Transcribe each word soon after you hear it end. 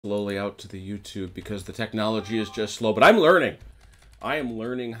slowly out to the YouTube because the technology is just slow. But I'm learning. I am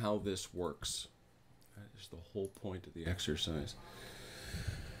learning how this works. That is the whole point of the exercise.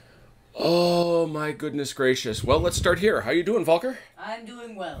 Oh, my goodness gracious. Well, let's start here. How you doing, Volker? I'm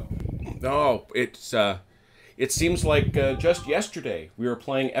doing well. Oh, it seems like just yesterday we were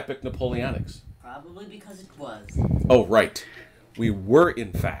playing Epic Napoleonics. Probably because it was. Oh, right. We were,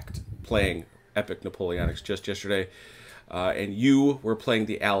 in fact, playing Epic Napoleonics just yesterday. And you were playing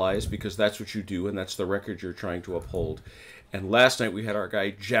the Allies because that's what you do, and that's the record you're trying to uphold. And last night we had our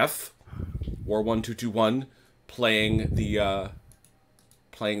guy Jeff, War1221, playing the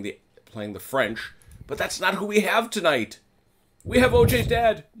French. But that's not who we have tonight. We have OJ's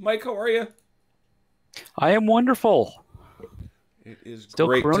dad. Mike, how are you? I am wonderful. It is still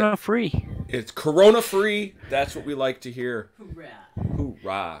great. Corona-free. It's Corona-free. That's what we like to hear. Hoorah.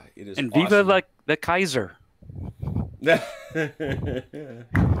 Hoorah. It is and awesome. Viva the Kaiser.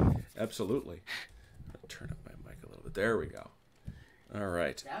 Absolutely. I'll turn up my mic a little bit. There we go. All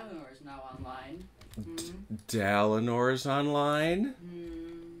right. Dalinor is now online. Dalinor is online.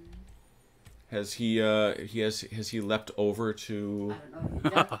 Has he has he leapt over to? I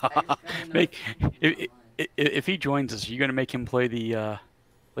don't know. If he joins us, are you going to make him play the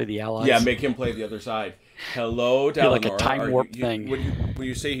Allies? Yeah, make him play the other side. Hello, Dalinor. Like a time warp thing. When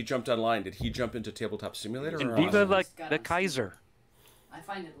you say he jumped online, did he jump into Tabletop Simulator? And or Viva the Kaiser. I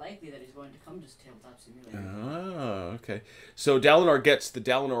find it likely that he's going to come to Tabletop Simulator. Oh, okay. So Dalinor gets the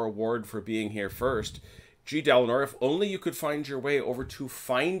Dalinor Award for being here first. Gee, Dalinor, if only you could find your way over to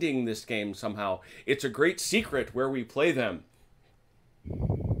finding this game somehow. It's a great secret where we play them.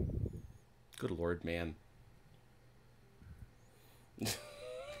 Good Lord, man.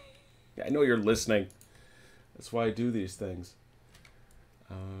 I know you're listening. That's why I do these things.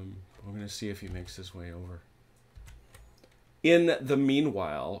 We're going to see if he makes his way over. In the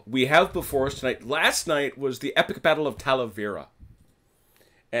meanwhile, we have before us tonight, last night was the Epic Battle of Talavera.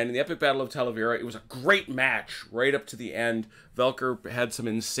 And in the Epic Battle of Talavera, it was a great match right up to the end. Velker had some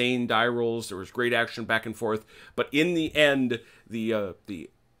insane die rolls. There was great action back and forth. But in the end, the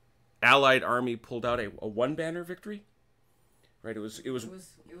Allied army pulled out a one-banner victory. Right? It was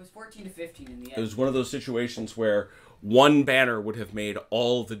 14 to 15 in the end. It was one of those situations where one banner would have made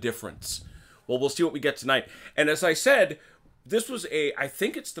all the difference. Well, we'll see what we get tonight. And as I said, this was I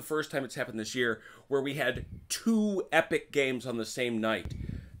think it's the first time it's happened this year where we had two epic games on the same night.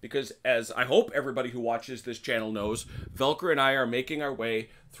 Because as I hope everybody who watches this channel knows, Velker and I are making our way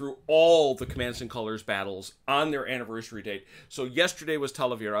through all the Commands and Colors battles on their anniversary date. So yesterday was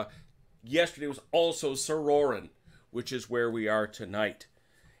Talavera. Yesterday was also Sorauren, which is where we are tonight.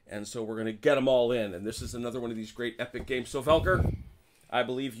 And so we're going to get them all in. And this is another one of these great epic games. So Velker, I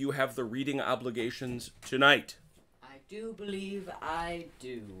believe you have the reading obligations tonight. I do believe I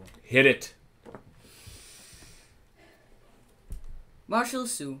do. Hit it. Marshal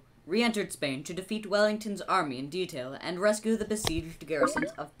Soult re-entered Spain to defeat Wellington's army in detail and rescue the besieged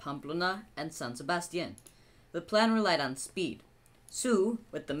garrisons of Pamplona and San Sebastian. The plan relied on speed. Soult,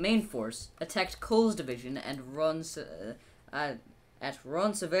 with the main force, attacked Cole's division at Roncesvalles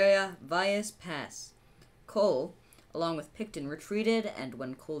Valles Pass. Cole, along with Picton, retreated, and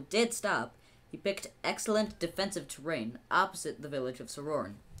when Cole did stop, he picked excellent defensive terrain opposite the village of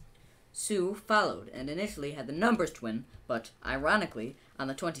Sorauren. Soult followed and initially had the numbers to win, but, ironically, on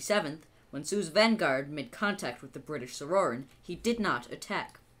the 27th, when Soult's vanguard made contact with the British Sorauren, he did not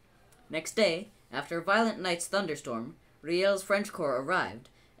attack. Next day, after a violent night's thunderstorm, Riel's French corps arrived,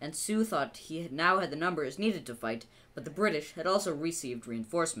 and Soult thought he now had the numbers needed to fight, but the British had also received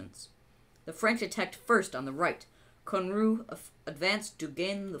reinforcements. The French attacked first on the right. Conroux advanced to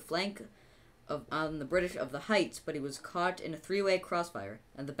gain the flank on the British of the heights, but he was caught in a three-way crossfire,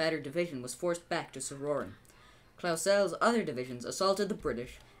 and the battered division was forced back to Sorauren. Clausel's other divisions assaulted the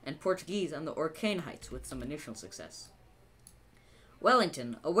British and Portuguese on the Orcane heights with some initial success.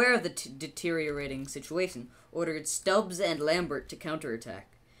 Wellington, aware of the deteriorating situation, ordered Stubbs and Lambert to counterattack.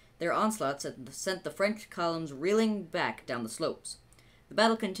 Their onslaught sent the French columns reeling back down the slopes. The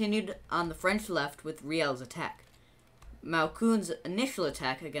battle continued on the French left with Riel's attack. Maucoun's initial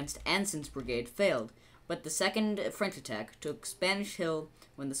attack against Anson's brigade failed, but the second French attack took Spanish Hill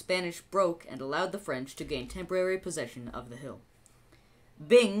when the Spanish broke and allowed the French to gain temporary possession of the hill.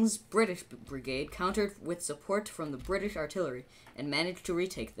 Byng's British brigade countered with support from the British artillery and managed to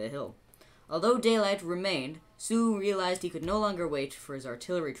retake the hill. Although daylight remained, Soult realized he could no longer wait for his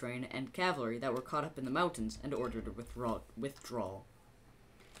artillery train and cavalry that were caught up in the mountains and ordered a withdrawal.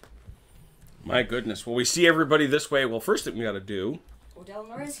 My goodness. Well, we see everybody this way. Well, first thing we got to do... Oh,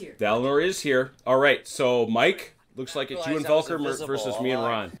 Dalinor is here. Dalinor is here. All right. So, Mike, Looks like it's realized you and I was Velker invisible versus me and all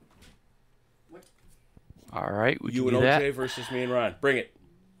Ron. What? All right, we You can and do OJ that. versus me and Ron. Bring it.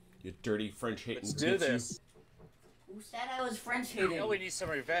 You dirty French hating. Let's do this. Who said I was French hating? No, we need some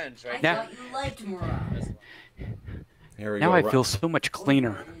revenge, I right? Now- thought you liked Murat. Here we Now go. I Ron. feel so much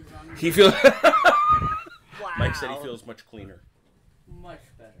cleaner. He feels. Wow. Mike said he feels much cleaner. Much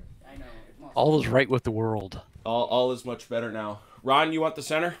better. I know. It must All is right with the world. All is much better now. Ron, you want the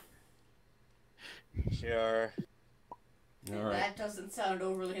center? Sure. All right. That doesn't sound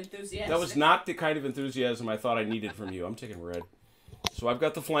overly enthusiastic. That was not the kind of enthusiasm I thought I needed from you. I'm taking red. So I've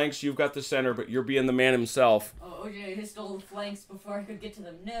got the flanks, you've got the center, but you're being the man himself. Oh, OJ has stole the flanks before I could get to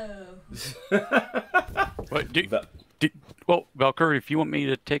them. No. What, Vel- well, Velker, if you want me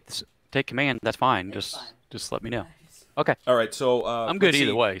to take command, that's fine. It's fine. Just let me know. Okay. All right, so I'm good let's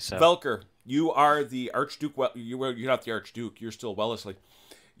either see. way. So Velker, you are the Archduke. You're not the Archduke. You're still Wellesley.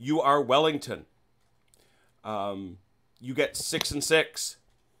 You are Wellington. You get 6 and 6.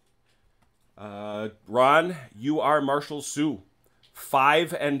 Ron, you are Marshal Sioux.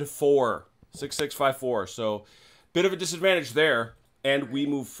 5 and 4. 6, 6, 5, 4. So, bit of a disadvantage there, and we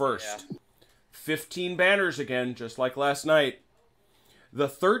move first. Yeah. 15 banners again, just like last night. The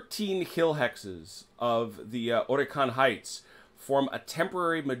 13 hill hexes of the Orican Heights form a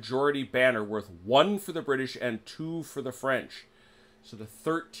temporary majority banner worth 1 for the British and 2 for the French. So the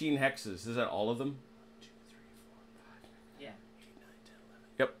 13 hexes, is that all of them? 2, 3, 4, 5. Yeah. 8, 9, 10, 11.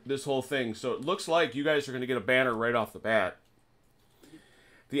 Yep, this whole thing. So it looks like you guys are going to get a banner right off the bat.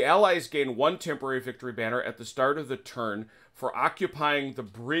 The Allies gain 1 temporary victory banner at the start of the turn for occupying the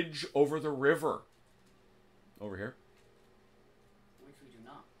bridge over the river. Over here. Which we do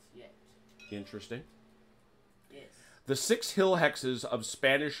not yet. Interesting. Yes. The 6 hill hexes of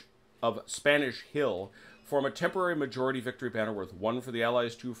Spanish Hill form a temporary majority victory banner worth 1 for the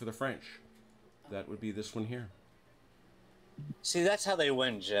Allies, 2 for the French. That would be this one here. See, that's how they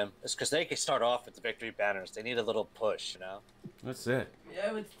win, Jim. It's because they can start off with the victory banners. They need a little push, you know? That's it.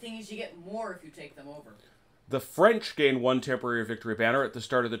 Yeah, but the thing is, you get more if you take them over. The French gain 1 temporary victory banner at the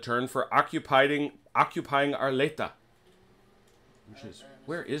start of the turn for occupying Arleta. Which is,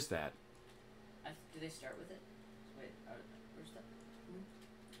 where is that? Do they start with it? Wait, where's that?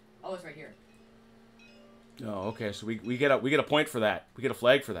 Oh, it's right here. Oh, okay. So we get a point for that. We get a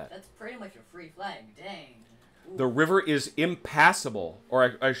flag for that. That's pretty much a free flag. Dang. Ooh. The river is impassable,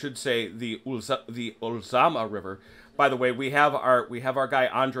 or I should say the Ulzama River. By the way, we have our guy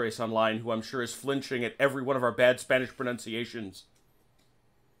Andres online, who I'm sure is flinching at every one of our bad Spanish pronunciations.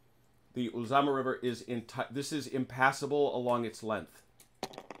 The Ulzama River is this is impassable along its length.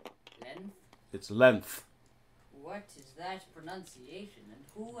 Length? Its length. What is that pronunciation? And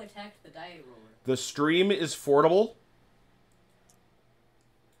who attacked the die roller? The stream is fordable.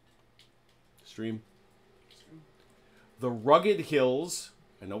 Stream. The rugged hills,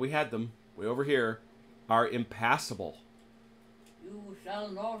 I know we had them, way over here, are impassable. You shall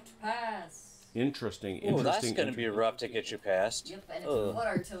not pass. Interesting, Ooh, interesting. that's going to be rough to get you past. Yep, and it's Ugh. foot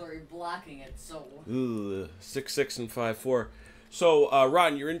artillery blocking it, so... Ugh, 6, 6, and 5, 4. So,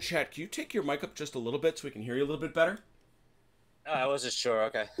 Ron, you're in chat. Can you take your mic up just a little bit so we can hear you a little bit better? Oh, I wasn't sure.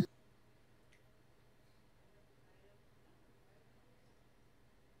 Okay.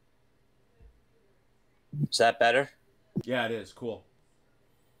 Is that better? Yeah, it is. Cool.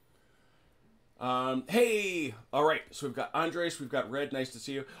 Hey! All right, so we've got Andres, we've got Red. Nice to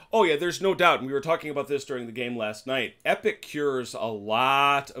see you. Oh, yeah, there's no doubt, and we were talking about this during the game last night. Epic cures a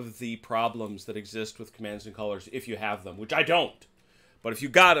lot of the problems that exist with commands and colors if you have them, which I don't. But if you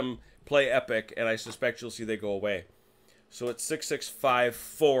got them, play Epic, and I suspect you'll see they go away. So it's 6, 6, 5,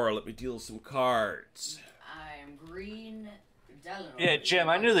 4. Let me deal some cards. I'm green. Delano. Yeah, Jim,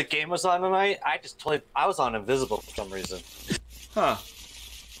 I knew the game was on tonight. I was on invisible for some reason. Huh.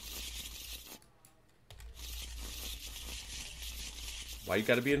 Why you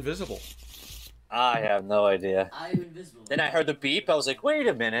gotta be invisible? I have no idea. I'm invisible. Then I heard the beep. I was like, wait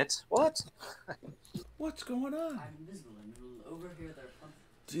a minute. What? What's going on? I'm invisible and will overhear their punch.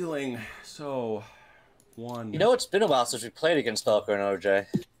 Dealing, so, 1, You know, it's been a while since we played against Velker and OJ.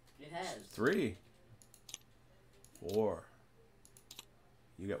 It has. 3, 4.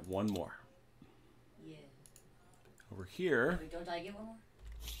 You get 1 more. Yeah. Over here, Wait, don't I get one more?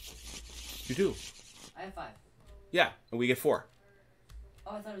 you do. I have 5. Yeah, and we get 4.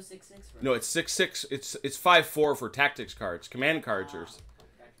 Oh, I thought it was 6, 6. No, it's 6, 6. It's 5, 4 for tactics cards. Command cards Gotcha.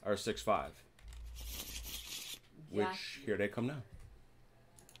 are 6, 5. Which, here they come now.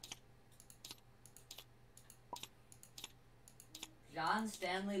 John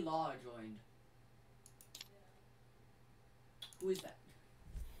Stanley Law joined. Who is that?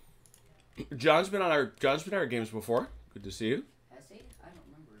 John's been on our games before. Good to see you. Has he? I don't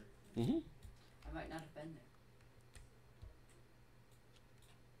remember. Mm-hmm. I might not have been there.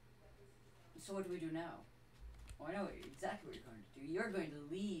 So what do we do now? Oh, I know exactly what you're going to do. You're going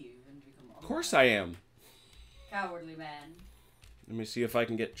to leave and become. Of course I am. Cowardly man. Let me see if I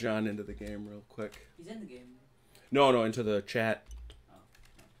can get John into the game real quick. He's in the game. No, into the chat. Oh,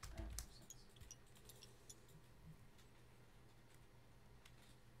 no, that makes sense.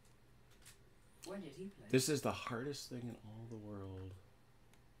 When did he play? This is the hardest thing in all the world.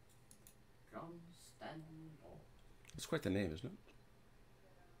 John Stanley. It's quite the name, isn't it?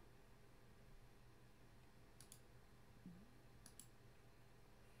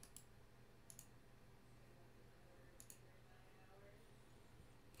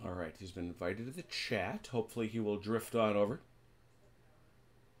 All right, he's been invited to the chat. Hopefully he will drift on over.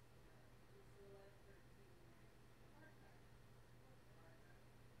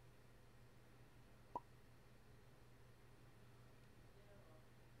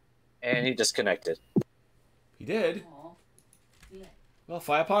 And he disconnected. He did? Aw. Yeah. Well,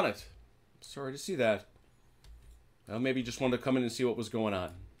 fie upon it. Sorry to see that. Well, maybe he just wanted to come in and see what was going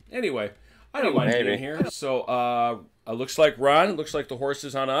on. Anyway, I didn't mind being here. So, it looks like Ron. It looks like the horse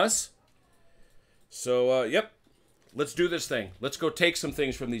is on us. So, yep. Let's do this thing. Let's go take some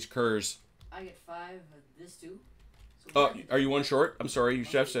things from these curs. I get 5 of this too. So Oh, are you one short? I'm sorry, you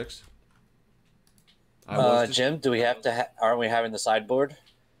should have 6. I was just... Jim, do we have to? Aren't we having the sideboard?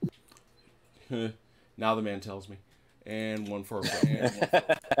 Now the man tells me. And 1 for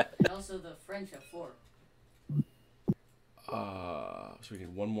and also the French have 4. So we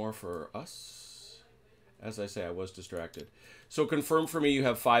need 1 more for us. As I say, I was distracted. So confirm for me you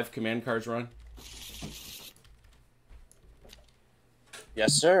have 5 command cards, Ron?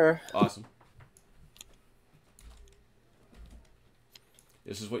 Yes, sir. Awesome.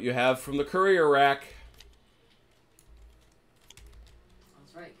 This is what you have from the courier rack.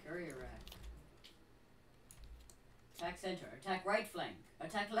 That's right, courier rack. Attack center, attack right flank,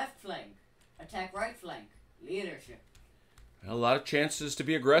 attack left flank, attack right flank, leadership. A lot of chances to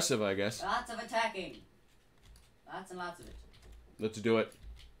be aggressive, I guess. Lots of attacking. Lots and lots of it. Let's do it.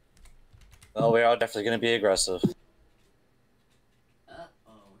 Well, we are definitely going to be aggressive.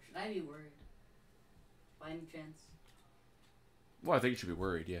 Uh-oh. Should I be worried? By any chance? Well, I think you should be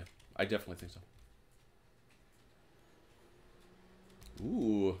worried, yeah. I definitely think so.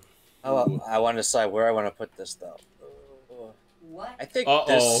 Ooh. Oh, I want to decide where I want to put this, though. What? I think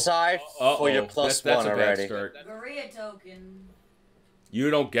this side for your +1 that's already. A bad start. Guerrilla token. You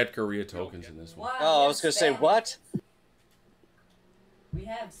don't get Guerrilla tokens in this one. Wow, Oh, I was going to say, what? We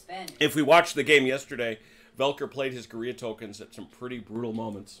have Spanish. If we watched the game yesterday, Velker played his Guerrilla tokens at some pretty brutal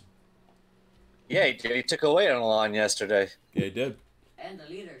moments. Yeah, he took away an Alon yesterday. Yeah, he did. And the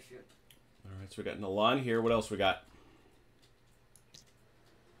leadership. All right, so we got Nalan here. What else we got?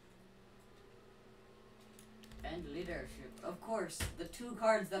 And leadership. Of course, the 2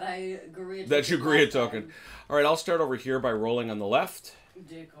 cards that I Guerrilla That's your Guerrilla token. All right, I'll start over here by rolling on the left.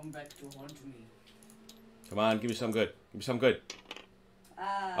 They come back to haunt me. Come on, give me some good. Give me some good.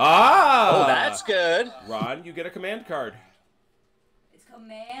 Oh, that's good. Ron, you get a command card. It's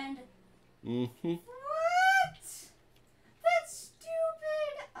command. Mm-hmm. What? That's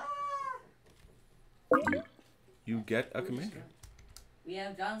stupid. You get a command card. We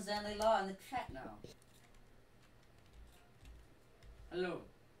have John Stanley Law in the chat now. Hello.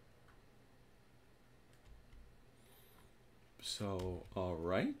 So, all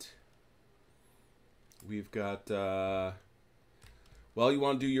right. We've got, well, you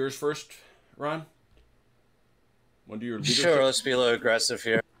want to do yours first, Ron? Want to do your leadership? Sure, let's be a little aggressive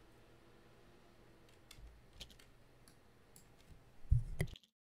here.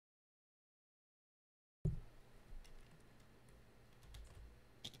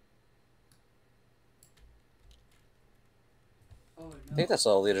 Oh, no. I think that's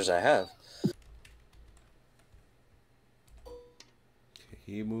all the leaders I have. Okay,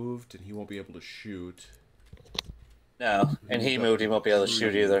 he moved, and he won't be able to shoot. No, and he moved, he won't be able to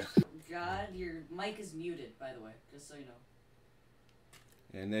shoot either. God, your mic is muted, by the way, just so you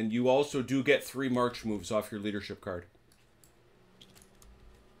know. And then you also do get 3 march moves off your leadership card.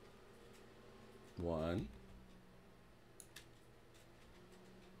 1.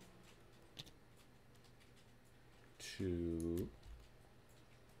 2.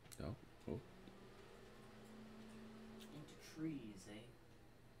 No. Oh. Into trees, eh?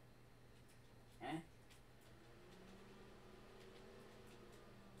 Huh?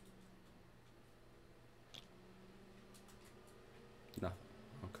 Nothing.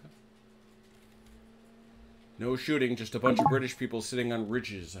 Okay. No shooting, just a bunch of British people sitting on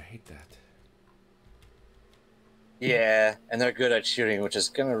ridges. I hate that. Yeah, and they're good at shooting, which is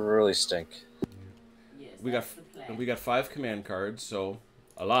gonna really stink. Yes, We that's the plan. got 5 command cards, so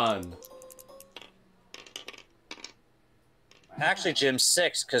Alan. Actually, Jim,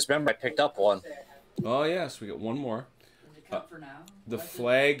 6, because remember I picked up one. Oh yes, we got one more. Does it count for now? The What's it?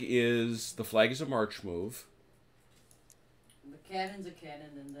 flag is a march move. The cannon's a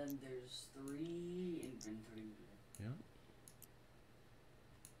cannon, and then there's 3 infantry. Yeah.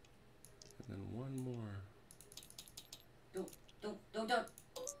 And then one more. Don't.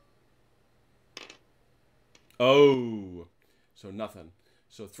 Oh, so nothing.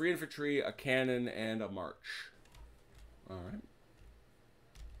 So 3 infantry, a cannon, and a march. All right.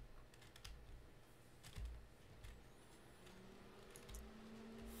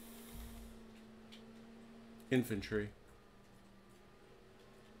 Infantry.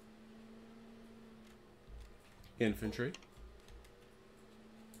 Infantry.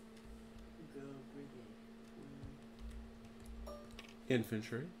 Go brigade.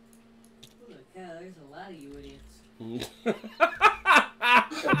 Infantry. Holy cow, there's a lot of you idiots.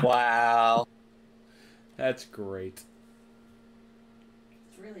 Wow. That's great.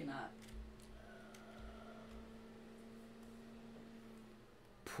 It's really not.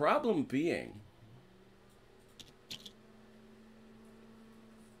 Problem being,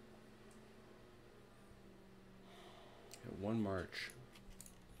 one march.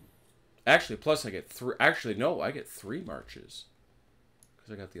 Actually, plus I get 3. Actually, no, I get 3 marches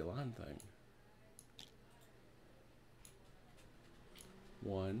because I got the Elan thing.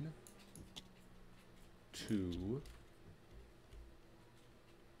 1, 2.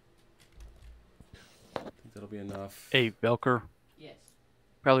 I think that'll be enough. Hey, Velker. Yes.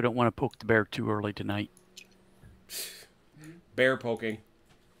 Probably don't want to poke the bear too early tonight. Bear poking.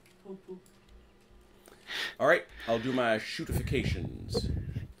 Poop, poop. All right, I'll do my shootifications.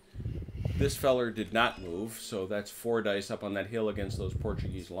 This feller did not move, so that's 4 dice up on that hill against those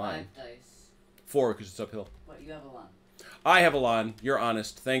Portuguese line. 5 dice. 4 because it's uphill. But you have a lot. I have a lawn. You're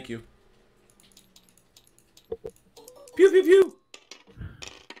honest. Thank you. Pew pew pew.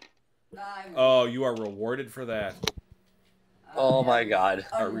 Oh, you are rewarded for that. Oh my god.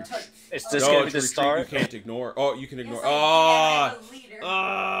 Is this No, gonna be it's the retreat. start? You can't ignore. Oh, you can ignore. Oh!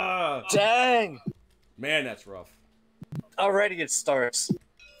 Dang! Man, that's rough. Already it starts.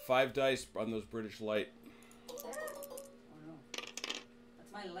 5 dice on those British light. Oh no.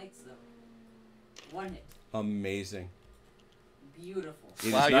 That's my lights though. 1 hit. Amazing. Beautiful.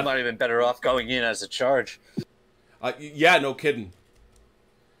 It Wow, is you not- might have been better off going in as a charge. Yeah, no kidding.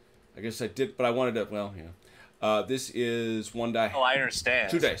 I guess I did, but I wanted to. Well, yeah. This is 1 die. Oh, I understand.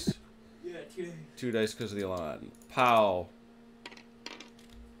 2 dice. Yeah, 2. 2 dice because of the Elan. Pow.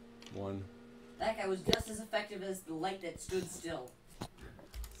 1. That guy was just as effective as the light that stood still.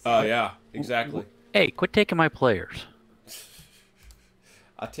 Yeah, exactly. Hey, quit taking my players.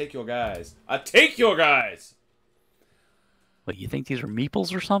 I take your guys. I take your guys. What, you think these are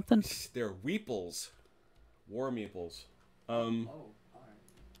meeples or something? They're weeples. War meeples. Oh, alright.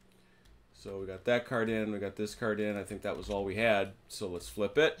 So we got that card in. We got this card in. I think that was all we had. So let's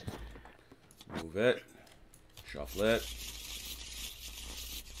flip it. Move it. Shuffle it.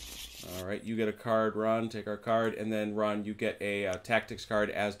 All right, you get a card, Ron. Take our card, and then Ron, you get a tactics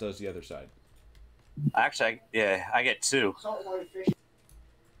card, as does the other side. Actually, I get 2.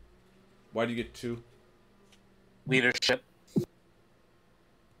 Why do you get 2? Leadership.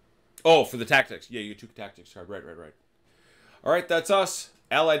 Oh, for the tactics. Yeah, you get 2 tactics card. Right. All right, that's us,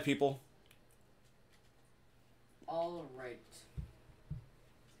 allied people. Alright.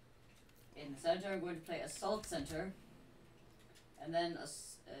 In the center, I'm going to play Assault Center. And then,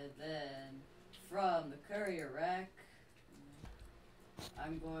 then from the courier rack,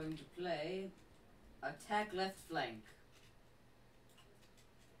 I'm going to play Attack Left Flank.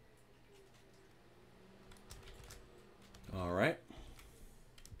 All right.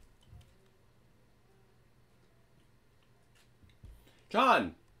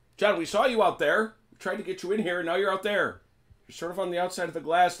 John, we saw you out there. We tried to get you in here, and now you're out there. You're sort of on the outside of the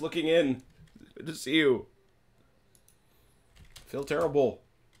glass looking in. Good to see you. Feel terrible.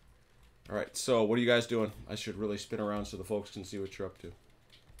 All right, so what are you guys doing? I should really spin around so the folks can see what you're up to.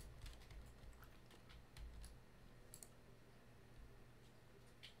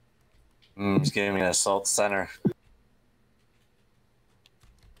 He's giving me an assault center.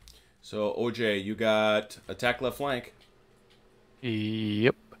 So, OJ, you got attack left flank.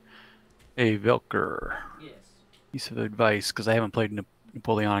 Yep. Hey, Velker. Yes. Piece of advice, because I haven't played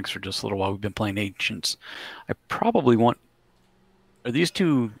Napoleonics for just a little while. We've been playing Ancients. I probably want... Are these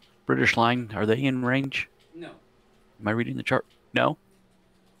 2 British line, are they in range? No. Am I reading the chart? No.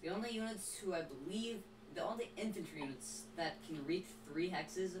 The only units who I believe, the only infantry units that can reach 3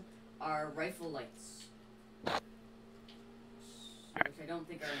 hexes are rifle lights. Which I don't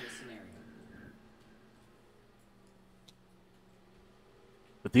think are in this scenario.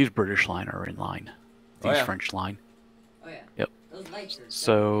 But these British line are in line. These Oh, yeah. French line. Oh yeah. Yep. Those lights are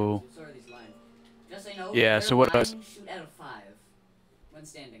So- so are these lines. Just so you know, Yeah, their so what I line was- shoot out of 5 when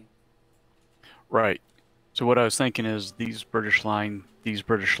standing. Right. So what I was thinking is these British line, these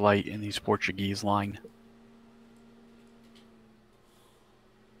British light, and these Portuguese line.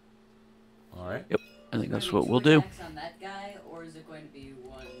 All right. Yep. I think Is it that's gonna what be we'll 2 do. attacks on that guy, or is it going to be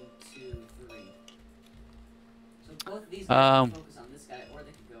 1, 2, 3? So both of these guys can focus on this guy, or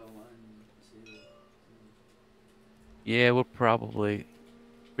they could go 1, 2, 3. Yeah, we'll probably.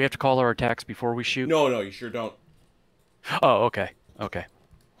 We have to call our attacks before we shoot. No, you sure don't. Oh, okay. Okay.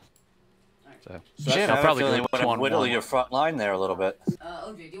 So So Jim, that's I I'll have a probably feeling go you want to whittle 1-1. your front line there a little bit.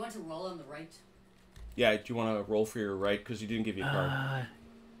 OJ, do you want to roll on the right? Yeah, do you want to roll for your right? Because you didn't give you a card.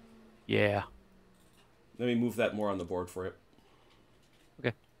 Yeah. Let me move that more on the board for it.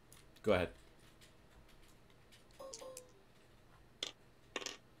 Okay. Go ahead.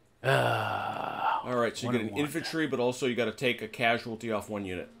 All right, so you get an 1-1. infantry, but also you got to take a casualty off 1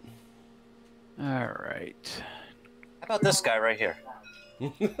 unit. All right. How about this guy right here?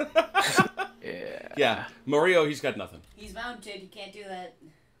 Yeah. Yeah, Mario, he's got nothing. He's mounted. He can't do that.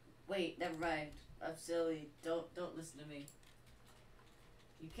 Wait, never mind. I'm silly. Don't listen to me.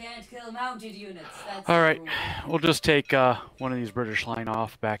 You can't kill mounted units. That's All the right. rule. We'll just take one of these British line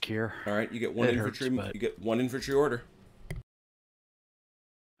off back here. All right, you get 1 It infantry. hurts, but- You get 1 infantry order.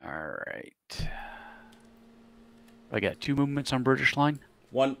 All right. I got 2 movements on British line.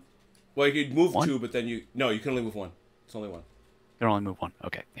 1. Well, you could move 1? 2, but then you you can only move 1. It's only 1. Can only move 1.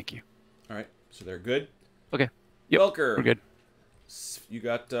 Okay, thank you. All right, so they're good. Okay. Yep. Belker, We're good. You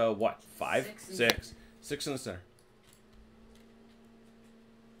got what? 5, 6 6, 6 in the center.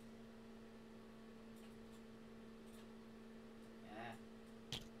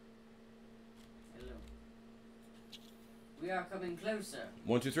 Yeah. Hello. We are coming closer.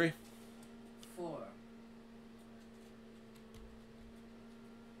 1, 2, 3. 4.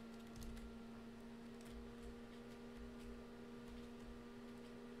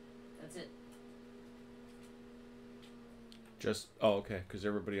 That's it. Just okay, because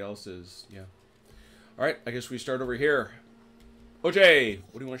everybody else is All right, I guess we start over here. OJ,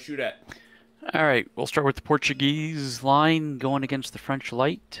 what do you want to shoot at? All right. We'll start with the Portuguese line going against the French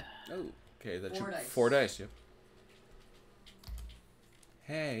light. Oh, okay, that's 4 dice. 4 dice. Yep.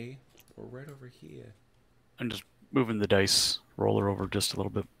 Hey, we're right over here. I'm just moving the dice roller over just a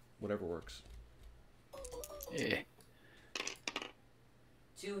little bit. Whatever works. Yeah.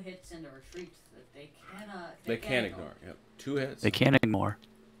 2 hits and a retreat that they cannot. They can't ignore. Yep. 2 hits. They can't ignore.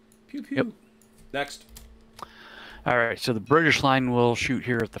 Pew pew. Yep. Next. All right. So the British line will shoot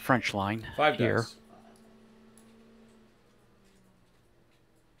here at the French line. 5 here. dice.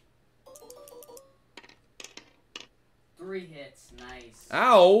 Three hits. Nice.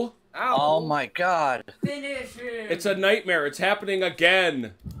 Ow! Ow! Oh my god. Finish him. It's a nightmare. It's happening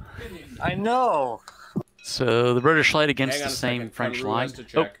again. Finish. I know. So the British light against Hang on the a same second. French Conru line. has to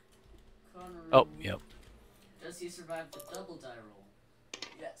check. Conru. Oh, yep. Does he survive the double die roll?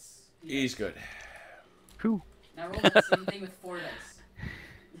 Yes. He's good. Whew. Now roll the same thing with 4 dice.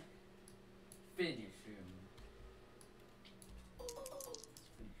 Finish him.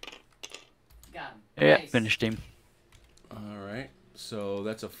 Got him. Yeah, Nice. finished him. All right. So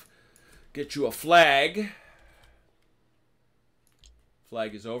that's get you a flag.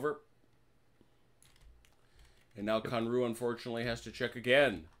 Flag is over. And now Conru unfortunately has to check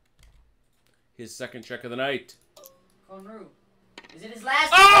again. His second check of the night. Conru. Is it his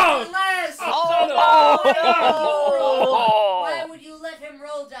last? Oh! Is it his last? Oh! Why would you let him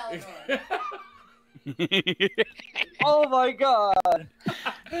roll down? Oh my god.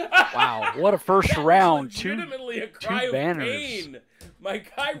 Wow, what a first That was round. Two legitimately a cry of banners. pain. My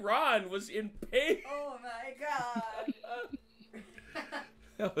guy Ron was in pain. Oh my god.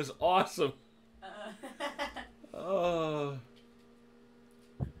 That was awesome. Oh.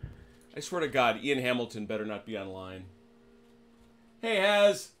 I swear to God, Ian Hamilton better not be online. Hey,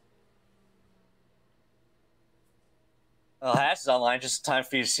 Haz. Well, Hatch is online. Just time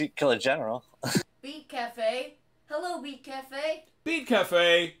for you to kill a general. Beat Cafe. Hello, Beat Cafe. Beat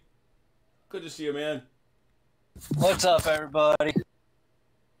Cafe. Good to see you, man. What's up, everybody?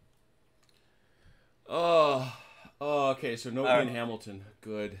 Oh, okay, so no Ian Hamilton.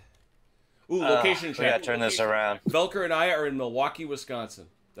 Good. Ooh, location We check. gotta turn this around. Velker and I are in Milwaukee, Wisconsin.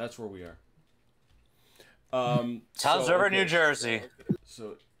 That's where we are. Towns River, New Jersey.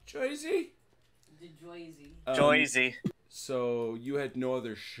 So, Jersey? The Joyzy. Joyzy. So, you had no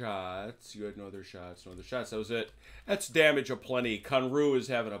other shots. No other shots. That was it. That's damage aplenty. Conru is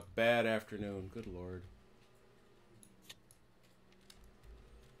having a bad afternoon. Good lord.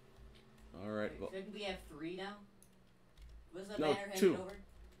 Alright, well. Shouldn't we have 3 now? Was the No, banner handed 2. over?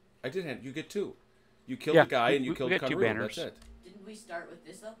 I did hand. You get 2. You killed the guy and you killed we got 2 Conru. banners. That's it. Didn't we start with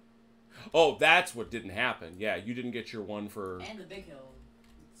this though? Oh, that's what didn't happen. Yeah, you didn't get your one for. And the big hill.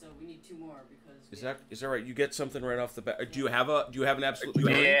 So we need 2 more because. Is that right? You get something right off the bat. Do you have an absolute?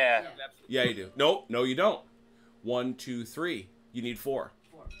 Yeah. Yeah, you do. No, you don't. 1, 2, 3. You need 4.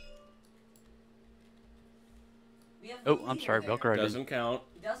 4. We have Oh, the I'm leader sorry, there. Belker. Doesn't count.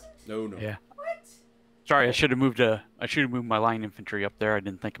 He doesn't? No. Yeah. What? Sorry, I should have moved my line infantry up there. I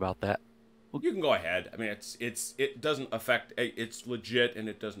didn't think about that. You can go ahead. I mean, it doesn't affect. It's legit and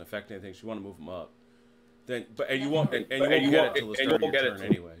it doesn't affect anything. So you want to move them up. Then, you won't get it till the start of your turn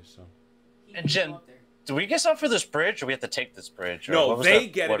anyway. So. And Jim, do we get something for this bridge, or we have to take this bridge? Or No, they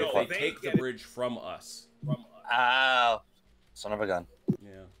get it if they take the bridge from us. Oh, son of a gun.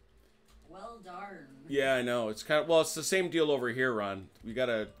 Yeah. Well darn. Yeah, I know. It's it's the same deal over here, Ron. We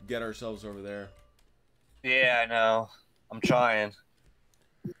gotta get ourselves over there. Yeah, I know. I'm trying.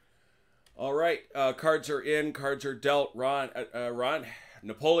 All right, cards are in, cards are dealt. Ron,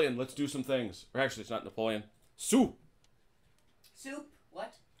 Napoleon, let's do some things. Or actually, it's not Napoleon. Soup. Soup?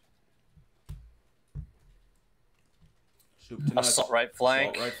 What? Soup to nuts. Assault right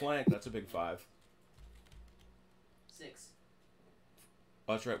flank. Assault right flank. That's a big 5. 6.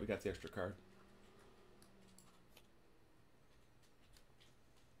 Oh, that's right. We got the extra card.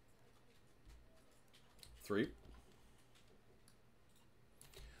 3.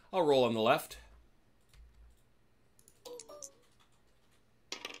 I'll roll on the left.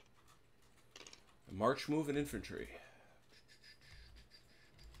 March, move, and infantry.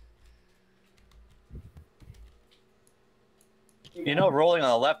 You know, rolling on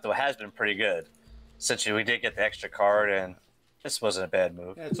the left, though, has been pretty good. Since we did get the extra card, and this wasn't a bad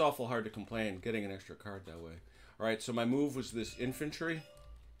move. Yeah, it's awful hard to complain getting an extra card that way. All right, so my move was this infantry.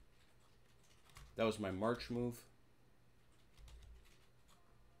 That was my march move.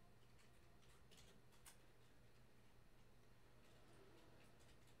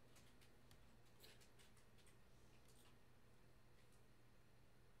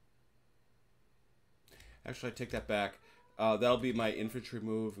 Actually, I take that back. That'll be my infantry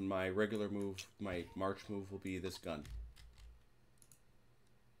move, and my regular move, my march move will be this gun.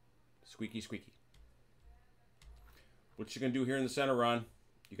 Squeaky, squeaky. What you gonna do here in the center, Ron?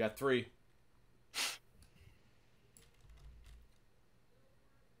 You got 3.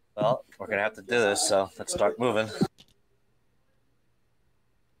 Well, we're going to have to do this, so let's start moving.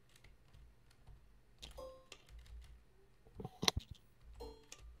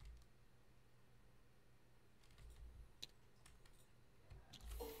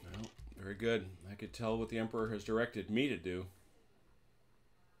 Well, very good. I could tell what the Emperor has directed me to do.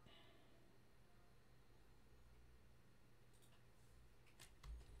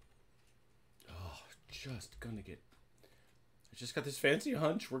 Oh, just gonna get... I just got this fancy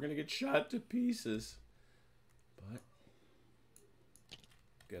hunch we're gonna get shot to pieces. But...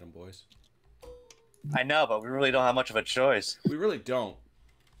 Get them, boys. I know, but we really don't have much of a choice. We really don't.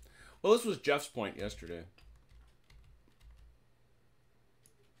 Well, this was Jeff's point yesterday.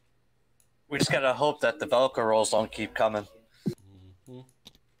 We just gotta hope that the Velcro rolls don't keep coming. Mm-hmm.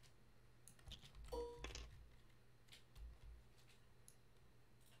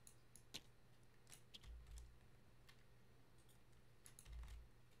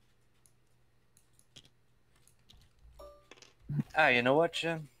 Ah, you know what,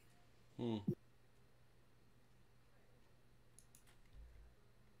 Jim?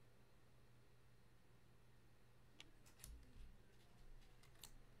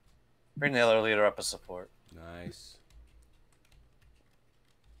 Bring the other leader up as support. Nice.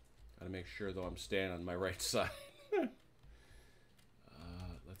 Gotta make sure, though, I'm staying on my right side.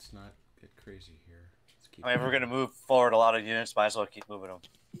 Let's not get crazy here. Let's keep I mean, if we're gonna move forward a lot of units, might as well keep moving them.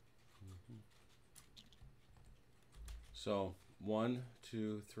 Mm-hmm. So 1,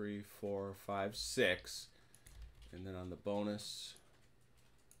 2, 3, 4, 5, 6, and then on the bonus,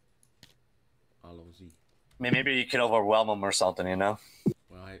 allons-y. I mean, maybe you can overwhelm them or something, you know?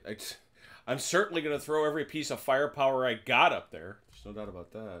 Well, I'm certainly going to throw every piece of firepower I got up there. There's no doubt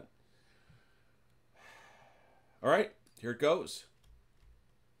about that. All right, here it goes.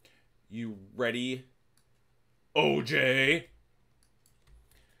 You ready, OJ?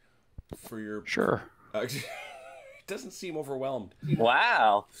 For your... Sure. It doesn't seem overwhelmed.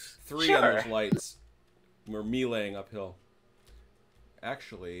 Wow. 3 Sure. on those lights. We're meleeing uphill.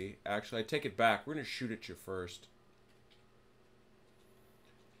 Actually, I take it back. We're gonna shoot at you first.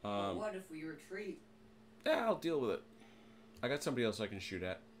 What if we retreat? Yeah, I'll deal with it. I got somebody else I can shoot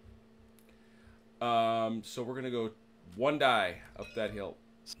at. So we're gonna go 1 die up that hill.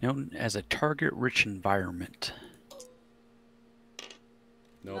 It's known as a target-rich environment.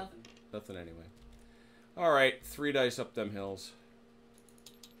 Nope, nothing anyway. All right, 3 dice up them hills.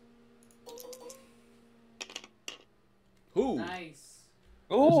 Ooh. Nice.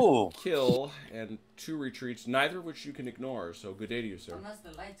 Ooh. Kill and 2 retreats, neither of which you can ignore. So good day to you, sir. Unless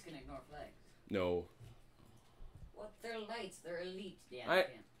the lights can ignore flags. No. What? They're lights. They're elite. Yeah, I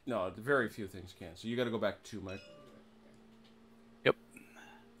can't. no. Very few things can. So you got to go back 2, Mike. Yep.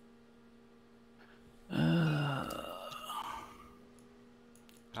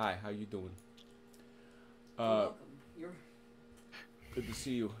 Hi. How you doing? You're welcome. You're. Good to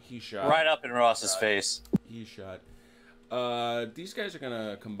see you. He shot. Right up in Ross's face. He shot. These guys are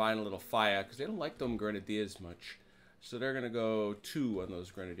gonna combine a little fire because they don't like them grenadiers much, so they're gonna go 2 on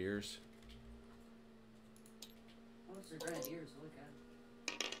those grenadiers. Oh, it's their grenadiers. Look at.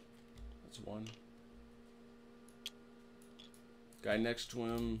 That's 1. Guy next to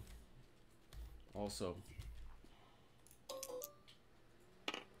him. Also.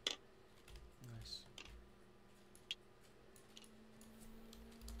 Nice.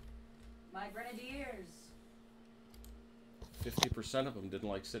 My grenadiers. 50% of them didn't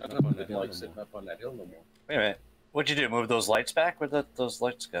like sitting up on that hill no more. Wait a minute. What'd you do? Move those lights back? Where'd those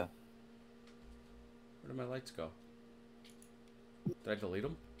lights go? Where did my lights go? Did I delete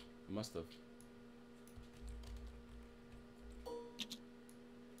them? I must have. I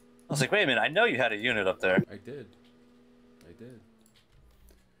was like, wait a minute. I know you had a unit up there. I did.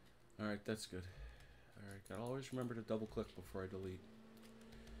 Alright, that's good. Alright, gotta always remember to double click before I delete.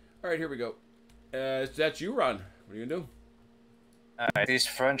 Alright, here we go. That's you, Ron. What are you gonna do? Alright, these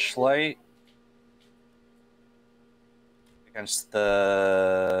French light against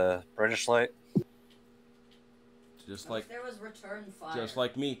the British light. Just What like if there was return fire. Just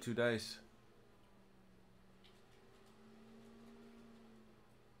like me, 2 dice.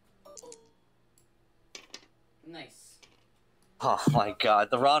 Nice. Oh my god,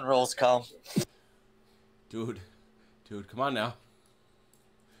 the Ron rolls come. Dude, come on now.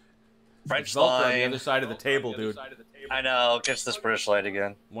 French Velcro on the line. other side of the table, dude. I know, against this British light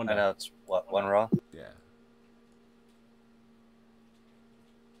again. 1 I die. know, it's what, 1 raw? Yeah.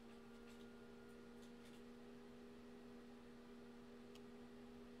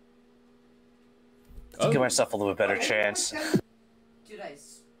 To give myself a little bit better chance. 2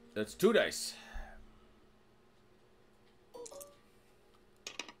 dice. That's 2 dice.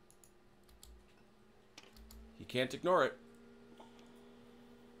 He can't ignore it.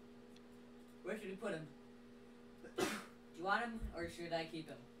 Where should we put him? Do you want him, or should I keep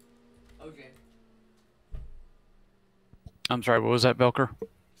him? OJ. I'm sorry, what was that, Velker?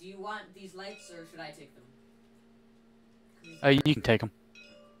 Do you want these lights, or should I take them? You can take them.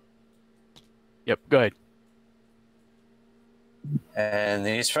 Yep, go ahead. And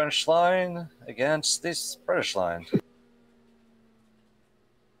these French line against this British line.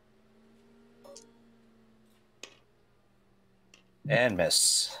 And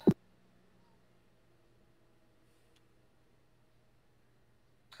miss.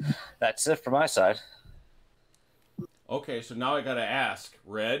 That's it for my side. Okay, so now I gotta ask,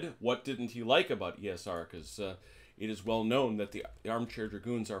 Red, what didn't he like about ESR? Because it is well known that the Armchair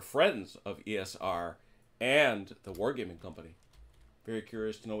Dragoons are friends of ESR and the Wargaming Company. Very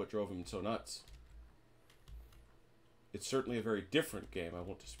curious to know what drove him so nuts. It's certainly a very different game. I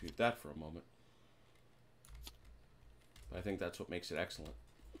won't dispute that for a moment. But I think that's what makes it excellent.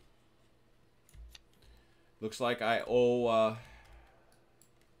 Looks like I owe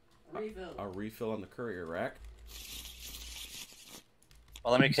Refill. a refill on the courier rack.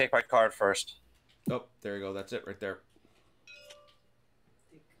 Well, let me take my card first. Oh, there you go. That's it right there.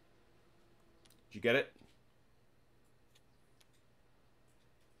 Did you get it?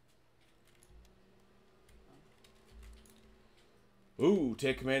 Ooh,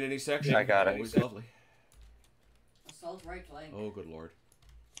 take command any section. I got it. Always lovely. Assault right flank. Oh, good lord.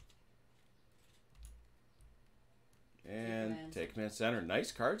 And take command center.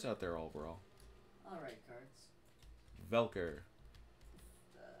 Nice cards out there overall. Alright, cards. Velker.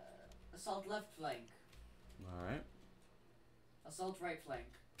 Assault left flank. Alright. Assault right flank.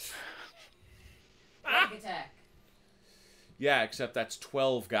 Flank attack. Yeah, except that's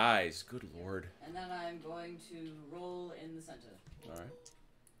 12 guys. Good lord. And then I'm going to roll in the center. Alright.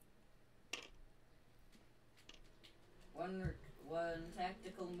 One attack.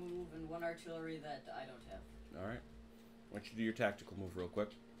 tactical move and one artillery that I don't have. All right. Why don't you do your tactical move real quick?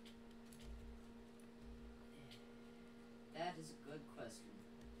 That is a good question.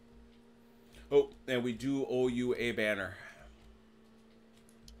 Oh, and we do owe you a banner.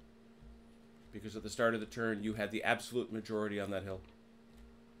 Because at the start of the turn, you had the absolute majority on that hill.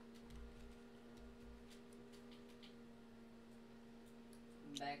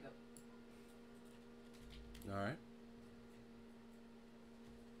 Back up. All right.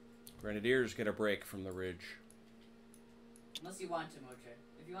 Grenadiers get a break from the ridge. Unless you want to, Moche.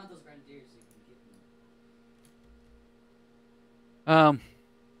 If you want those grenadiers, you can give them.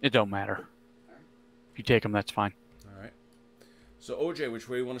 It don't matter. If you take them, that's fine. All right. So, OJ, which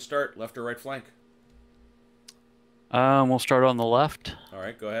way you want to start? Left or right flank? We'll start on the left. All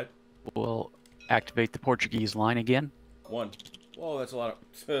right, go ahead. We'll activate the Portuguese line again. 1. Whoa, that's a lot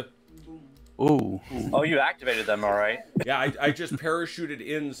of... Boom. Ooh. Oh, you activated them, all right. Yeah, I just parachuted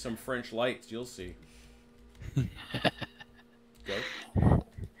in some French lights. You'll see. Go.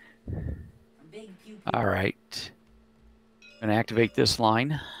 Big pew pew. All right. Gonna activate this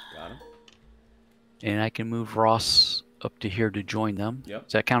line, Got him. and I can move Ross up to here to join them. Yep.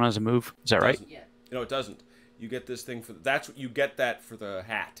 Does that count as a move? Is that right? Doesn't. Yeah. No, it doesn't. You get this thing for... That's what you get that for the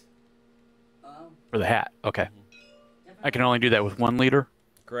hat. For the hat. Okay. Definitely, I can only do that with one leader.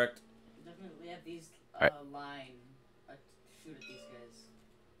 Correct? definitely have these Alright. line shoot at these guys.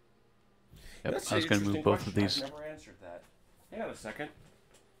 Yep. That's I was an going to move interesting both of question. these. I've never answered that. Hang on a second.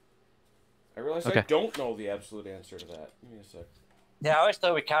 I realize I Okay. don't know the absolute answer to that. Give me a sec. Yeah, I always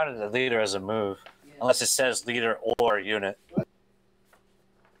thought we counted the leader as a move, Yeah. unless it says leader or unit.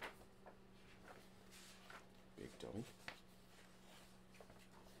 Big dummy.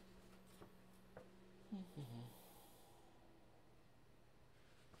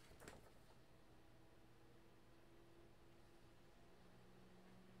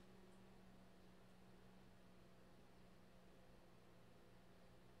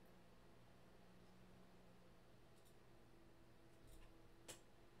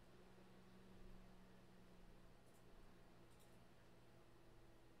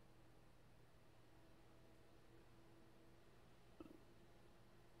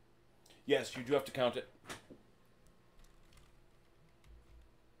 Yes, you do have to count it.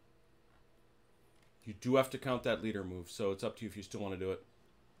 You do have to count that leader move, so it's up to you if you still want to do it.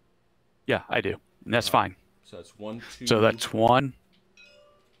 Yeah, I do. And that's fine. So that's 1, 2. So that's 1,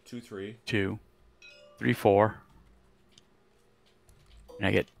 2, 3. 2, 3, 4. And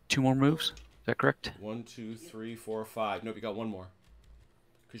I get 2 more moves. Is that correct? 1, 2, 3, 4, 5. Nope, you got 1 more.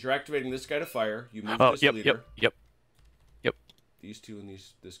 Because you're activating this guy to fire. You move Oh, this yep, leader. yep. These 2 and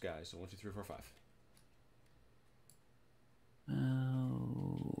this guy. So 1, 2, 3, 4, 5.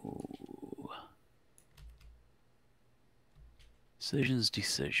 Oh.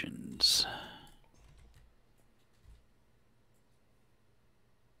 Decisions.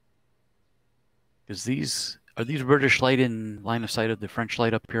 Because are these British light in line of sight of the French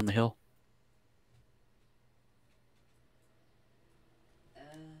light up here on the hill?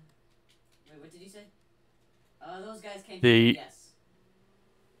 Wait, what did you say? Those guys came. The- Yes.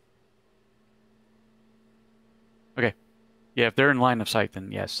 Okay. Yeah, if they're in line of sight,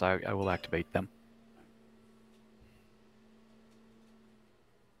 then yes, I will activate them.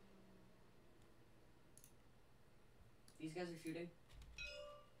 These guys are shooting.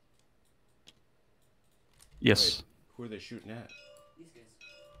 Yes. Wait, who are they shooting at? These guys.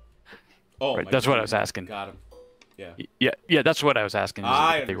 Oh, Right, my that's what I goodness. was asking. Got him. Yeah. Yeah, that's what I was asking. Is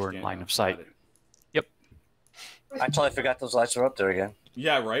I if they were in understand line now. of sight. Got it. I totally forgot those lights were up there again.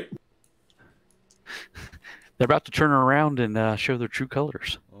 Yeah, right? They're about to turn around and show their true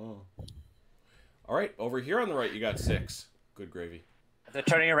colors. Oh. All right, over here on the right, you got 6. Good gravy. If they're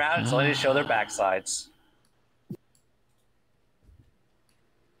turning around, it's only to show their backsides.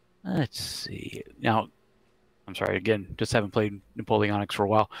 Let's see. Now, I'm sorry, again, just haven't played Napoleonics for a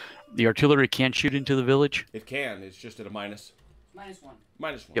while. The artillery can shoot into the village? It can. It's just at a minus. -1.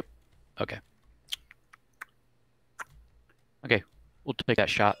 -1. Yep. Okay. Okay, we'll take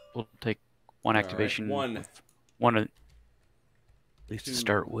that shot. We'll take one All right, activation. 1. One at least to 2.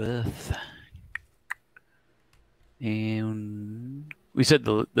 start with. And we said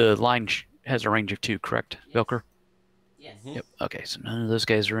the line has a range of 2, correct, Yes. Velker? Yes. Mhm. Yep. Okay, so none of those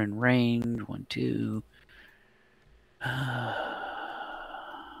guys are in range. 1, 2. I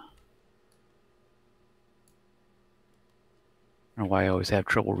don't know why I always have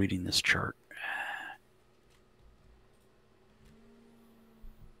trouble reading this chart.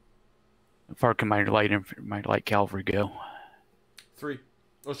 How far can my light cavalry go? 3.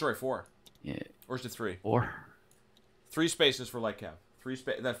 Oh, sorry, 4. Yeah, Or is it 3? 4. 3 spaces for light cav.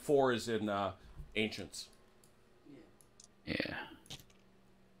 That 4 is in ancients. Yeah.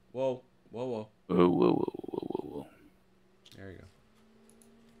 Whoa, whoa, whoa. Whoa, whoa, whoa, whoa, whoa, whoa. There you go.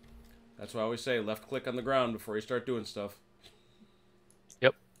 That's why I always say left click on the ground before you start doing stuff.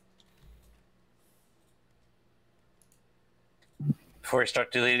 Yep. Before you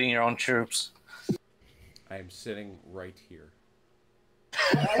start deleting your own troops. I am sitting right here.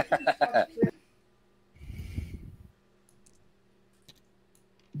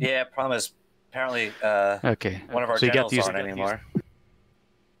 Yeah, problem is apparently Okay. one of our So you got generals these- aren't anymore.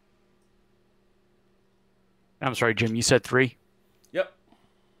 I'm sorry, Jim. You said 3? Yep.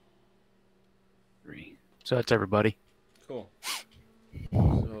 3. So that's everybody. Cool.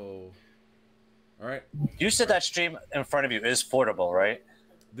 So, all right. You said that stream in front of you is fordable, right?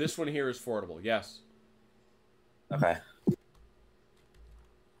 This one here is fordable. Yes. Okay.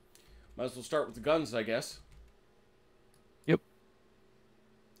 Might as well start with the guns, I guess. Yep.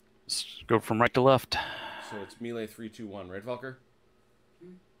 Let's go from right to left. So it's melee 3, 2, 1, right, Valker?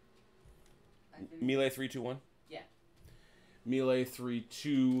 Melee 3, 2, 1. Yeah. Melee 3,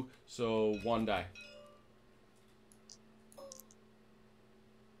 2. So 1 die.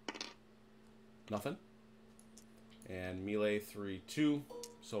 Nothing. And melee 3, 2.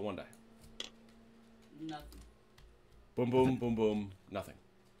 So 1 die. Nothing. Boom, boom, boom, boom. Nothing.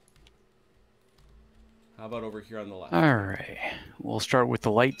 How about over here on the left? All right. We'll start with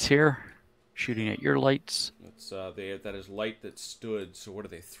the lights here. Shooting at your lights. That's that is light that stood. So what are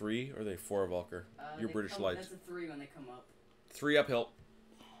they? 3 or are they 4, Valker? Your British lights. That's a 3 when they come up. 3 uphill.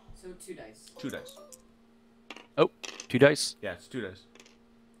 So 2 dice. 2 dice. Oh, 2 dice. Yeah, it's 2 dice.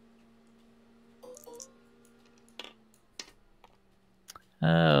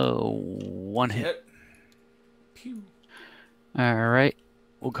 Oh, 1 hit. Pew. All right.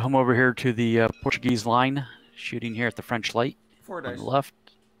 We'll come over here to the Portuguese line. Shooting here at the French light. 4 On dice. the left.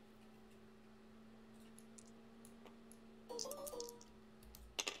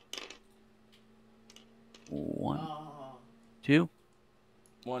 One, Oh. 2,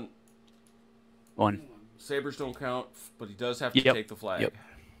 1. 1. Sabers don't count, but he does have to Yep. take the flag. Yep.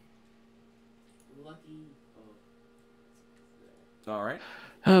 Lucky. All right.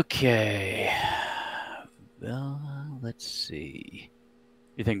 Okay. Well, let's see.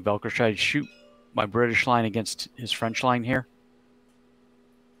 You think Velker tried to shoot my British line against his French line here?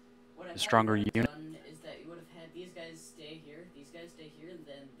 What I The stronger thought you unit. would have done is that you would have had these guys stay here, these guys stay here, and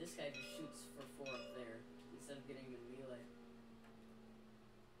then this guy just shoots for 4 up there instead of getting him in melee.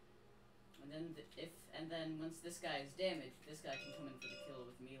 And then then once this guy is damaged, this guy can come in for the kill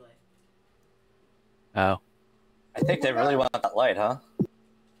with melee. Oh. I think they really want that light, huh?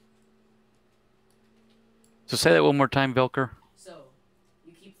 So say that one more time, Velker. So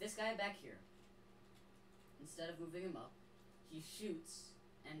you keep this guy back here. Instead of moving him up, he shoots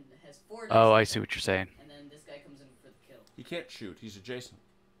and has 4 dice. Oh, I left, see what you're saying. And then this guy comes in for the kill. He can't shoot. He's adjacent.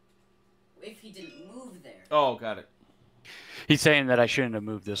 If he didn't move there. Oh, got it. He's saying that I shouldn't have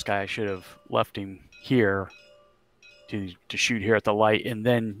moved this guy. I should have left him here to shoot here at the light and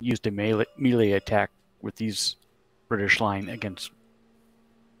then used a melee attack with these British line against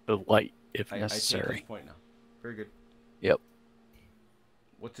the light if I take necessary. his point now. Very good. Yep.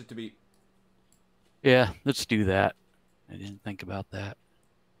 What's it to be? Yeah, let's do that. I didn't think about that.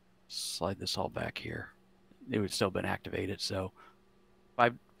 Slide this all back here. It would still been activated, so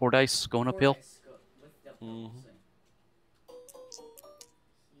 4 dice going 4 uphill. dice go lift up Mhm. so.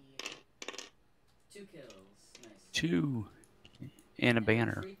 He- 2 kills. Nice. 2 and a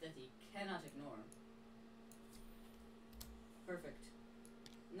banner. Retreat that he cannot ignore. Perfect.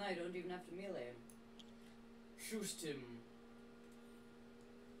 No, you don't even have to melee him. Shoot him.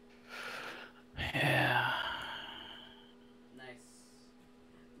 Yeah. Nice.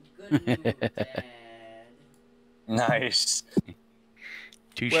 Good move, Dad. Nice.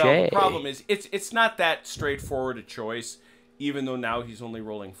 Touche. Well, the problem is it's not that straightforward a choice, even though now he's only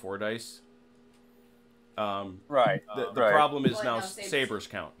rolling 4 dice. Right. The right. problem is Well, now now sabers- sabers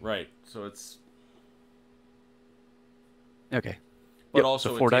count, right? So it's Okay. but Yep,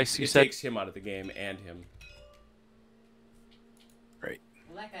 also so 4 it dice, you it said? takes him out of the game and him.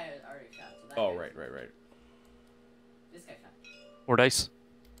 Well, that guy already shot. So that Oh, guy- right. This guy shot. 4 dice.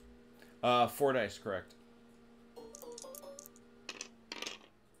 4 dice, correct.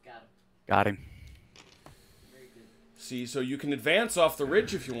 Got him. Got him. Very good. See, so you can advance off the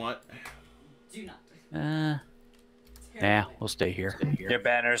ridge if you want. Do not. Nah, Terrible. we'll stay here. Your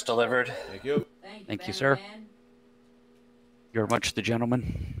banner's delivered. Thank you. Thank you, Banner sir. Man. You're much the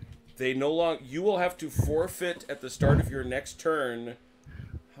gentleman. They no longer. You will have to forfeit at the start of your next turn.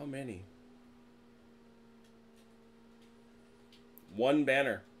 How many? One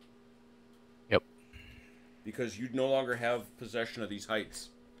banner. Yep. Because you no longer have possession of these heights.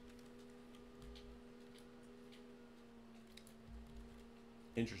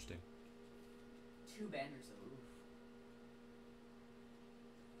 Interesting. 2 banners.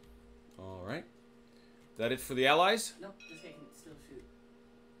 All right. Is that it for the allies? Nope, this guy can still shoot.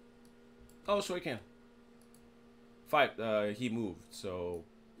 Oh, so he can. 5. He moved, so.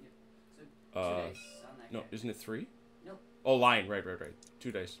 Yep. So 2 dice on that No, guy. isn't it 3? Nope. Oh, line. Right.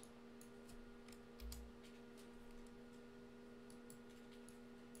 2 dice.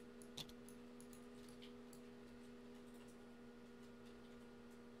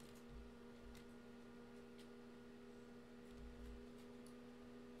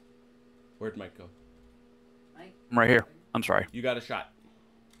 Where'd Mike go? Mike? I'm right here. I'm sorry. You got a shot.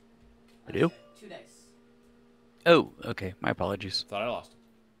 I do? 2 dice. Oh, okay. My apologies. Thought I lost him.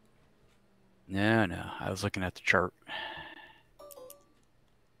 No. I was looking at the chart.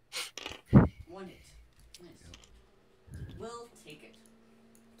 1 hit. Nice. We'll take it.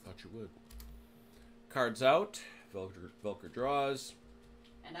 Thought you would. Cards out. Velker draws.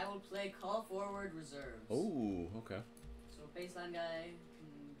 And I will play Call Forward Reserves. Oh, okay. So baseline guy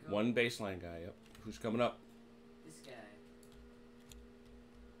can go. One baseline guy, yep. Who's coming up? This guy.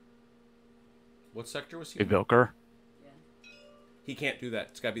 What sector was he Hey, in? Vilker. Yeah. He can't do that.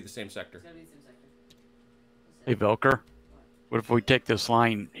 It's got to be the same sector. It's gotta be the same sector. Hey, Vilker. What if we take this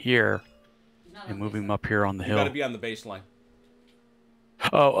line here He's not and on move him baseline. up here on the You hill? got to be on the baseline.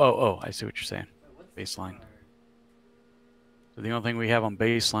 Oh, I see what you're saying. Wait, what's the Baseline. card? So the only thing we have on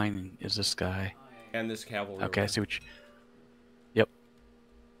baseline is this guy. Oh, yeah. And this cavalry. Okay, I over. see what you... Yep.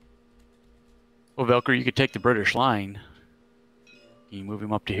 Well, Velker, you could take the British line. Yeah. Can you move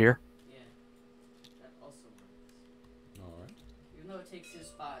him up to here? Yeah. That also works. All right. Even though it takes his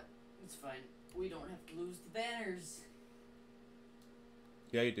spot, it's fine. We don't have to lose the banners.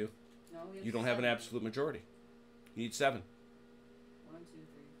 Yeah, you do. No, we have You don't have an 7. absolute majority. You need 7. 1, 2,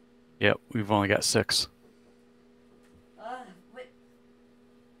 3. Yep, we've only got 6. Wait.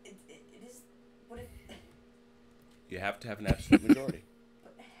 It is. What if. You have to have an absolute majority.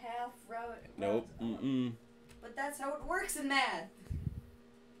 But half route. Nope. Mm-mm. But that's how it works in math.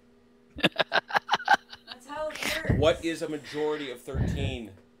 That's how it works. What is a majority of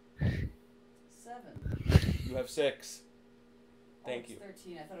 13? 7. You have 6. Thank it's you.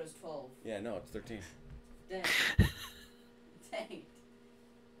 13. I thought it was 12. Yeah, no, it's 13. Dang. Dang.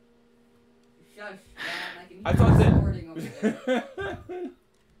 Shush, man. I can hear I thought you that- recording over there.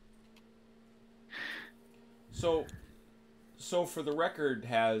 So for the record,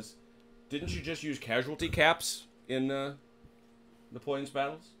 didn't you just use casualty caps in Napoleon's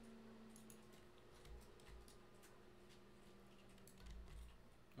battles?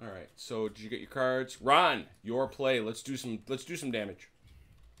 All right. So did you get your cards? Ron, your play. Let's do some damage.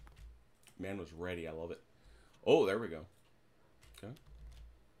 Man was ready. I love it. Oh, there we go. Okay.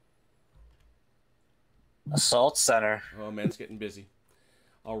 Assault center. Oh, man's getting busy.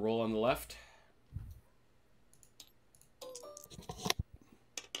 I'll roll on the left.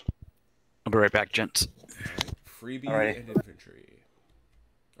 I'll be right back, gents. All right. Freebie Alrighty. and infantry.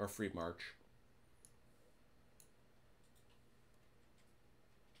 Or free march.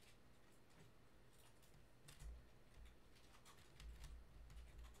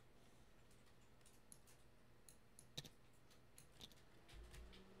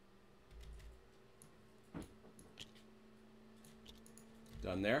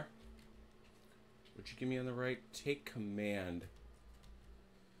 Done there. Would you give me on the right? Take command.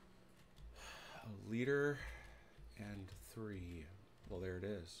 A leader and 3. Well, there it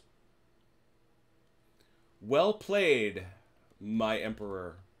is. Well played, my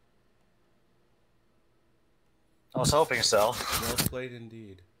emperor. I was hoping so. Well played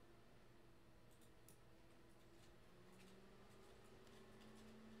indeed.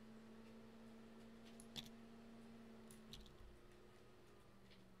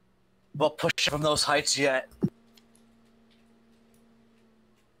 But push from those heights yet.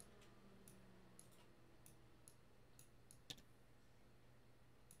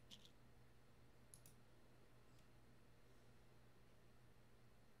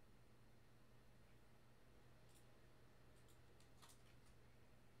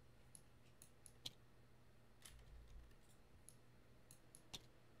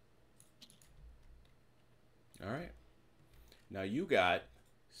 All right. Now you got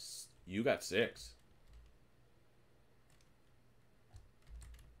 6.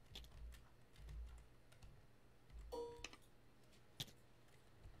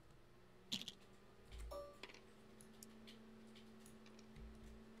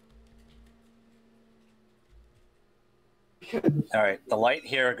 All right, the light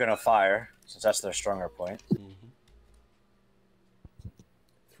here are gonna fire since that's their stronger point.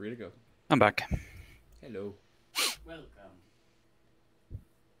 3 to go. I'm back. Hello. Welcome.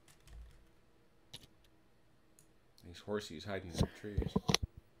 These horsies hiding in the trees.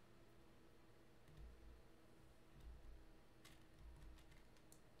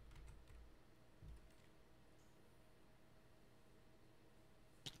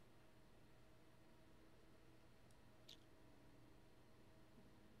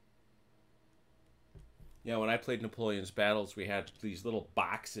 Yeah, when I played Napoleon's Battles, we had these little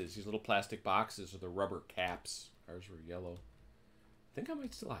boxes, these little plastic boxes with the rubber caps. Ours were yellow. I think I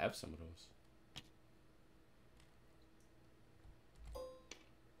might still have some of those.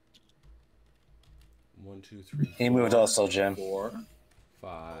 One, two, three. He moved also, Jim. 4,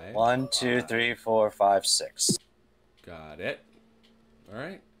 5. 1, 2, 3, 4, 5, 6. Got it. All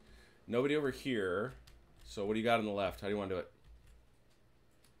right. Nobody over here. So what do you got on the left? How do you want to do it?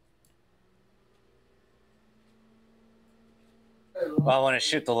 Well, I want to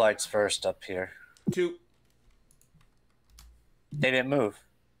shoot the lights first up here. 2. They didn't move.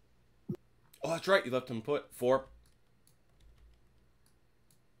 Oh, that's right. You left them put. 4.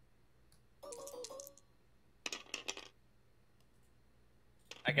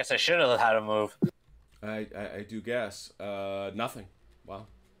 I guess I should have had them move. I do guess. Nothing. Wow.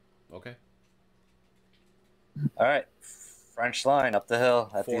 Okay. All right, French line up the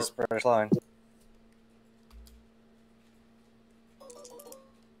hill at 4. the British line.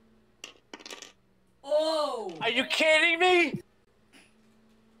 Oh! Are you kidding me?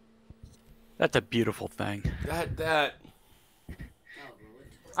 That's a beautiful thing. That.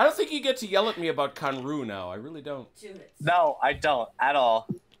 I don't think you get to yell at me about Kanru now. I really don't. No, I don't at all.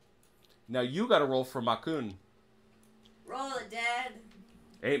 Now you got to roll for Makun. Roll it, Dad.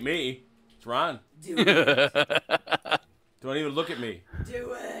 Ain't me. It's Ron. Do it. Don't even look at me.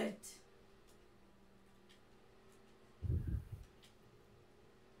 Do it.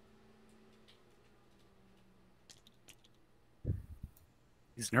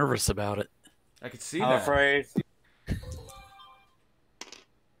 He's nervous about it. I could see I'm that. afraid.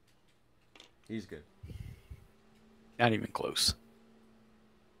 He's good. Not even close.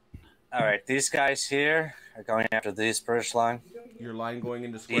 All right, these guys here are going after these British line. Your line going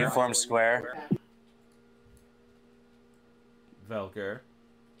into square. Uniform square. Velker,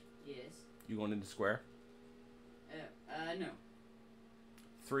 Yes. you going into square? No.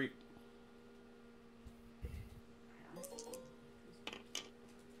 3.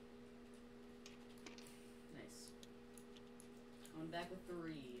 Nice. On back with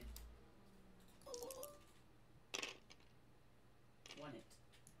 3. 1 it.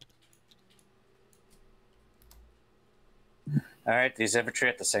 All right, these infantry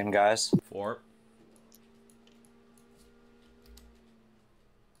at the same guys. 4.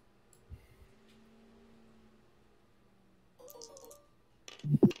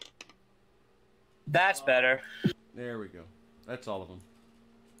 That's better. There we go. That's all of them.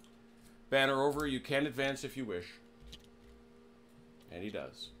 Banner over. You can advance if you wish. And he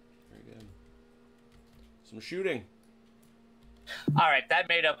does. Very good. Some shooting. All right, that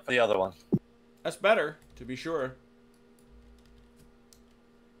made up for the other one. That's better, to be sure.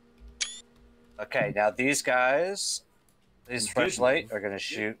 Okay, now these guys, these Who French did light move? are going to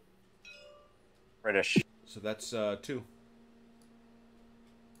shoot British. So that's 2.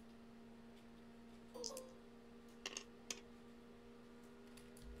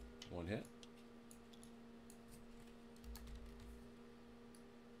 One hit.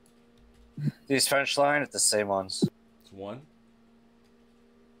 These French line at the same ones. It's 1.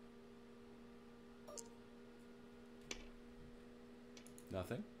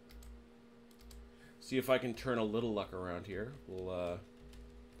 Nothing. See if I can turn a little luck around here. We'll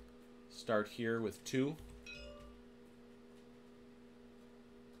start here with 2.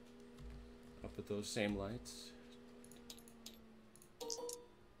 Up at those same lights.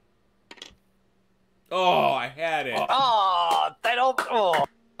 Oh, I had it. Oh, they don't. Oh.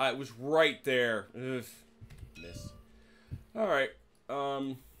 It was right there. Ugh. Miss. All right.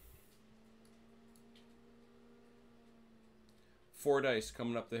 4 dice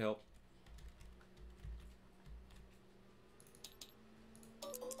coming up the hill.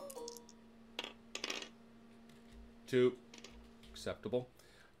 Two. Acceptable.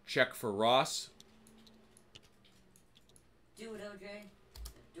 Check for Ross. Do it, OJ.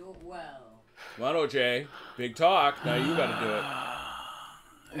 Do it well. Come on, OJ. Big talk. Now you got to do it.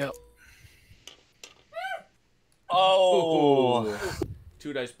 Yep. Oh. Ooh.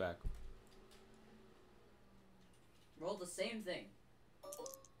 2 dice back. Roll the same thing.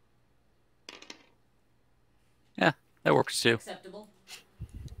 Yeah, That works too. Acceptable.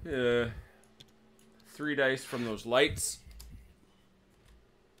 3 dice from those lights.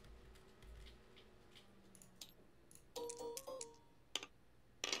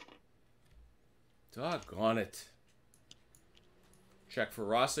 Doggone it. Check for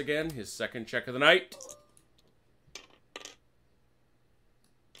Ross again. His second check of the night.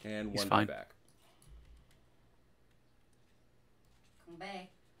 And He's one fine. back. Come back.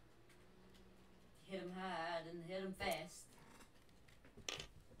 Hit him hard and hit him fast.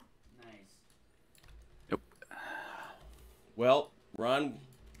 Nice. Nope. Well, Ron,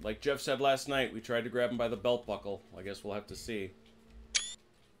 like Jeff said last night, we tried to grab him by the belt buckle. I guess we'll have to see.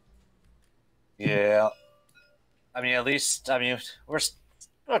 Yeah. I mean, at least, we're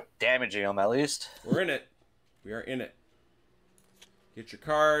not damaging him, at least. We're in it. We are in it. Get your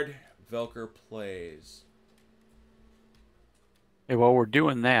card. Velker plays. Hey, while we're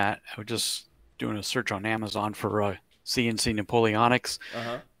doing that, I was just doing a search on Amazon for CNC Napoleonics.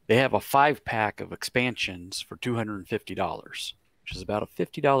 Uh-huh. They have a 5-pack of expansions for $250, which is about a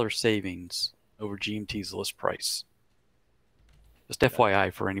 $50 savings over GMT's list price. Just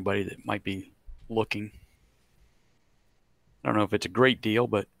FYI for anybody that might be looking. I don't know if it's a great deal,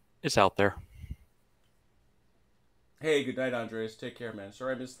 but it's out there. Hey, good night, Andres. Take care, man.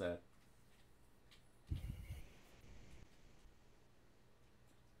 Sorry I missed that.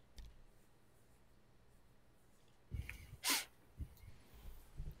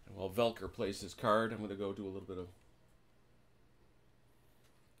 While Velker plays his card, I'm going to go do a little bit of...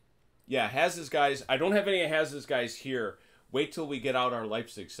 Yeah, Haz's guys. I don't have any of Haz's guys here. Wait till we get out our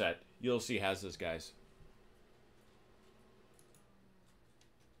Leipzig set. You'll see Haz's guys.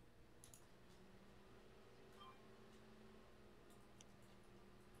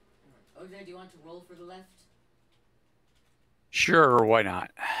 OJ, do you want to roll for the left? Sure, why not?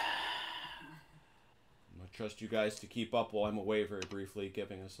 I'm going to trust you guys to keep up while I'm away very briefly,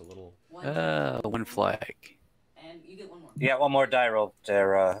 giving us a little... One flag. And you get one more. Yeah, one more die roll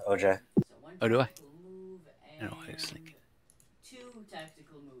there, OJ. So one Oh, do I? tactical move No, and I was thinking. 2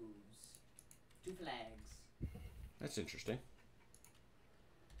 tactical moves. 2 flags. That's interesting.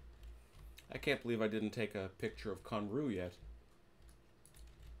 I can't believe I didn't take a picture of Conru yet.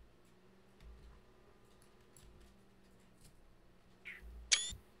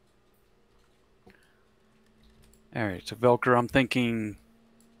 All right, so Velker, I'm thinking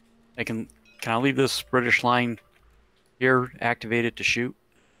can I leave this British line here activated to shoot?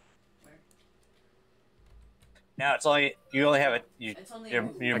 Now it's only you only have it. It's only Your, a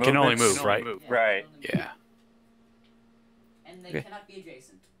move. your I can only movements- move, right? Yeah, Right. only move. Yeah. And they Okay. cannot be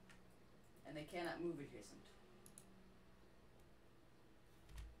adjacent. And they cannot move adjacent.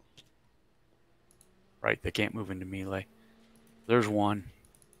 Right, they can't move into melee. There's one.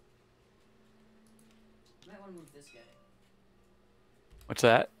 You might want to move this guy. What's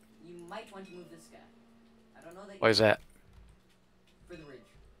that? You might want to move this guy. I don't know that. Why is that? For the ridge.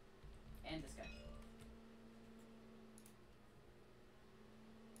 And this guy.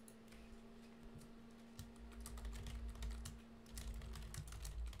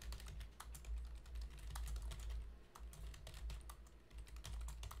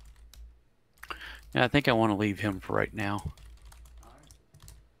 Yeah, I think I want to leave him for right now. Alright.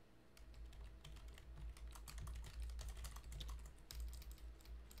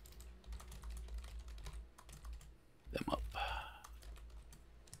 Them up.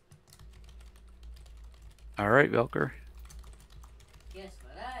 All right, Velker. Guess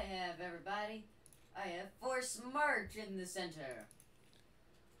what I have, everybody? I have Force March in the center.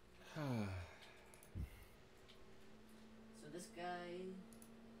 So this guy.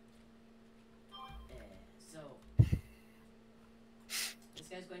 So this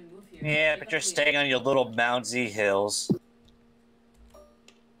guy's going to move here. Yeah, Pick but up you're the staying on your little moundsy hills.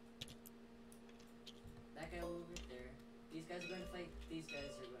 That guy will move right there. These guys are going to fight. These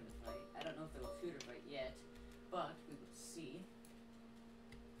guys are going to fight. I don't know if they'll shoot or fight yet, but we will see.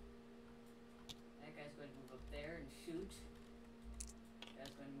 That guy's going to move up there and shoot. That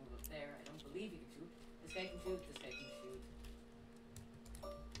guy's going to move up there. I don't believe he can shoot. This guy can shoot. This guy can shoot.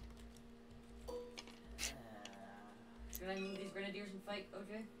 Should I move these grenadiers and fight,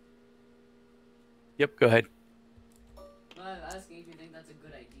 OJ? Yep, go ahead. Well, I'm asking if you think that's a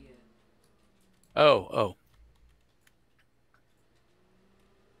good idea. Oh.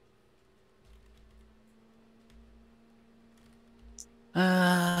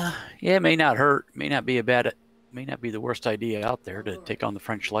 Yeah, it may not hurt. May not be the worst idea out there to take on the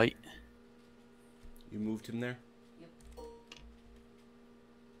French light. You moved him there? Yep.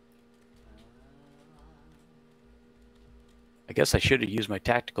 I guess I should have used my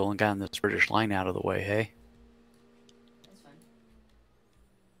tactical and gotten this British line out of the way, hey?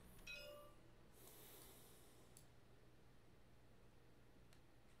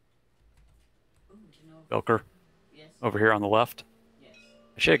 Belker, Yes. over here on the left. Yes.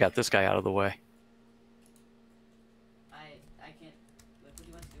 I should have got this guy out of the way. I can't. What do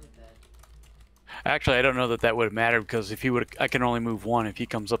you want to do with that? Actually, I don't know that would have mattered because if he would, I can only move one. If he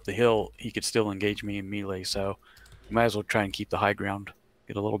comes up the hill, he could still engage me in melee. So, might as well try and keep the high ground,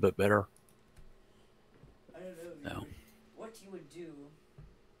 get a little bit better. I don't know. No. What you would do?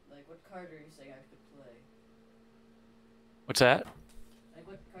 Like, what card are you saying I could play? What's that? Like,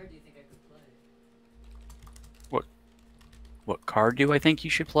 what card do you think I could play? What card do I think you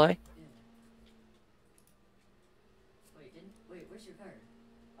should play? Yeah. Wait, where's your card?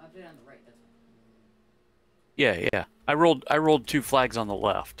 I put it on the right. That's fine. Yeah. I rolled 2 flags on the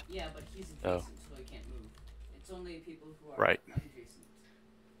left. Yeah, but he's adjacent, Oh. so he can't move. It's only people who are Right. adjacent.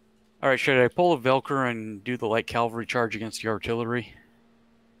 All right, should I pull a Velker and do the light cavalry charge against the artillery?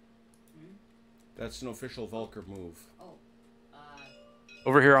 That's an official Vulker move. Oh.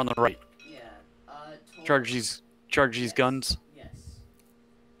 Over here on the right. Yeah. Charge these Yes. guns. Yes.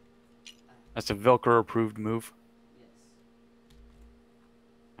 That's a Velker approved move. Yes.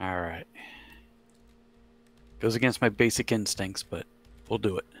 All right. Goes against my basic instincts, but we'll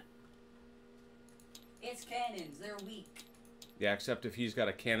do it. It's cannons. They're weak. Yeah, except if he's got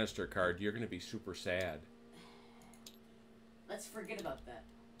a canister card, you're going to be super sad. Let's forget about that.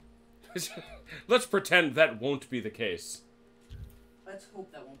 Let's pretend that won't be the case. Let's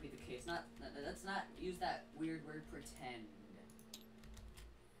hope that won't be the case. Let's not use that weird word pretend.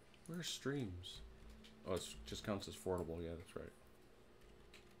 Where's streams? Oh, it just counts as affordable. Yeah, that's right.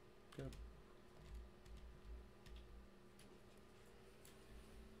 Yep.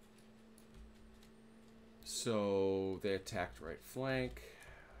 So they attacked right flank.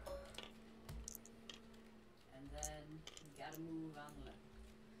 And then you gotta move on the left.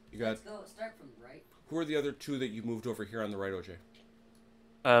 You got. Let's go. Start from the right. Who are the other 2 that you moved over here on the right, OJ?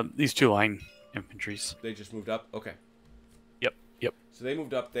 These 2 line infantries. They just moved up? Okay. Yep. So they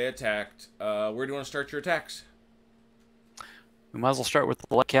moved up, they attacked. Where do you want to start your attacks? We might as well start with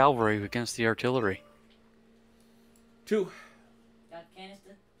the light cavalry against the artillery. 2. Got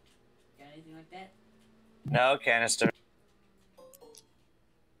canister? Got anything like that? No canister.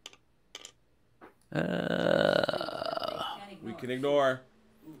 We can ignore.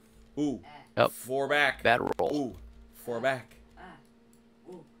 Ooh. Yep. 4 back. Bad roll. Ooh. 4 back.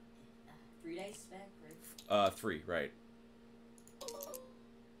 Ooh. 3 dice back, right? 3, right.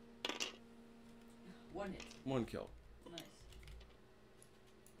 1 hit. 1 kill. Nice.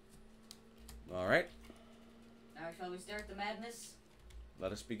 Alright. Now shall we start the madness?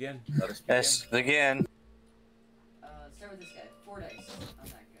 Let us begin. Yes, begin. Start with this guy. 4 dice on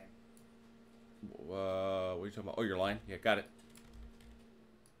that guy. What are you talking about? Oh, your line? Yeah, got it.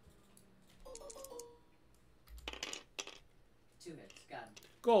 2 hits. Got him.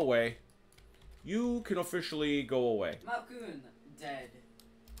 Go away. You can officially go away. Malkun, dead.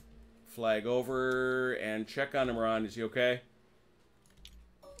 Flag over and check on him, Ron. Is he okay?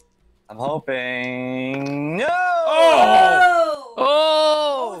 I'm hoping. No! Oh!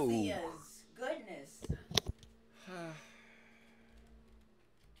 Oh! Orpheus. Goodness.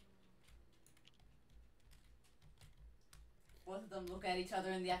 Both of them look at each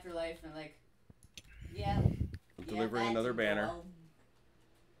other in the afterlife and they're like, yeah. Delivering that's another banner. well.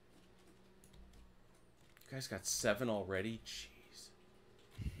 You guys got 7 already? Jeez.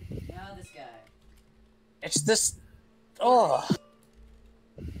 Now this guy. It's this. Oh.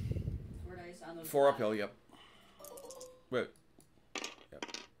 4 dice on those 4 five. uphill, yep. Wait. Yep.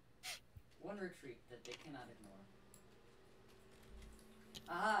 1 retreat that they cannot ignore.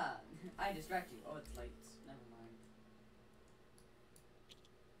 Aha! I distract you. Oh, it's lights. Never mind.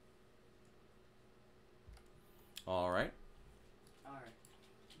 Alright. Alright.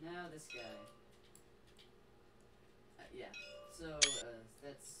 Now this guy. Yeah. So,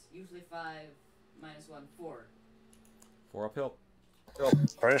 that's usually 5 minus 1, 4. 4 uphill.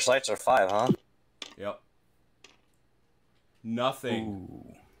 British lights are 5, huh? Yep. Nothing.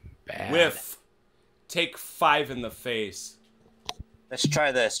 Ooh, bad. Whiff. Take 5 in the face. Let's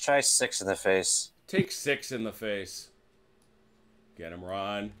try this. Try 6 in the face. Take 6 in the face. Get him,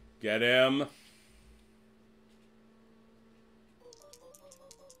 Ron. Get him.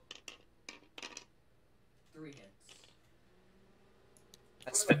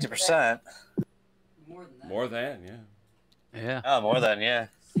 That's 50%. More than that. More than, yeah. Yeah, Oh, more than, yeah.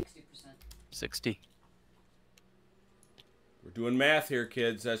 60%. 60. We're doing math here,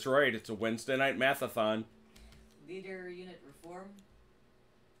 kids. That's right. It's a Wednesday night mathathon. Leader unit reform.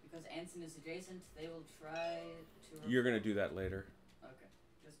 Because Anson is adjacent, they will try to. You're going to do that later. Okay.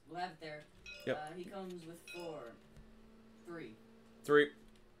 Just, we'll have it there. Yep. He comes with 4. 3. 3.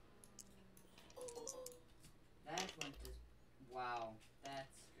 That went just... Wow. That's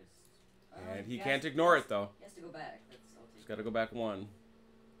just... And he can't ignore it, though. He has to go back. That's all. He's got to go back 1.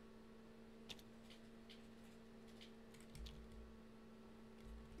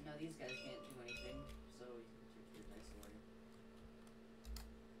 No, these guys can't do anything, so you can take your dice away.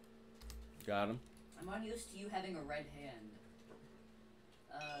 Got him. I'm unused to you having a red hand.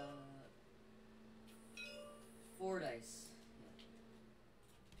 4 dice.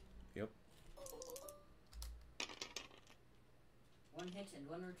 Yep. 1 hit and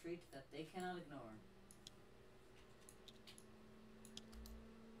 1 retreat that they cannot ignore.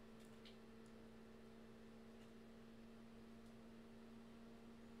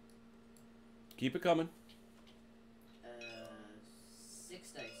 Keep it coming.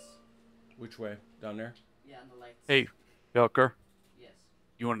 6 dice. Which way? Down there? Yeah, on the lights. Hey, Velker, Yes.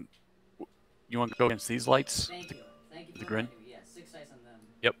 you want to go against these lights? Thank you. Thank you for The grin? reminding me. Yeah, 6 dice on them.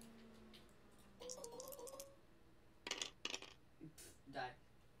 Yep. Die.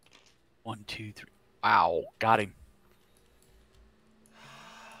 1, 2, 3. Wow, got him.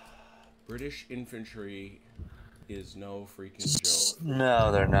 British infantry is no freaking joke.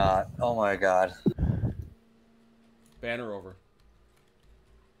 No, they're not. Oh my god. Banner over.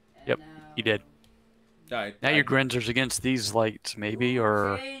 And Yep, now... he did. Died. Now your Grinzer's against these lights, maybe,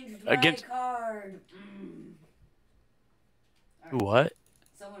 or Changed my against card. Alright, what?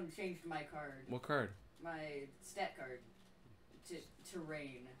 someone changed my card. What card? My stat card. To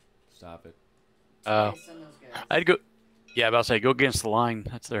rain. Stop it. Oh. Twice on those guys. I'd go. Yeah, about to say go against the line.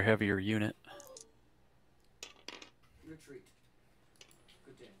 That's their heavier unit. Retreat.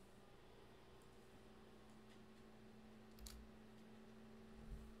 Good day.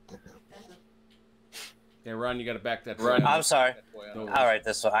 Yeah, Ron, you got to back that. Run. I'm sorry. No worries. All right,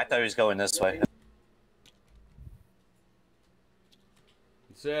 this way. I thought he was going this way.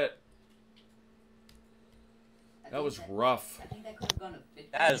 That's it. That was rough. I think that could have gone a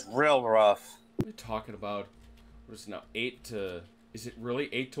bit. That is real rough. What are you talking about? What is it now? 8 to... Is it really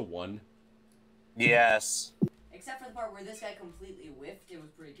 8 to 1? Yes. Except for the part where this guy completely whiffed, it was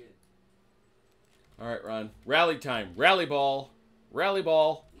pretty good. All right, Ron. Rally time. Rally ball. Rally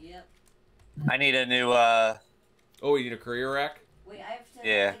ball. Yep. I need a new, Oh, you need a courier rack? Wait, I have to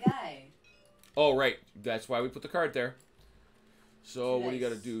Yeah. the guy. Oh, right. That's why we put the card there. So, 2 what do you got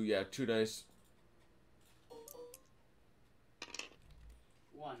to dice. do? Yeah, 2 dice.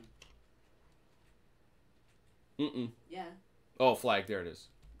 1. Mm-mm. Yeah. Oh, flag. There it is.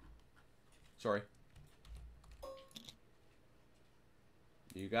 Sorry.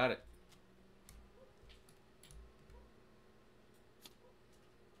 You got it.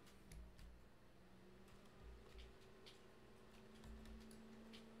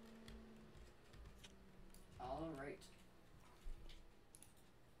 All right.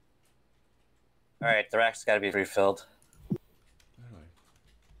 All right, the rack's got to be refilled.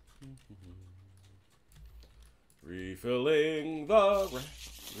 Refilling the rack.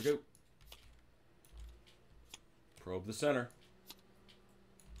 Here we go. Probe the center.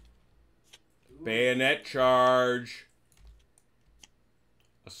 Bayonet charge.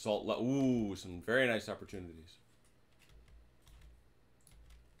 Assault. Ooh, some very nice opportunities.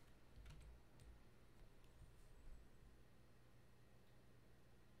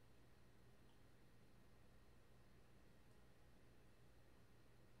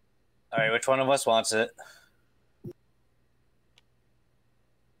 All right, which one of us wants it?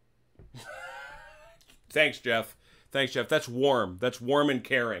 Thanks, Jeff. Thanks, Jeff. That's warm. That's warm and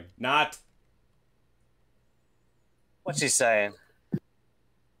caring. Not. What's he saying?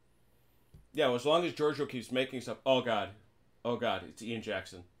 Yeah, well, as long as Giorgio keeps making stuff. Oh, God. Oh, God. It's Ian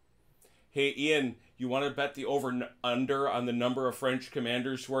Jackson. Hey, Ian, you want to bet the over-under on the number of French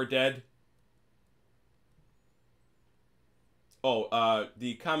commanders who are dead? Oh,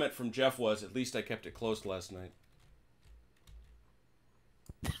 the comment from Jeff was, at least I kept it close last night.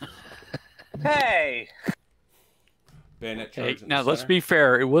 Hey! Bayonet Hey, charge in now the let's center. be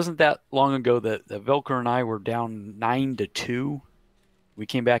fair. It wasn't that long ago that Velker and I were down 9-2. We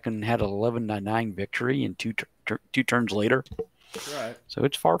came back and had an 11-9 victory, and two turns later. Right. So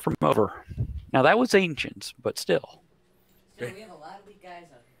it's far from over. Now that was ancients, but still. Still, we have a lot of weak guys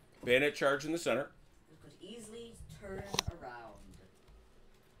out here. Bayonet charge in the center. This could easily turn around.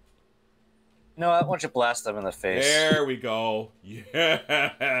 No, why don't you blast them in the face? There we go.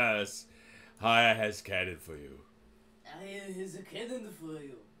 Yes. I has cannon for you. I is a cannon for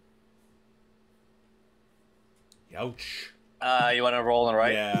you. Ouch. You want to roll on the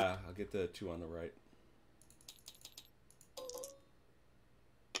right? Yeah, I'll get the 2 on the right.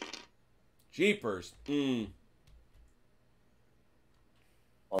 Jeepers. Well,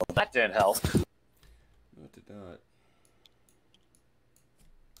 that didn't help. No, it did not.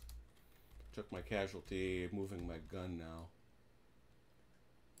 Took my casualty, moving my gun now.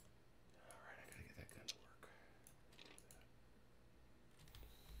 Alright, I gotta get that gun to work.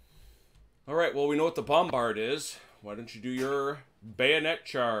 Alright, well, we know what the bombard is. Why don't you do your bayonet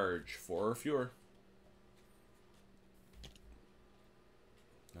charge? 4 or fewer.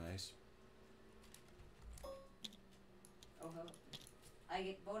 Nice. Oh, I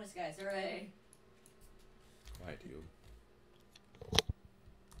get bonus, guys. Hooray! Quiet, you.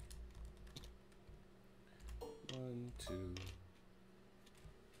 1, 2.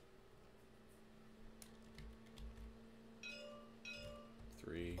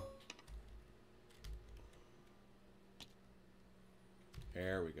 3.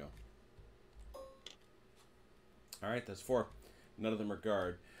 There we go. Alright, that's 4. None of them are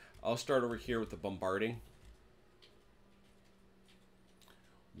guard. I'll start over here with the bombarding.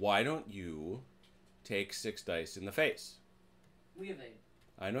 Why don't you take 6 dice in the face? We evade.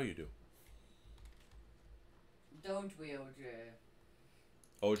 I know you do. Don't we, OJ?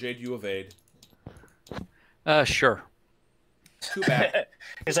 OJ, do you evade? Sure. 2 back.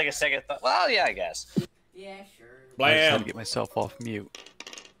 It's like a second thought. Well, yeah, I guess. Yeah, sure. I just had Blam! to get myself off mute.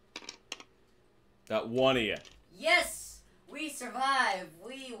 Got 1 of you. Yes! We survived!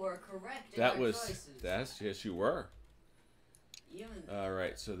 We were correct in That our was... choices. Yes, you were. Even...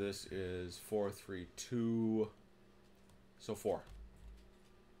 Alright, so this is 4, 3, 2. So 4.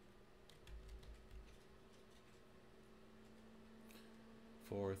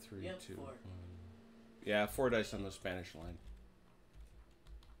 Four, three, Yep, 2, 4. 1. Yeah, 4 dice on the Spanish line.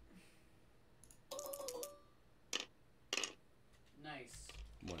 Nice.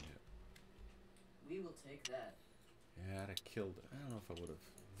 1 hit. We will take that. Yeah, I'd have killed it. I don't know if I would have.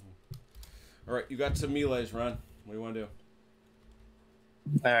 Alright, you got some melees, Ron. What do you want to do?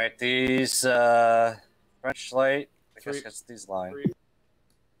 All right, these French light. I guess 3. it's these line. 3.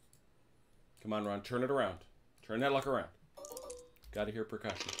 Come on, Ron. Turn it around. Turn that luck around. Got to hear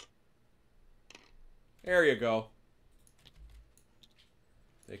percussion. There you go.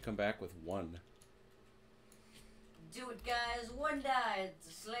 They come back with 1. Do it, guys. 1 die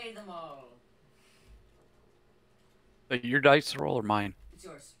to slay them all. Your dice roll or mine? It's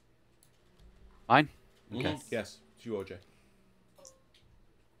yours. Mine? Okay. Okay. Yes, it's you, OJ.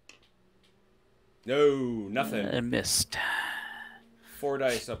 No, nothing. I missed. 4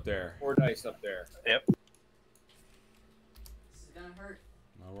 dice up there. 4 dice up there. Yep. This is gonna hurt.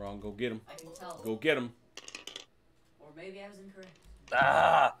 Not wrong. Go get him. I can tell. Go get him. Or maybe I was incorrect.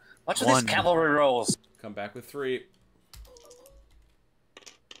 Ah, watch 1. these cavalry rolls. Come back with 3,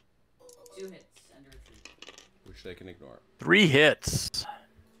 2 hits and a retreat. which they can ignore. 3 hits.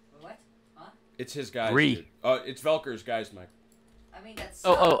 What? Huh? It's his guys. 3. Dude. It's Velker's guys, Mike. I mean, that's.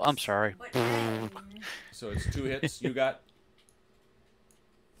 Oh, I'm sorry. But So it's 2 hits. You got.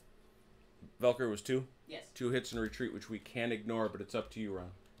 Velker was 2. yes. 2 hits and a retreat, which we can ignore, but it's up to you, Ron.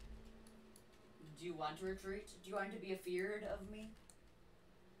 Do you want to retreat? Do you want to be afeared of me?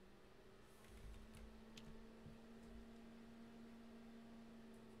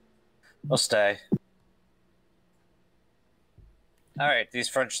 We'll stay. All right, these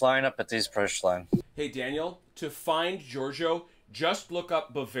French line up at these British line. Hey, Daniel, to find Giorgio, just look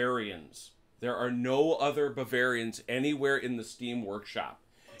up Bavarians. There are no other Bavarians anywhere in the Steam Workshop.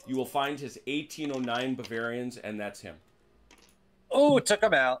 You will find his 1809 Bavarians, and that's him. Oh, took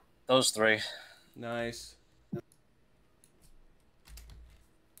them out. Those 3. Nice. You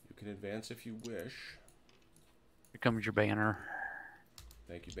can advance if you wish. Here comes your banner.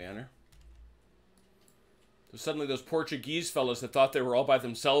 Thank you, Banner. So suddenly those Portuguese fellas that thought they were all by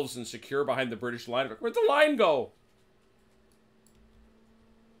themselves and secure behind the British line, like, where'd the line go?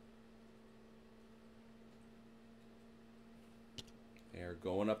 They're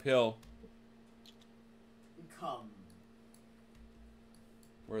going uphill. Come.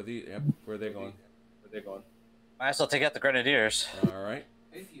 Where are the? Yep. Where are they going? Where are they going? Might as well take out the grenadiers. All right.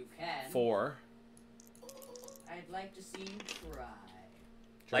 If you can. 4. I'd like to see you try.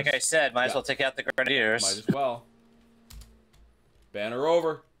 Like I said, might as well take out the grenadiers. Might as well. Banner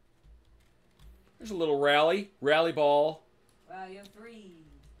over. There's a little rally. Rally ball. Wow, you have 3.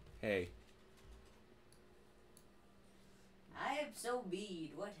 Hey. I am so mean.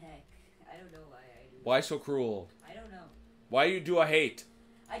 What heck? I don't know why I do. Why so cruel? I don't know. Why you do a hate?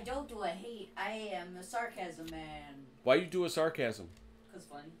 I don't do a hate. I am a sarcasm man. Why you do a sarcasm? 'Cause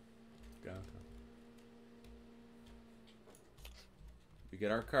funny. Okay. We get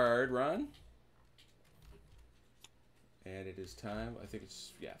our card, Ron. And it is time. I think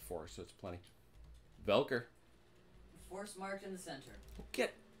it's, yeah, 4, so it's plenty. Velker. Force marked in the center.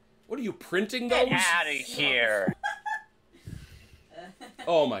 What are you printing those? Get out of here.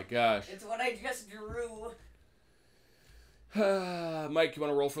 Oh my gosh. It's what I just drew. Mike, you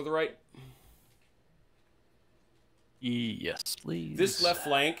want to roll for the right? Yes, please. This left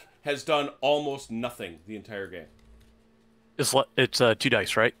flank has done almost nothing the entire game. It's 2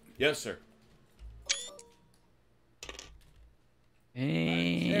 dice, right? Yes, sir.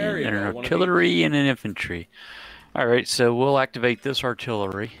 And There you an go, one of artillery and an infantry. All right, so we'll activate this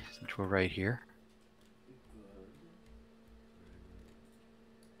artillery since we're right here.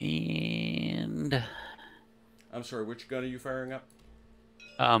 And I'm sorry, which gun are you firing up?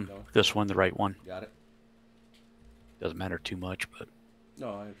 this one, the right one. Got it. Doesn't matter too much, but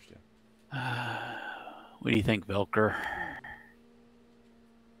No, I understand. what do you think, Velker?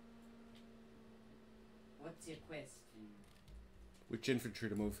 What's your question? Which infantry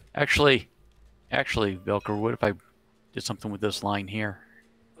to move? Actually, Velker, what if I did something with this line here?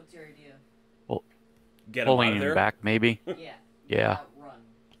 What's your idea? Get him out Pulling of there. him back, maybe? Yeah. Yeah. Run.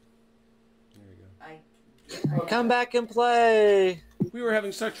 There you go. Come back and play. We were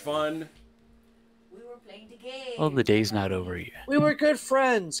having such fun. We were playing the game. Well, the day's not over yet. We were good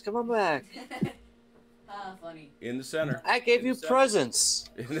friends. Come on back. Funny. In the center. I gave you presents.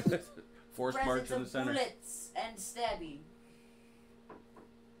 Forced march in the Presents of center. bullets and stabbing.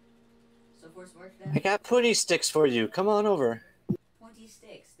 So forced march I down. got putty sticks for you. Come on over. 20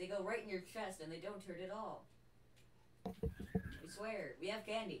 sticks. They go right in your chest and they don't hurt at all. We swear. We have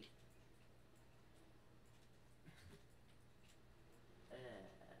candy.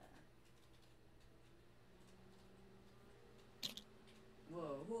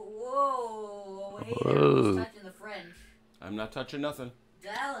 Whoa. Hey there, who's Whoa. touching the French? I'm not touching nothing.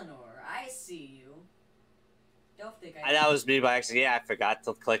 Dalinor, I see you. Don't think I. That was me by accident. Yeah, I forgot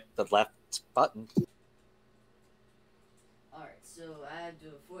to click the left button. Alright, so I have to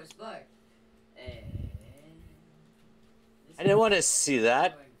do a forced march. I didn't want to see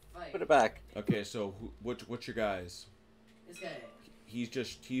that. Put it back. Okay, so what's your guys? This guy. He's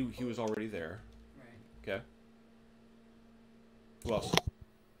just he was already there. Right. Okay. Who else? This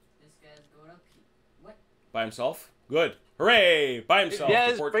guy's going up. What? By himself? Good. Hooray! By himself.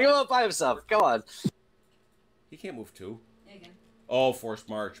 Yes, The bring him up by himself. Come on. He can't move too. Yeah, he can. Oh, forced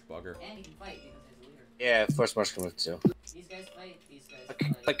march, bugger. And he can fight because he's a leader. Yeah, force march can move too. These guys fight. These guys But,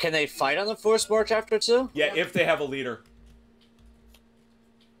 fight. but can they fight on the force march after two? Yeah, if they have a leader.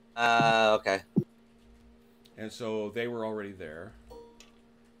 Okay. And so they were already there.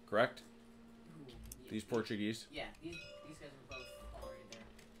 Correct? Ooh, yeah. These Portuguese. Yeah, these guys were both already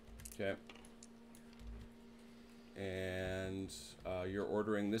there. Okay. And you're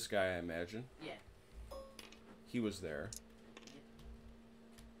ordering this guy, I imagine. Yeah. He was there.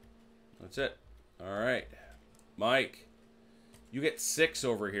 That's it. All right. Mike, you get 6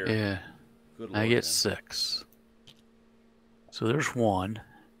 over here. Yeah. Good Lord, I get man. 6. So there's 1.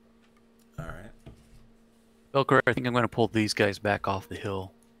 All right. Velker, I think I'm going to pull these guys back off the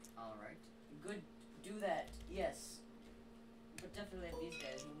hill. Alright. Good. Do that. Yes. But definitely have these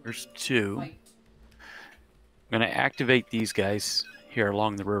guys. who There's will 2. Fight. I'm going to activate these guys here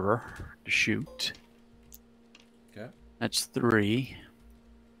along the river to shoot. Okay. That's 3.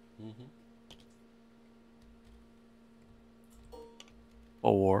 Mm-hmm.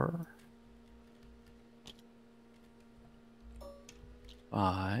 4.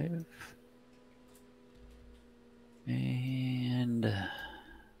 5. And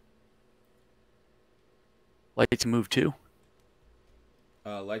lights move 2.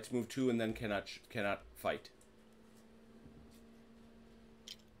 Lights move 2 and then cannot fight.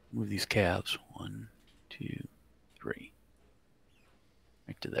 Move these calves. 1, 2, 3.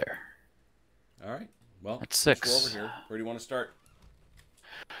 Right to there. All right. Well, That's let's 6. go over here. Where do you want to start?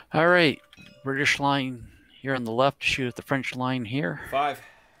 All right. British line here on the left. Shoot at the French line here. 5.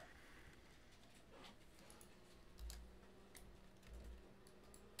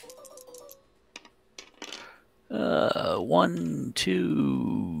 One,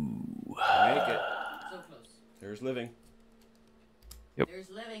 2. Make it. So close. There's living. Yep. There's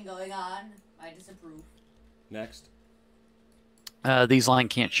living going on. I disapprove. Next. These line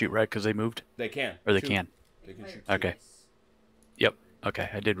can't shoot, right? Because they moved? They can. Or they Shoot. can. They can shoot. Okay. Yep. Okay,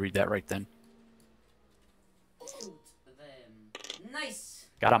 I did read that right then. Shoot them. Nice.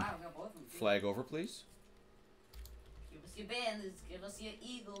 Got 'em. Wow, got both of them. Flag over, please. Give us your bandits. Give us your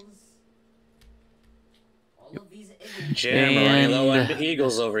eagles. All of these eagles. Jim, we're running low on And- the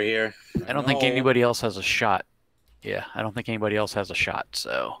Eagles over here. I don't think know. anybody else has a shot. Yeah, I don't think anybody else has a shot,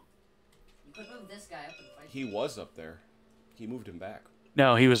 so... You could move this guy up and fight. He was up there. He moved him back.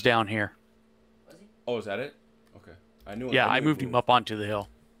 No, he was down here. Was he? Oh, is that it? Okay. I knew. Yeah, I knew he moved him up onto the hill.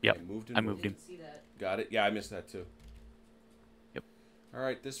 Yep. Okay, moved I moved him. Didn't see that. Got it. Yeah, I missed that too. Yep. All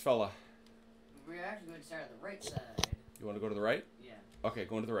right, this fella. We're actually going to start at the right side. You want to go to the right? Yeah. Okay,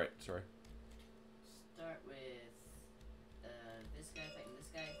 going to the right. Sorry. Start with this guy fighting this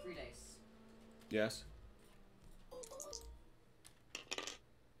guy. 3 dice. Yes.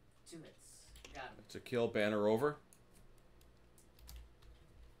 2 hits. Got him. It's a kill. Banner over.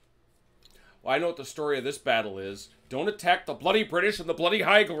 Well, I know what the story of this battle is. Don't attack the bloody British and the bloody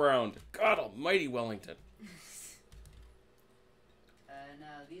high ground. God almighty, Wellington. Now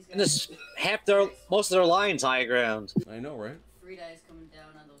these guys. And this most of their lines high ground. I know, right? 3 dice coming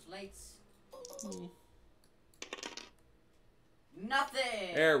down on those lights.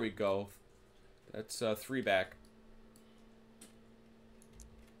 Nothing. There we go. That's 3 back.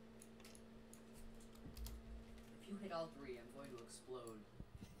 If you hit all 3, I'm going to explode.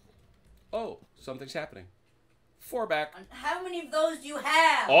 Oh, something's happening. 4 back. And how many of those do you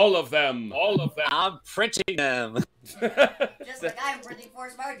have? All of them. All of them. I'm printing them. Just like I'm printing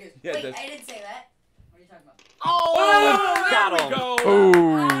force markers. Yeah, Wait, that's- I didn't say that. What are you talking about? Oh, got there him. we go.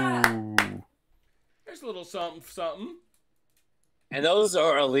 Oh. There's a little something, something. And those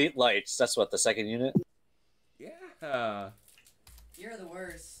are elite lights. That's what, the second unit? Yeah. You're the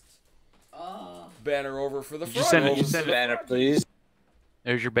worst. Oh. Banner over for the Did you front. send it? Over You for sent the it? Banner, front. please.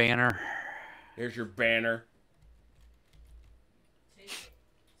 There's your banner. Here's your banner.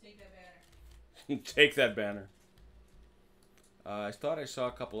 Take that banner. Take that banner. I thought I saw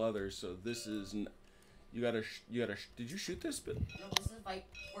a couple others, so this is. You gotta. Did you shoot this? But. No, this is fight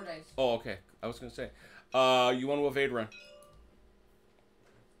 4 dice. Oh, okay. I was gonna say. You want to evade run?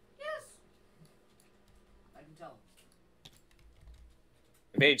 Yes. I can tell.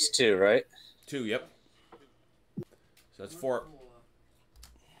 Mage 2, right? 2. Yep. So that's 4.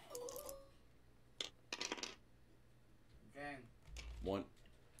 Dang. 1.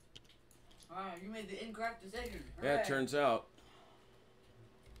 Ah, you made the incorrect decision. Yeah, it Hooray. turns out.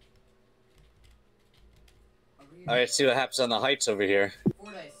 Over here. Alright, see what happens on the heights over here.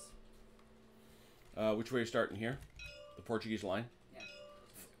 4 dice. Which way are you starting here? The Portuguese line? Yeah.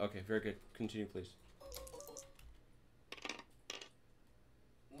 Okay, very good. Continue, please.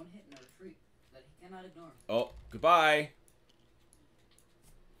 1 hit and a retreat that he cannot ignore. Oh, goodbye.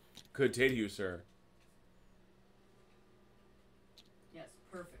 Good day to you, sir. Yes,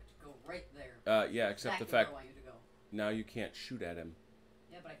 perfect. Go right there. Yeah, except the Exactly fact where I want you to go. now you can't shoot at him.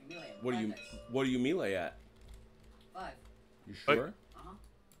 Yeah, but I can melee him. What do 5 you dice. What do you melee at? 5. You Wait. sure?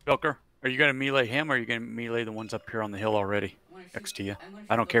 Joker, are you gonna melee him, or are you gonna melee the ones up here on the hill already? I'm gonna Next shoot- to you. I'm gonna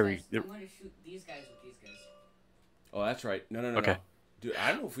I don't shoot care. those guys- They're- I'm going to shoot these guys with these guys. Oh, that's right. No, no, no, Okay. no. Dude,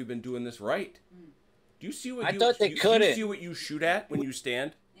 I don't know if we've been doing this right. Do you see what I you thought they do you couldn't. see what you shoot at when you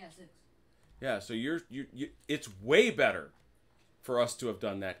stand? Yeah, 6. Yeah, so you it's way better for us to have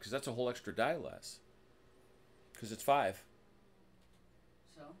done that because that's a whole extra die less. Because it's 5.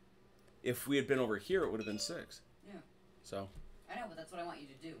 So? If we had been over here, it would have been 6. Yeah. So, I know, but that's what I want you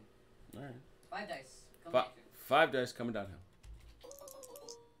to do. all right. 5 dice. Come Fi at you. 5 dice coming downhill.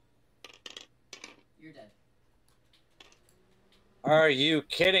 You're dead. Are you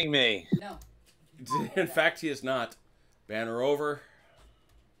kidding me? No. In fact, he is not. Banner over.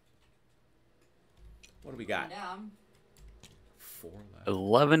 What do we got? Down. 4 left.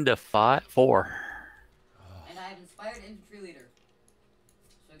 11 to 4. And I have inspired infantry leader.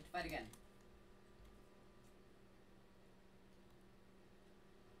 So I have to fight again.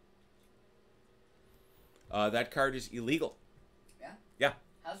 That card is illegal. Yeah? Yeah.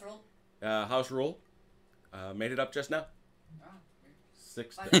 House roll. House rule. Made it up just now. Oh, here.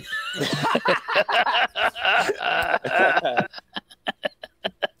 6. 5 dice. dice.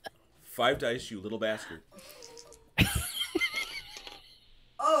 5 dice, you little bastard.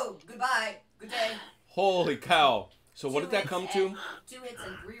 Oh, goodbye. Good day. Holy cow. So what 2 did that hits come and- to? 2 hits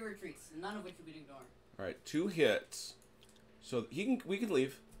and 3 retreats, none of which you could ignore. All right, 2 hits. So we can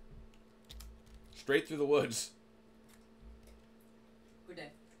leave. Straight through the woods. Good day.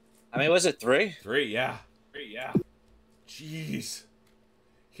 I mean, was it 3? 3, yeah. 3, yeah. Jeez.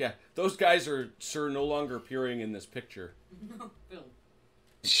 Yeah, those guys are, sir, no longer appearing in this picture. Boom.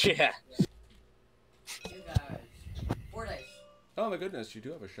 Yeah. You guys. 4 dice. Oh my goodness, you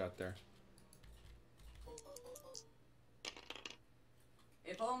do have a shot there.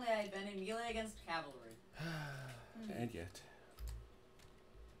 If only I had been in melee against cavalry. And yet.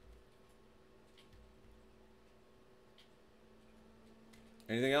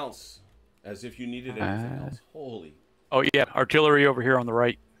 Anything else? As if you needed anything else. Holy. Oh yeah, artillery over here on the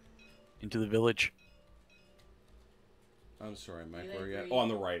right, into the village. I'm sorry, Mike. Melee Where are you at? three, Oh, on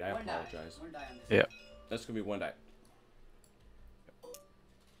the right. I 1 die. apologize. 1 die on this. Yeah. That's going to be 1 die.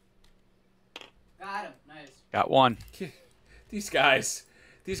 Got him. Nice. Got one. These guys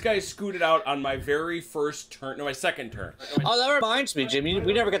scooted out on my very first turn. No, my second turn. Oh, that reminds me, Jimmy.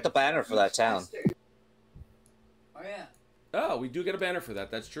 We never get the banner for that town. Oh yeah. Oh, we do get a banner for that.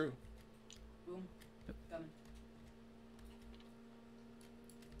 That's true. Boom. Coming.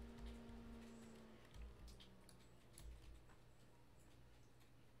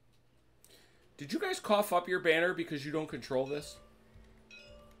 Did you guys cough up your banner because you don't control this?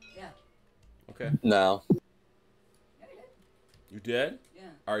 Yeah. Okay. No. Yeah, I did. You did? Yeah.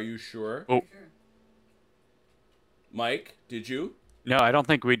 Are you sure? Oh. Sure. Mike, did you? No, I don't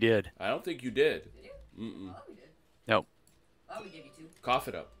think we did. I don't think you did. Did you? Mm-mm. I thought we did. Nope. I thought we gave you 2. Cough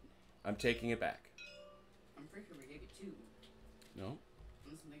it up. I'm taking it back. I'm pretty sure we gave you 2. No?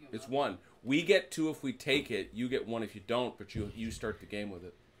 I'm just thinking It's about 1. We get 2 if we take it. You get 1 if you don't, but you start the game with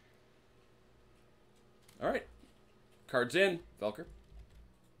it. All right. Cards in, Velker.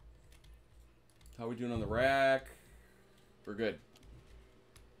 How are we doing on the rack? We're good.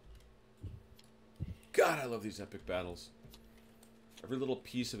 God, I love these epic battles. Every little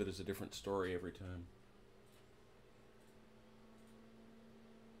piece of it is a different story every time.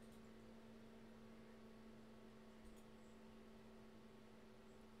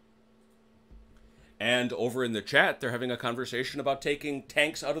 And over in the chat, they're having a conversation about taking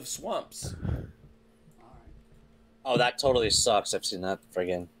tanks out of swamps. Oh, that totally sucks. I've seen that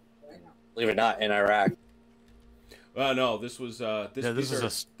friggin'. Believe it or not, in Iraq. No, this was this these is are,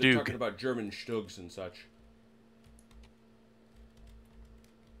 a they're Stug. talking about German Stugs and such.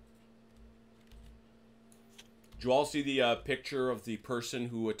 Did you all see the picture of the person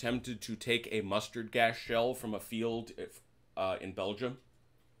who attempted to take a mustard gas shell from a field in Belgium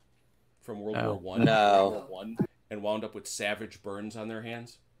from World War One? No. And wound up with savage burns on their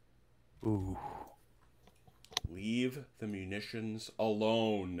hands? Ooh. Leave the munitions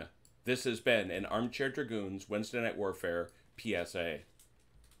alone. This has been an Armchair Dragoons Wednesday Night Warfare PSA.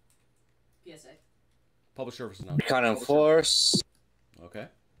 PSA. Public service announcement. Recon and Force. Okay.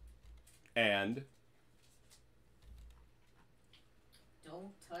 And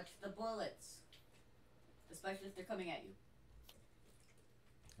Don't touch the bullets. Especially if they're coming at you.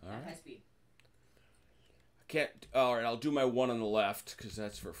 all At right. high speed. I can't. All right, I'll do my one on the left because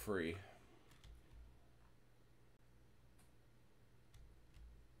that's for free.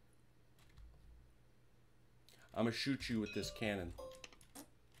 I'm gonna shoot you with this cannon.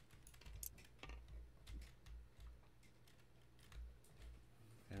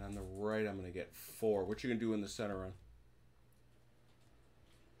 And on the right, I'm gonna get 4. What you gonna do in the center run?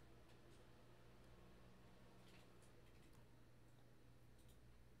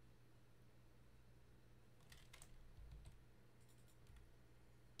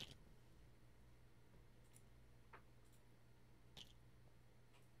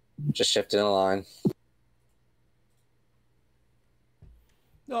 Just shifting the line.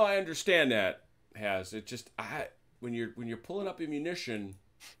 No, I understand that. Has it just when you're pulling up ammunition.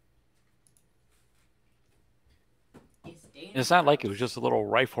 It's dangerous. It's not like it was just a little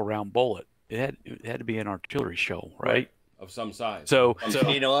rifle round bullet. It had to be an artillery shell, right? Of some size. So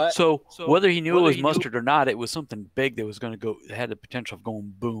You know what? so whether he knew it was mustard or not, it was something big that was going to go. It had the potential of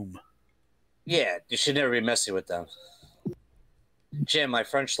going boom. Yeah, you should never be messing with them. Jim, my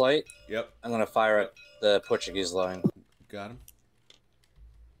French light, Yep, I'm going to fire at the Portuguese line. got him.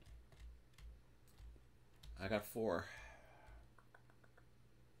 I got 4.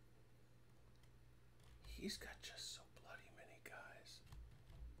 He's got just so bloody many guys.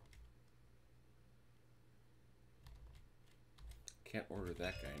 Can't order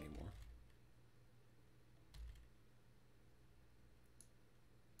that guy anymore.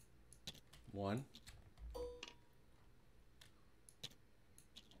 One.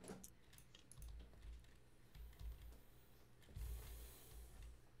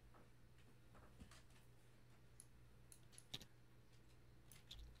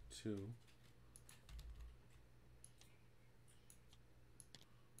 Two.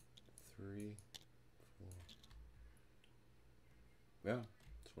 3, 4. Yeah,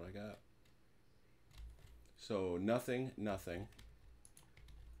 that's what I got. So nothing.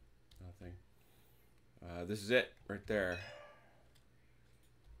 This is it right there.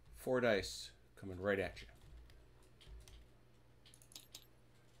 4 dice coming right at you.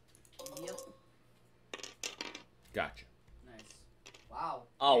 Yep. Gotcha. Nice. Wow.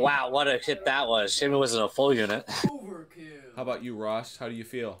 Oh, wow, what a hit that was. Shame it wasn't a full unit. Overkill. How about you, Ross? How do you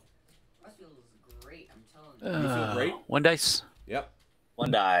feel? That feels great, I'm telling you. You feel great? 1 dice. Yep.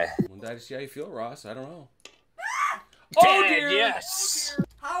 One die. One die to see how you feel, Ross. I don't know. Oh, dear! yes!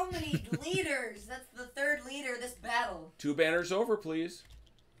 How many leaders? That's the 3rd leader of this battle. 2 banners over, please.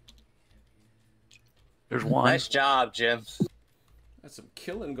 There's one. Nice job, Jim. That's some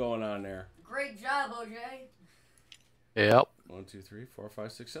killing going on there. Great job, OJ. Yep. 1, 2, 3, 4,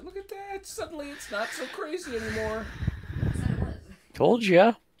 5, 6, 7. Look at that. Suddenly it's not so crazy anymore. Said it was. Told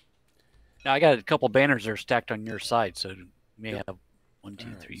ya. Now I got a couple banners that are stacked on your side, so you may have 1, 2,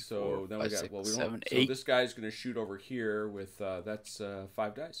 All right, 3, so 4, then 5, we got 6, well, we 7, don't. 8. So this guy's going to shoot over here with that's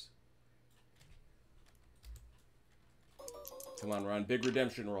 5 dice. Come on, Ron. Big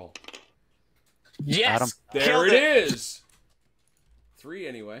redemption roll. Yes. There Killed it is. 3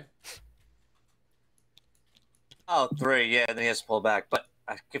 anyway. Oh, 3. Yeah, then he has to pull back. But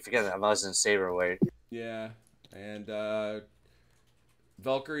I keep forgetting that I was in saber weight. Yeah, and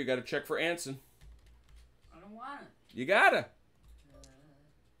Velker, you got to check for Anson. I don't want it. You gotta.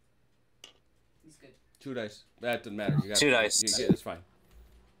 He's good. 2 dice. That doesn't matter. You got 2 dice. It's fine.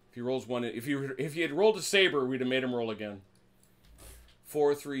 If he rolls 1, if he had rolled a saber, we'd have made him roll again.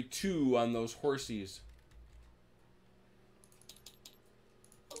 4, 3, 2 on those horsies.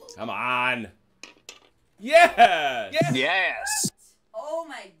 Come on. Yes. Yes. Oh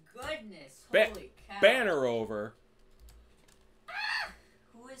my goodness! Ba- Holy cow! Banner over.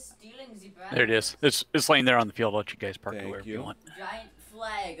 Who is stealing the banner? There it is. It's laying there on the field. I'll let you guys park it Thank wherever you. you want. Giant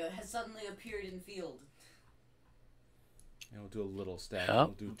flag has suddenly appeared in field. And we'll do a little stack. Yep. We'll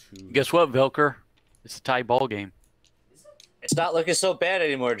do 2. Guess what, Velker? It's a tie ball game. Is it? It's not looking so bad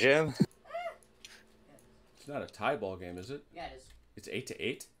anymore, Jim. It's not a tie ball game, is it? Yeah, it is. It's 8 to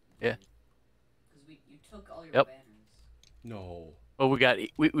 8. Yeah. Because you took all your Yep. banners. No. Well,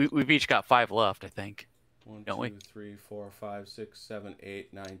 we've each got 5 left, I think. 1, Don't 2, we? 3, 4, 5, 6, 7,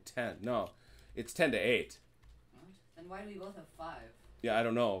 8, 9, 10. No, it's 10 to 8. What? Then why do we both have 5? Yeah, I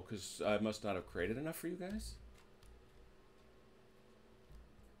don't know, because I must not have created enough for you guys.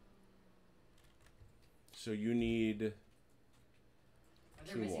 So you need... Are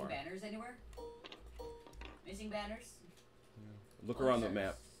there 2 missing more. banners anywhere? Missing banners? Look Oh, around the sure.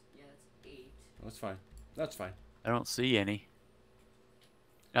 map. Yeah, that's 8. That's fine. That's fine. I don't see any.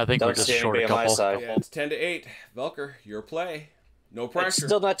 I think Don't we're just see short a anybody on my couple. side. Yeah, it's 10 to 8. Velker, your play. No pressure. It's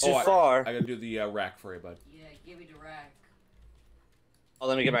still not too Oh, far. I gotta do the rack for you, bud. Yeah, give me the rack. Oh,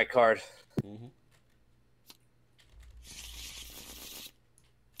 let me get my card. Mm-hmm.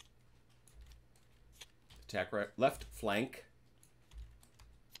 Attack right, left flank.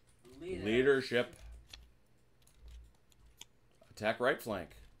 Leadership. Attack right flank.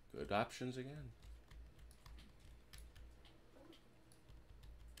 Good options again.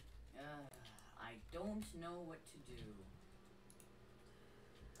 I don't know what to do.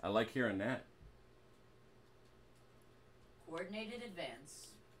 I like hearing that. Coordinated advance.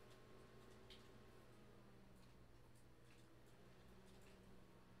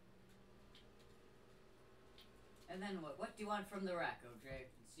 And then what? What do you want from the rack, OJ?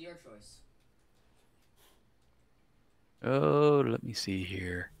 It's your choice. Oh, let me see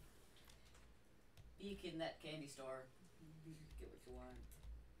here. Peek in that candy store. Get what you want.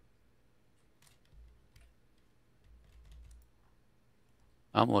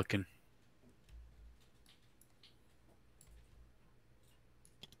 I'm looking.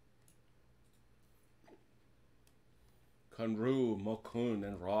 Kunru, Mokun,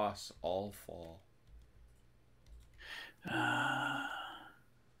 and Ross all fall.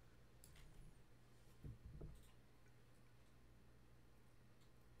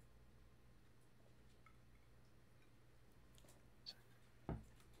 Why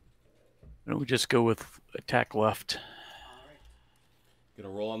don't we just go with attack left? Alright. Gonna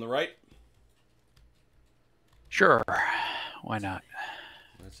roll on the right. Sure. Why not?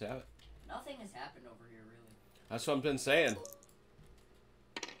 Let's have it. Nothing has happened over here, really. That's what I've been saying.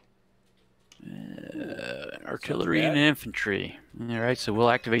 Artillery and bad. infantry. All right, so we'll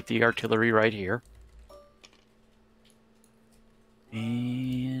activate the artillery right here.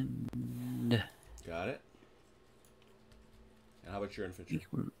 And Got it. And how about your infantry?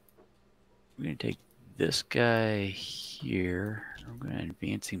 we're going to take this guy here. I'm going to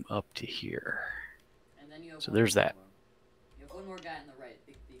advance him up to here. And then you have So one there's more. that. You have one more guy on the right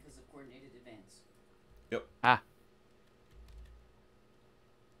because of coordinated advance. Yep. Ah,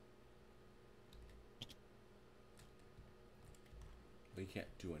 But you can't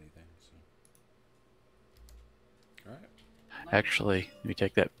do anything. So. All right. actually, let me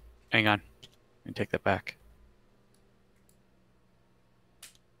take that. Hang on. Let me take that back.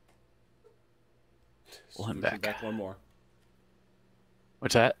 Pull him Scooch back. back one more.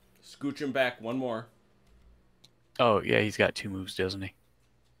 What's that? Scooch him back one more. Oh, yeah, he's got 2 moves, doesn't he?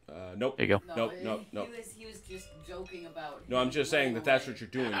 Nope. There you go. Nope, nope, nope. He was just joking about. No, I'm just saying that that's what you're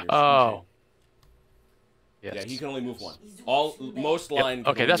doing. You're Oh. Yes. Yeah, he can only move one. He's doing All too bad. most Yep. line.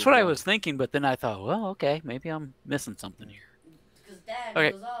 can Okay, only that's move what I one. was thinking, but then I thought, well, okay, maybe I'm missing something here. Because Dad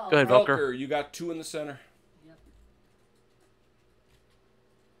Okay, knows all. go ahead, right? Velker. Velker, you got 2 in the center. Yep.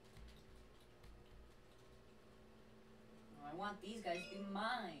 Oh, I want these guys to be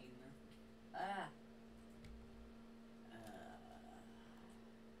mine. Ah.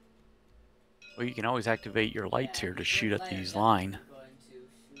 Well, you can always activate your lights Yeah, here to these shoot French at these liners line, definitely going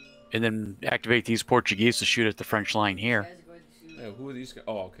to shoot. and then activate these Portuguese to shoot at the French line These here. guys are going to shoot. Yeah, who are these guys?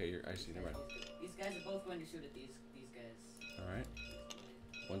 Oh, okay. I see. Never mind. These guys are both going to shoot at these guys. All right.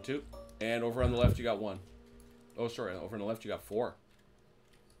 1, 2, and over on the left you got 1. Oh, sorry. Over on the left you got 4.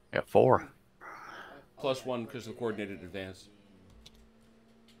 Got 4. Plus 1 because of the coordinated advance.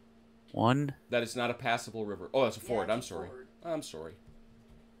 1. That is not a passable river. Oh, that's a ford. it's I'm a sorry. ford. I'm sorry.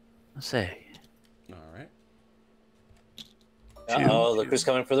 Let's say. All right. Uh-oh, look who's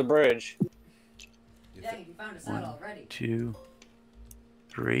coming for the bridge. Dang, you found us out already. 2,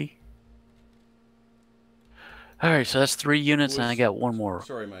 3. All right, so that's 3 units, and I got 1 more.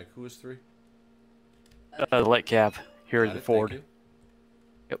 Sorry, Mike. Who is 3? The light cab here Got at the it, ford. thank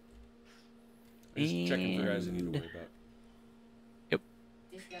you. I'm just checking for guys I need to worry about.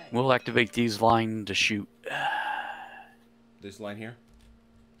 This guy. We'll activate these line to shoot. This line here.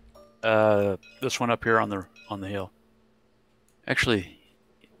 This one up here on the hill. Actually,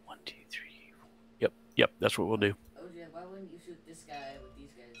 1, 2, 3, 4. Yep, that's what we'll do. OJ, why wouldn't you shoot this guy with these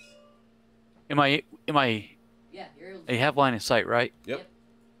guys? Am I? Yeah, you're able I have line of sight, right? Yep.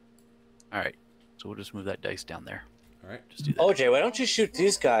 All right. So we'll just move that dice down there. All right. Just do that. OJ, why don't you shoot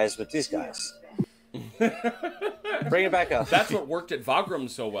these guys with these guys? Bring it back up. That's what worked at Wagram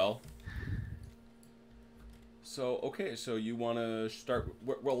so well. So, okay, so you want to start...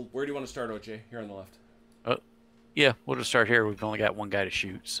 Well, where do you want to start, OJ? Here on the left. Yeah, we'll just start here. We've only got 1 guy to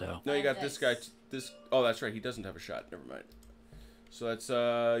shoot, so. No, you got this guy... Oh, that's right. He doesn't have a shot. Never mind. So that's,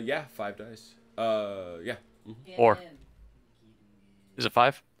 yeah, 5 dice. Yeah. Yeah. 4. Is it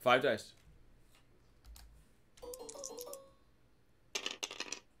 5? 5 dice.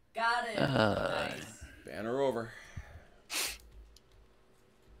 Got it. Nice. Banner over.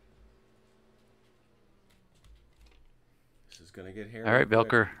 This is going to get hairy. All right,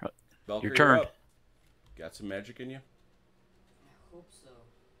 Velker. Velker, your turn. you're up. Got some magic in you? I hope so.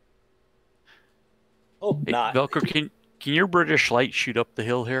 Oh, Hey, not. Velker, can your British light shoot up the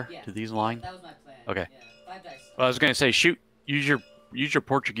hill here Yeah. to these line? That was my plan. Okay. Yeah. 5 dice. Well, I was gonna say use your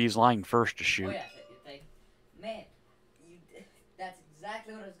Portuguese line first to shoot. Oh yeah, man, that's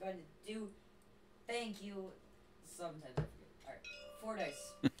exactly what I was going to do. Thank you. Sometimes I forget. All right,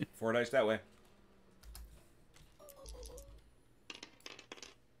 4 dice. 4 dice that way.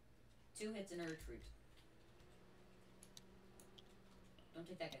 2 hits and a retreat. Don't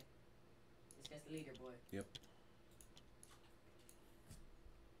take that guy. This guy's the leader, boy. Yep.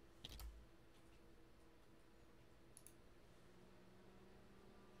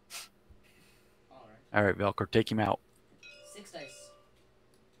 All right, Velker, take him out. 6 dice.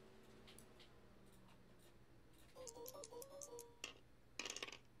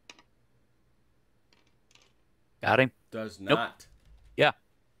 Got him. Does Nope. not. Yeah,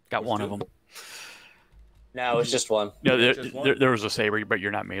 got What's 1 two? of them. No, it's just 1. No, Just one? there was a saber, but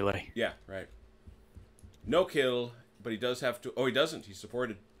you're not melee. Yeah, right. No kill, but he does have to... Oh, he doesn't. He's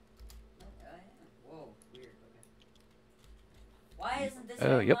supported. Oh, I am. Whoa, weird. Okay. Why isn't this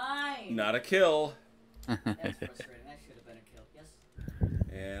Oh, one yep. mine? Not a kill. That's frustrating. That should have been a kill. Yes.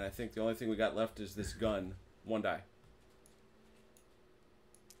 And I think the only thing we got left is this gun. 1 die.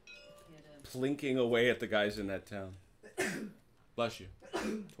 Hit him. Plinking away at the guys in that town. Bless you.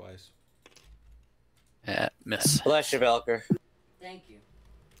 Twice. Miss. Bless you, Velker. Thank you.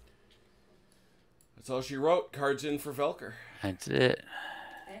 That's all she wrote. Cards in for Velker. That's it.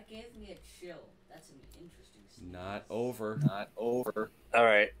 That gave me a chill. That's an interesting sneeze. Not over. Not over. All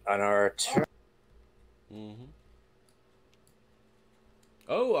right, on our turn. Mm-hmm.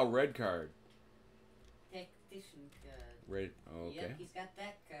 Oh, a red card. Tactician card. Red. Okay. Yep, he's got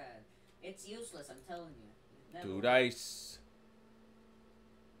that card. It's useless, I'm telling you. It never 2 works. dice.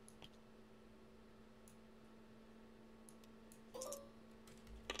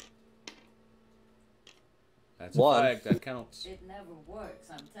 That's a 1. flag. That counts. It never works,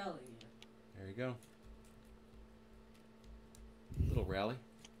 I'm telling you. There you go. Little rally.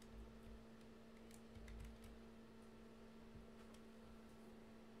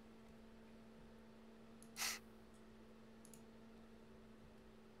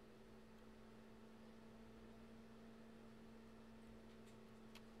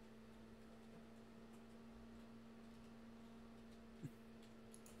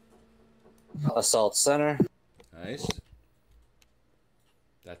 Assault center. Nice.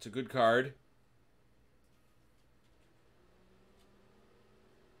 That's a good card.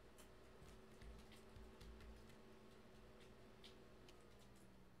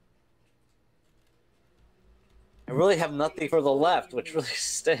 I really have nothing for the left, which really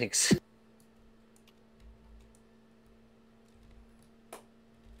stinks.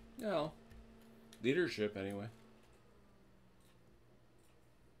 No. Leadership, anyway.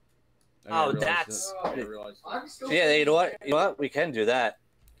 Oh, that's... Yeah, you know what? You know what? We can do that.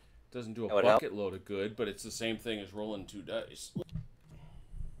 Doesn't do a That would help. bucket load of good, but it's the same thing as rolling 2 dice.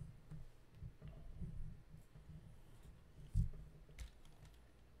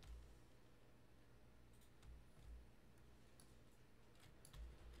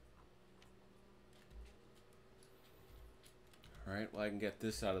 Alright, well I can get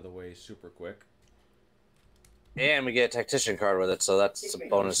this out of the way super quick. And we get a tactician card with it, so that's a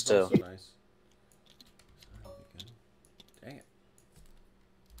bonus too. Also nice. Dang it.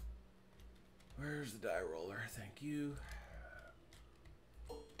 Where's the die roller? Thank you.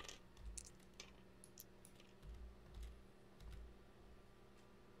 So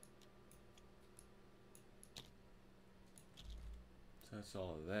that's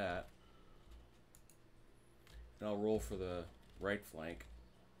all of that. And I'll roll for the right flank.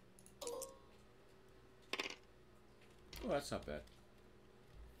 Oh, that's not bad.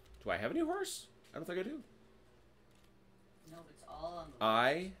 Do I have any horse? I don't think I do. No, it's all on the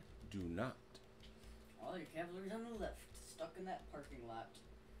I do not. All your cavalry's on the left, stuck in that parking lot.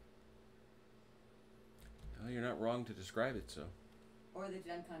 Well, you're not wrong to describe it so. Or the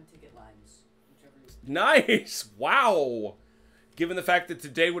Gen Con ticket lines, whichever you... Nice! Wow! Given the fact that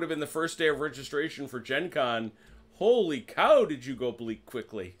today would have been the first day of registration for Gen Con, holy cow, did you go bleak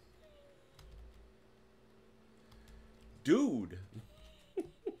quickly. Dude.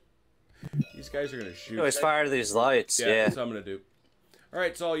 These guys are going to shoot. You always fire these lights, yeah. That's what I'm going to do. Alright,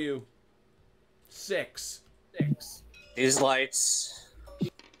 it's all you. 6. These lights.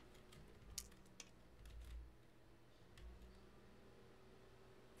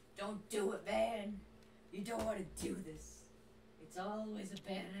 Don't do it, man. You don't want to do this. It's always a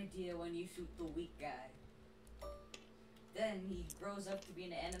bad idea when you shoot the weak guy. Then he grows up to be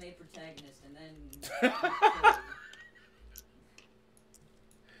an anime protagonist, and then...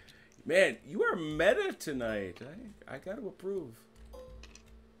 Man, you are meta tonight. I got to approve.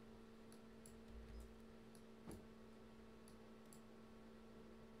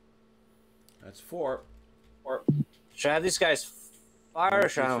 That's 4. Should I have these guys fire or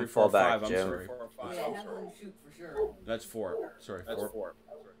should I have them fall back, I'm Jim? sorry. Yeah, have them shoot for sure. That's 4. Sorry, 4. So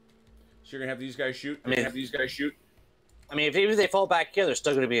you're going to have these guys shoot? I mean, if even if they fall back here, they're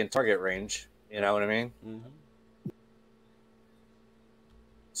still going to be in target range. You know what I mean? Mm-hmm.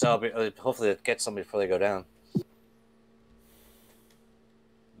 So hopefully it gets somebody before they go down.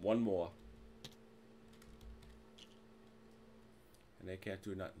 One more. And they can't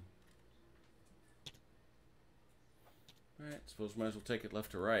do nothing. Alright, suppose might as well take it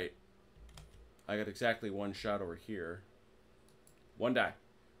left to right. I got exactly 1 shot over here. 1 die.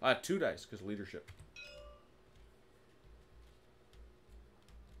 2 dice, because of leadership.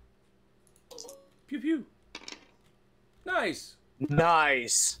 Pew pew. Nice.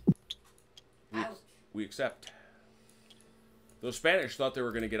 Nice. We accept. Those Spanish thought they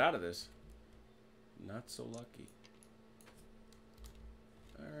were going to get out of this. Not so lucky.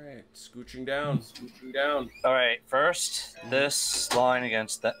 Alright, scooching down. All right, first, this line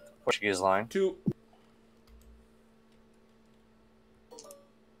against that Portuguese line. 2.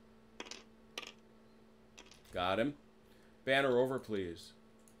 Got him. Banner over, please.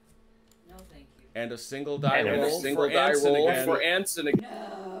 No, thank you. And a single die roll for Anson again.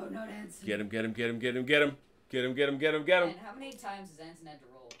 No, not Anson. Get him. And how many times has Anson had to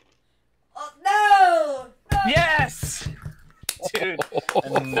roll? Oh, no! Yes! Dude,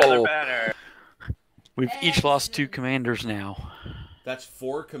 another banner. We've each lost 2 commanders now. That's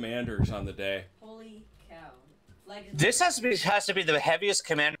 4 commanders on the day. Holy cow. This has to be the heaviest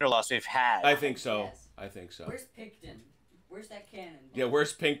commander loss we've had. I think so. Yes. I think so. Where's Picton? Where's that cannon? Yeah,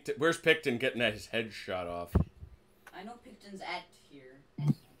 where's Picton getting his head shot off? I know Picton's at here.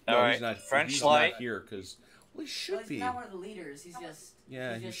 No, All right, he's not. French he's light. not here because he should Well, he's be. not one of the leaders. He's just.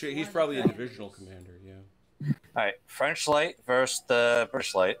 Yeah, he's just he's one of probably the a divisional commanders. commander. Yeah. All right, French light versus the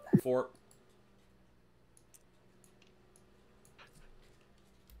British light. 4.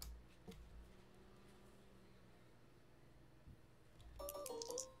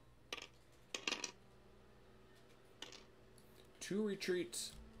 Two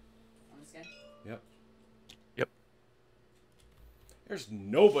retreats. On this guy? Yep. Yep. There's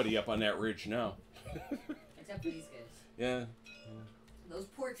nobody up on that ridge now. It's except for these guys. Yeah. Those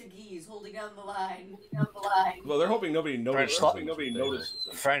Portuguese holding down the line. Well, they're hoping nobody notices.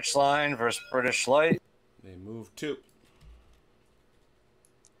 Them. French line versus British light. They move 2.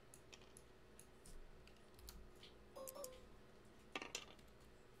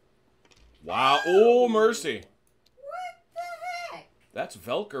 Wow. Oh, mercy. What the heck? That's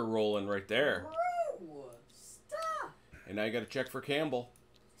Velker rolling right there. Bro, stop. And now you got to check for Campbell.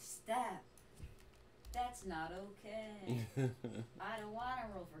 Stop. That's not okay. I don't want to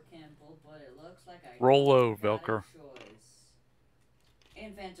roll for Campbell, but it looks like I Roll low, got a Velker. choice.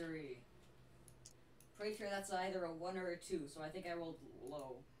 Infantry. Pretty sure that's either a 1 or a 2, so I think I rolled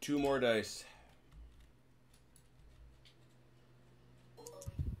low. 2 more dice.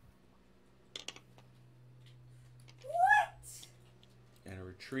 What? And a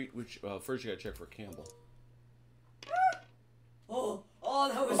retreat, which, well, first you got to check for Campbell. Oh,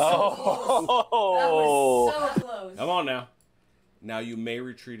 that was so close. That was so close. Come on now. Now you may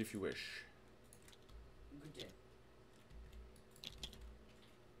retreat if you wish. Good day.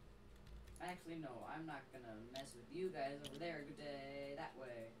 Actually, no, I'm not gonna mess with you guys over there. Good day, that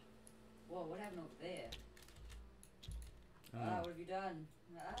way. Whoa, what happened over there? What have you done?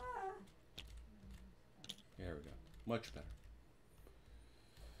 There we go. Much better.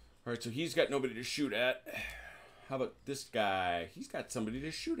 Alright, so he's got nobody to shoot at. How about this guy? He's got somebody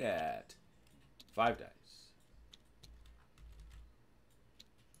to shoot at. 5 dice.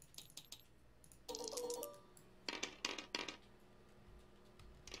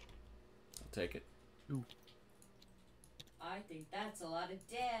 I'll take it. Ooh. I think that's a lot of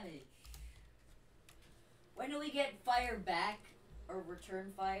damage. When do we get fire back or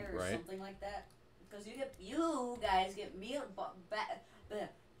return fire or Right. something like that? Because you guys get meal back.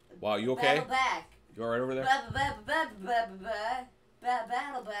 Wow, you okay? Battle back. You alright over there? Battle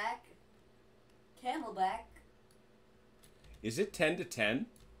back. Camelback. Is it 10 to 10?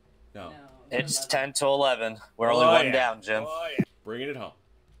 No. No. It's 11. 10 to 11. We're only one down, Jim. Oh, yeah. Bringing it home.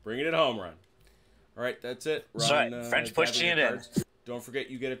 Bringing it home, Ron. Alright, that's it. Ron, That's right. French pushing it in. Don't forget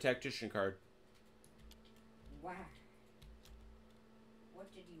you get a tactician card. Wow.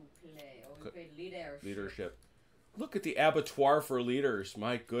 What did you play? Oh, we played leadership. Leadership. Look at the abattoir for leaders.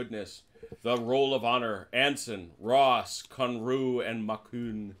 My goodness. The Roll of Honor. Anson, Ross, Conru, and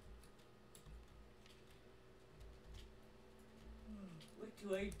Makun. What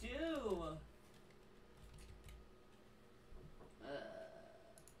do I do?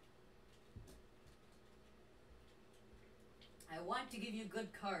 I want to give you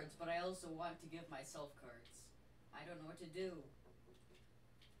good cards, but I also want to give myself cards. I don't know what to do.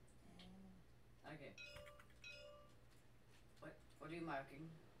 Okay. What are you marking?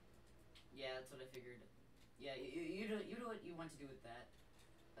 Yeah, that's what I figured. Yeah, you do what you want to do with that.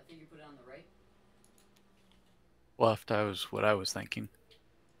 I think you put it on the right. Left, what I was thinking.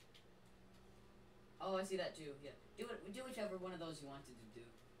 Oh, I see that too. Yeah, do whichever one of those you wanted to do.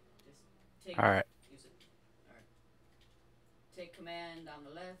 Just take. All right. Use it. All right. Take command on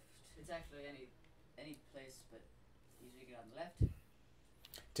the left. It's actually any place, but usually get on the left.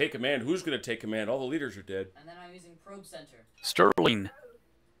 Take command. Who's going to take command? All the leaders are dead. And then I'm using probe center. Sterling.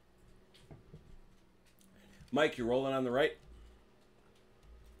 Mike, you're rolling on the right?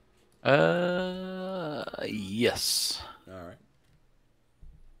 Yes. All right.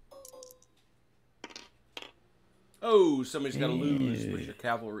 Oh, somebody's got to lose. What's your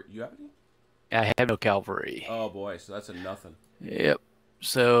cavalry? You have any? I have no cavalry. Oh, boy. So that's a nothing. Yep.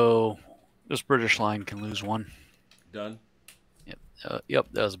 So this British line can lose 1. Done. Yep. Yep.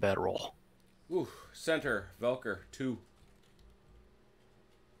 That was a bad roll. Ooh, center. Velker, 2.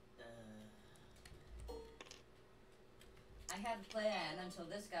 I had a plan until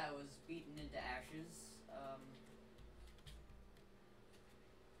this guy was beaten into ashes.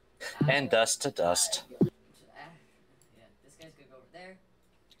 And dust to dust. Yeah, this guy's gonna go over there.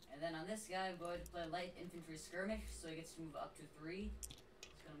 And then on this guy, I'm going to play light infantry skirmish, so he gets to move up to 3.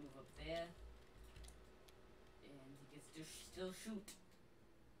 He's gonna move up there. And he gets to still shoot.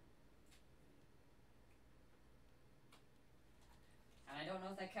 And I don't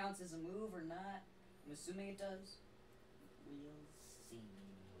know if that counts as a move or not. I'm assuming it does. We'll see.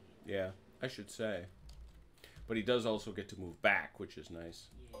 Yeah, I should say. But he does also get to move back, which is nice.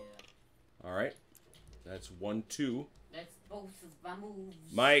 Yeah. All right. That's 1, 2. That's both of my moves.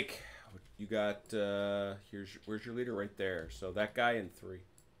 Mike, you got, where's your leader? Right there. So that guy in 3.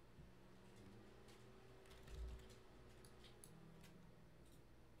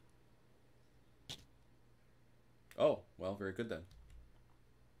 Oh, well, very good then.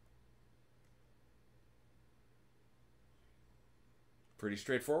 Pretty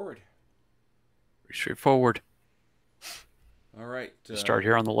straightforward. Pretty straightforward. All right. Start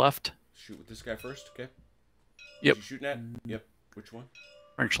here on the left. Shoot with this guy first, okay? Yep. You shooting at? Yep. Which one?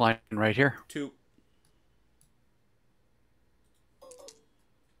 French line right here. 2.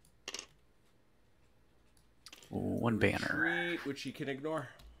 One banner. Retreat, which he can ignore.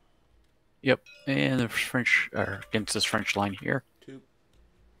 Yep. And the French are against this French line here. 2.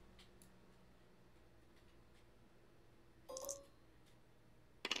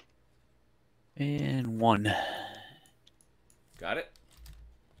 And 1. Got it.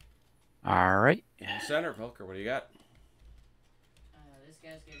 All right. In the center, Velker, what do you got? This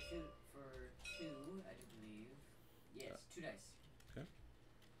guy's gonna shoot for 2, I believe. Yes, 2 dice. Okay.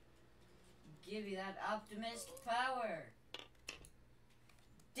 Give me that optimist power.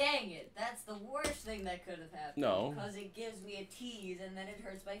 Dang it, that's the worst thing that could have happened. No. Because it gives me a tease and then it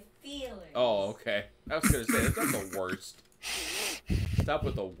hurts my feelings. Oh, okay. I was going to say, that's not the worst. Stop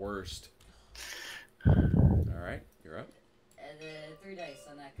with the worst. All right, you're up. And then 3 dice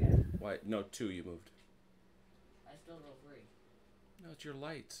on that guy. Why? No, 2 you moved. I still roll 3. No, it's your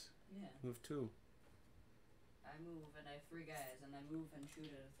lights. Yeah. Move 2. I move and I have 3 guys, and I move and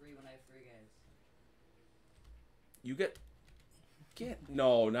shoot at a 3 when I have 3 guys. You get...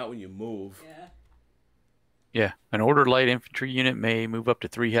 No, not when you move. Yeah. Yeah. An ordered light infantry unit may move up to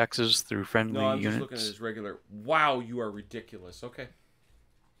 3 hexes through friendly No, I'm units. just looking at his regular... Wow, you are ridiculous. Okay.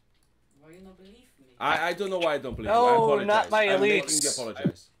 Why you not believe me? I don't know why I don't believe you. No, I apologize. not my I'm making elites. you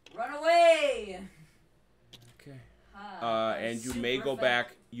apologize. Run away! Okay. Ha, And you super may go effective.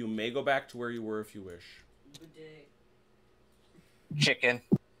 back. You may go back to where you were if you wish. Good day. Chicken.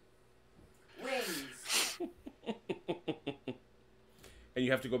 Wings. And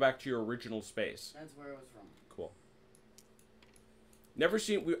you have to go back to your original space. That's where it was from. Cool. Never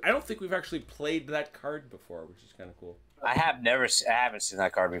seen. I don't think we've actually played that card before, which is kind of cool. I haven't seen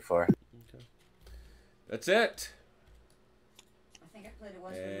that card before. Okay. That's it. I think I played it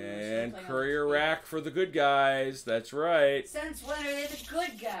once when we were still And playing on courier the rack for the good guys. That's right. Since when are they the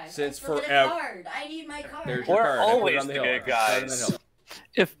good guys? Since I still get a forever. card. I need my card. There's your We're card. I put it always on the hill. good Put it on the guys.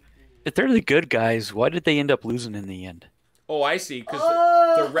 hill. If they're the good guys, why did they end up losing in the end? Oh, I see. Because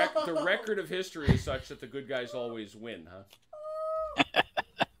Oh! the record of history is such that the good guys always win, huh?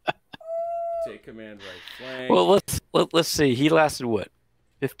 Take command right flank. Well, let's see. He lasted what,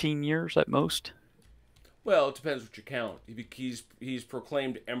 15 years at most? Well, it depends what you count. He's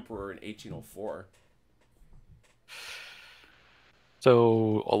proclaimed emperor in 1804.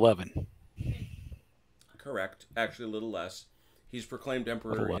 So 11. Correct. Actually, a little less. He's proclaimed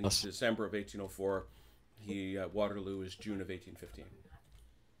emperor Little in less. December of 1804. Waterloo is June of 1815.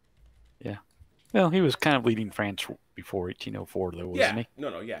 Yeah. Well, he was kind of leading France before 1804, though, wasn't he?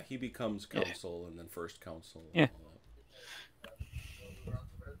 No, yeah. He becomes consul and then first consul. Yeah.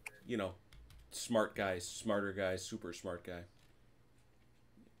 You know, smart guy, smarter guy, super smart guy.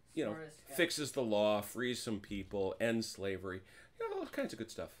 You know, Smartest guy. fixes the law, frees some people, ends slavery. You know, all kinds of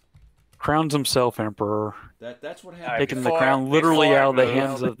good stuff. Crowns himself emperor, That's what All right, happened. taking the before- crown literally before out of the I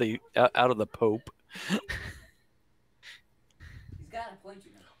hands move- of out of the Pope. He's got a point,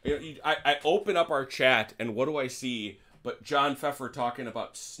 you know. I open up our chat, and what do I see but John Pfeffer talking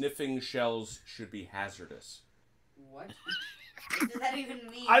about sniffing shells should be hazardous. What? What does that even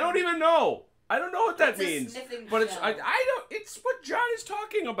mean? I don't even know. I don't know what that What's a means. sniffing But it's shell? I don't. It's what John is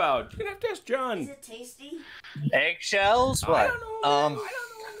talking about. You're gonna have to ask John. Is it tasty? Eggshells? I What? don't know. I don't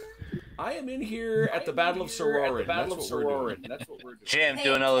know. I am in here at the Battle of Sorauren. That's what we're doing. That's what we're doing. Jim,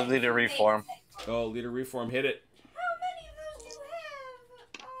 do another leader reform. Oh, leader reform, hit it. How many of those do you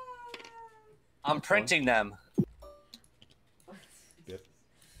have? I'm printing them. Yep.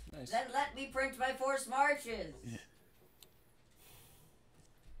 Nice. Then let me print my forced marches.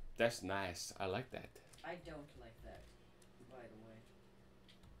 That's nice. I like that. I don't like that, by the way.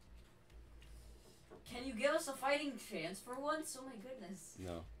 Can you give us a fighting chance for once? Oh my goodness.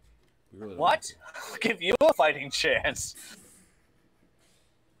 No. We really don't. What? I'll give you a fighting chance.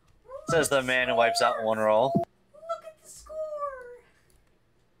 Says the man who wipes out one roll. Look at the score.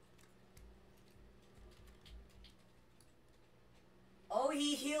 Oh,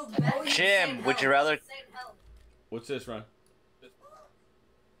 he healed back. Jim, would you rather? What's this, Ron?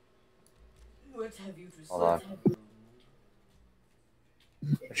 What have you to Hold on. say?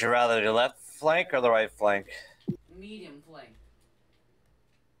 Would you rather the left flank or the right flank? Medium flank.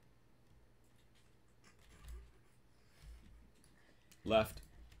 Left.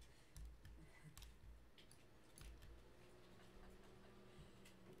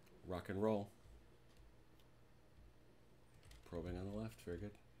 Rock and roll. Probing on the left. Very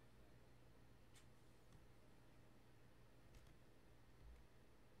good.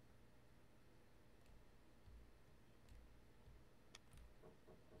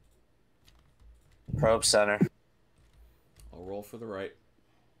 Probe center. I'll roll for the right.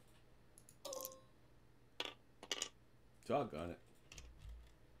 Doggone it.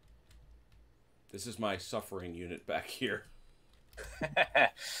 This is my suffering unit back here.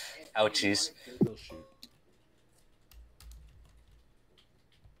 Ouchies. He'll shoot.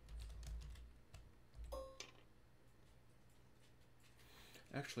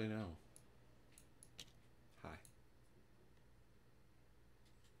 Actually, no. Hi.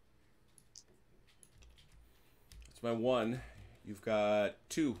 That's my 1. You've got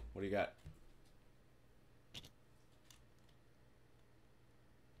 2. What do you got?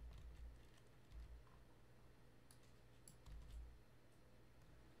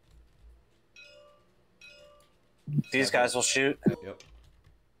 These guys will shoot. Yep.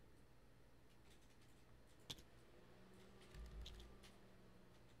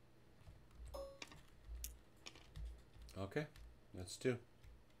 Okay, that's 2.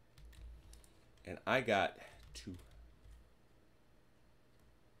 And I got 2.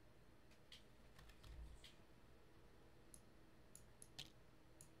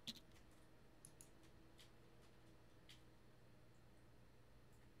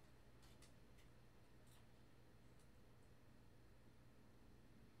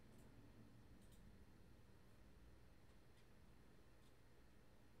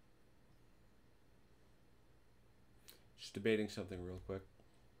 Just debating something real quick.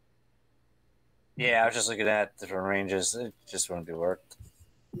 Yeah, I was just looking at different ranges. It just wouldn't be worked.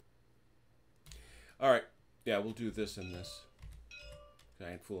 All right. Yeah, we'll do this and this.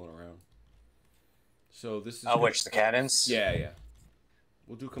 I ain't fooling around. So this is... Oh, which, the cannons? Yeah, yeah.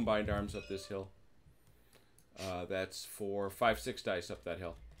 We'll do combined arms up this hill. That's for 5-6 dice up that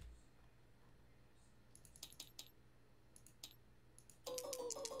hill.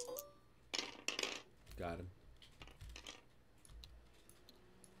 Got him.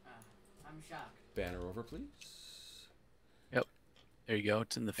 I'm shocked. Banner over, please. Yep. There you go.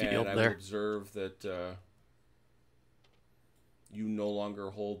 It's in the And field I there. will observe that you no longer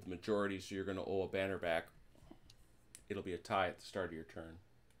hold the majority, so you're going to owe a banner back. It'll be a tie at the start of your turn.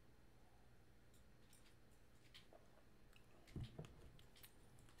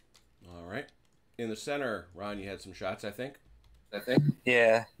 All right. In the center, Ron, you had some shots, I think.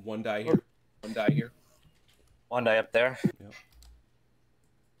 Yeah. 1 die here. 1 die here. 1 die up there. Yep.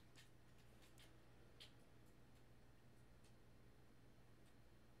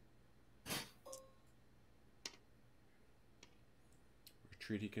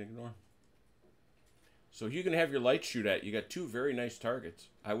 Retreat he can ignore. So you can have your light shoot at. You got 2 very nice targets.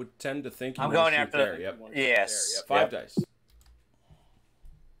 I would tend to think you I'm want to going shoot after. there. Yep. Yes. Yep. 5 dice.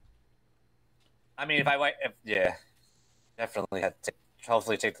 I mean, yeah, definitely had to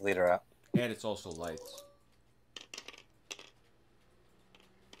hopefully take the leader out. And it's also lights.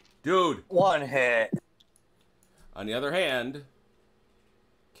 Dude! 1 hit. On the other hand,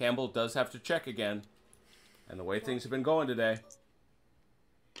 Campbell does have to check again. And the way things have been going today.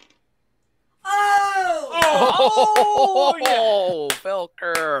 Oh, yeah.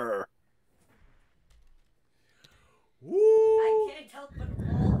 Velker. Woo! I can't help but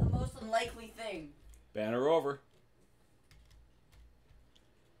roll the most unlikely thing. Banner over.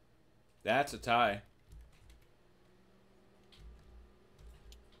 That's a tie.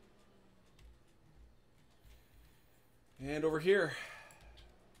 And over here,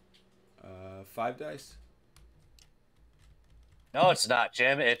 5 dice. No, it's not,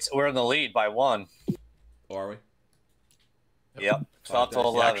 Jim. We're in the lead by 1. Oh, are we? Yep. 12 to dice.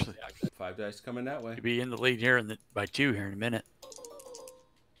 11. 5 dice coming that way. You'll be in the lead here by 2 here in a minute.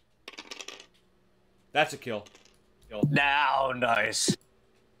 That's a kill. Now, nice.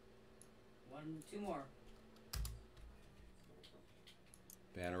 2 more.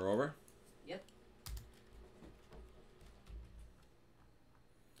 Banner over. Yep.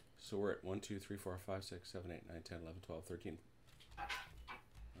 So we're at 1, 2, 3, 4, 5, 6, 7, 8, 9, 10, 11, 12, 13. All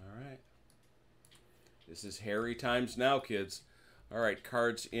right. This is hairy times now, kids. All right,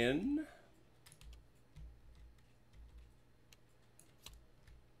 cards in.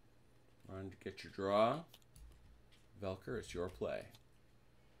 Run to get your draw. Velker, it's your play.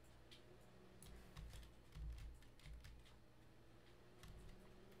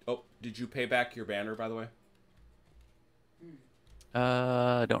 Oh, did you pay back your banner, by the way?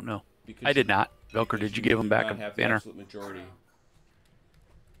 I don't know. Because I did not. Velker, did you give him back a have the banner? absolute majority.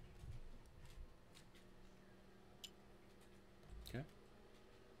 Okay.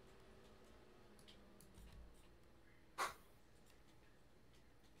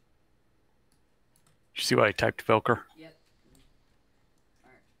 Did you see what I typed, Velker? Yep.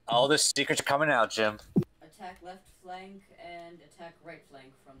 Alright. All the secrets are coming out, Jim. Attack left flank and attack right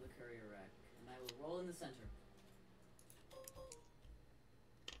flank from the courier rack. And I will roll in the center.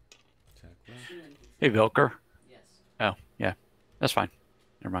 Attack left. 2 infantry. Hey, Vilker. Yes. Oh, yeah. That's fine.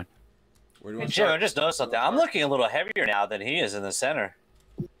 Never mind. Where do you Hey, want to Jim, I start? just noticed something. I'm looking a little heavier now than he is in the center.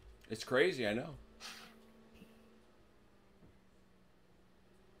 It's crazy, I know.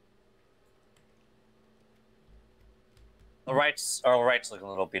 Our right's looking a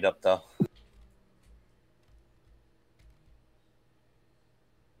little beat up though.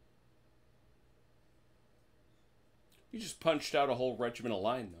 You just punched out a whole regimental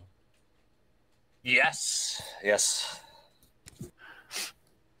line, though. Yes. Yes.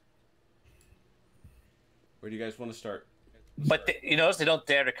 Where do you guys want to start? But you notice they don't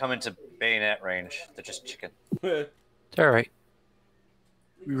dare to come into bayonet range. They're just chicken. It's all right.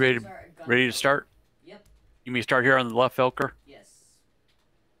 We ready to start? Yep. You mean start here on the left, Vilker? Yes.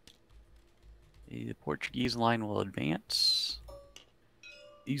 The Portuguese line will advance.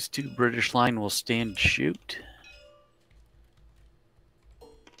 These two British line will stand shoot.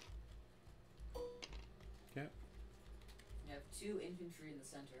 Yeah. You have 2 infantry in the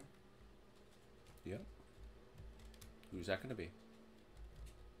center. Yep. Who's that going to be?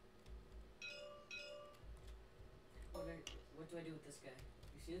 What do I do with this guy?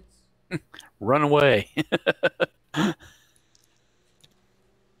 He shoots? Run away. Can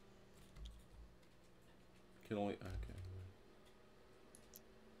only... Okay.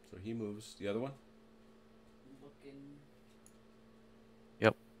 So he moves. The other one? Looking.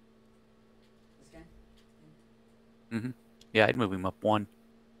 Yep. This guy? Mm-hmm. Yeah, I'd move him up 1.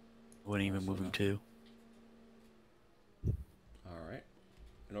 Wouldn't even move him 2. All right.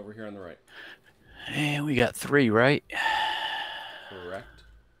 And over here on the right. And we got 3, right? Correct.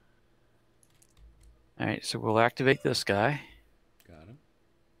 All right, so we'll activate this guy. Got him.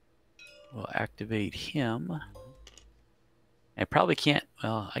 We'll activate him. I probably can't.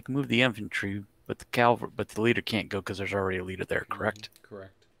 Well, I can move the infantry, but the cavalry, but the leader can't go because there's already a leader there. Correct.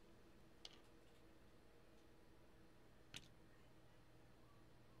 Correct.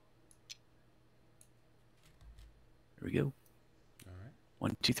 There we go. All right.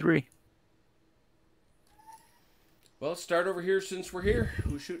 1, 2, 3. Well, let's start over here since we're here.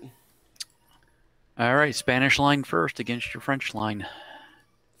 Who's shooting? All right, Spanish line first against your French line.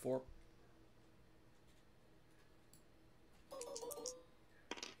 4.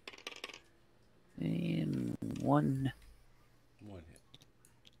 And 1. 1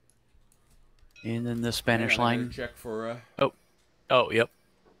 hit. And then the Spanish Hang on, I gotta line. check for Oh, yep.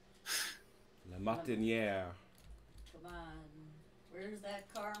 La Martiniere. Come on. Where's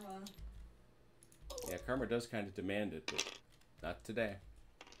that karma? Yeah, karma does kind of demand it, but not today.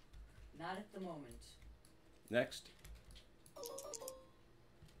 Not at the moment. Next.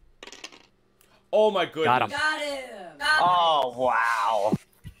 Oh my goodness. Got him. Got him! Oh wow.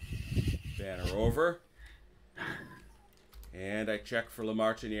 Banner over. And I check for La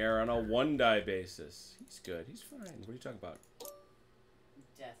Martiniere on a 1-die basis. He's good. He's fine. What are you talking about?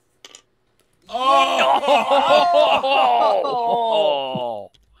 Death. Oh!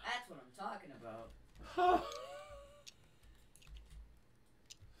 Oh! That's what I'm talking about.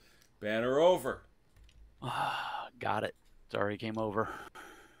 Banner over. Got it. It's already came over.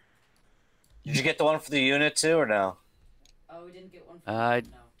 Did you get the one for the unit too, or no? Oh, we didn't get one for I-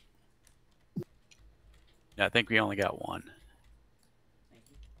 No. I think we only got 1. Thank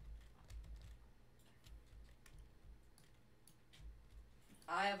you.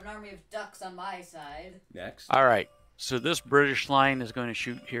 I have an army of ducks on my side. Next. All right. So this British line is going to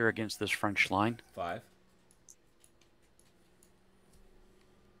shoot here against this French line. 5.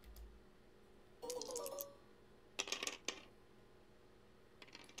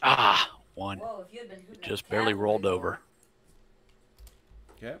 Ah, 1. Whoa, if you had been shooting Just at barely cavalry, rolled though. over.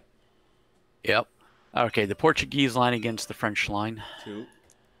 Okay. Yep. Okay, the Portuguese line against the French line. 2.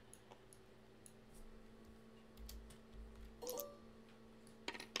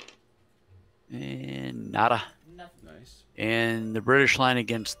 And nada. Nothing. Nice. And the British line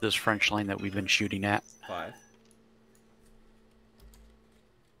against this French line that we've been shooting at. 5.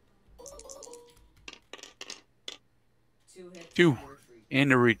 Two hits. 2. Retreat.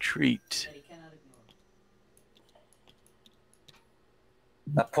 And a retreat. That he cannot ignore.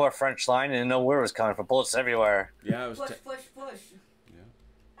 That poor French line didn't know where it was coming from. Bullets everywhere. Yeah, it was. Push, push, push. Yeah.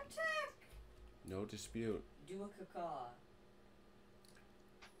 Attack. No dispute. Do a cacaw.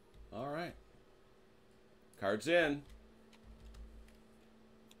 All right. Cards in.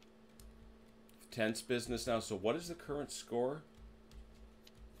 Tense business now. So, what is the current score?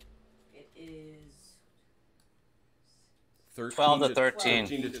 It is 13 12 to 13.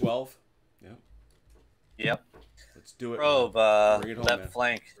 13 to 12. Yeah. Yep. Let's do it. Probe, Bring it home, left man.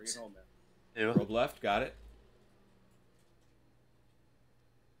 flank. Bring it home, man. 2. Probe left, got it.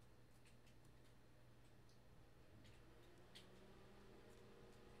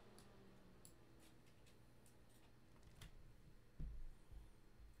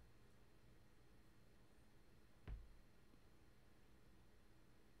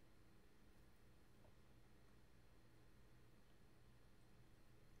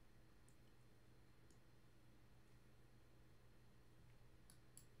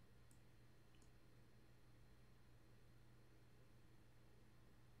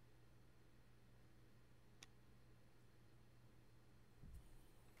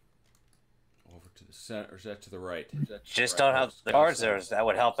 Over to the center, or is that to the right? Just don't have the cards there. That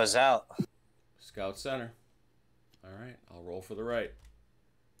would help us out. Scout center. All right, I'll roll for the right.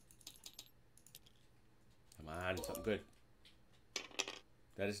 Come on, something good.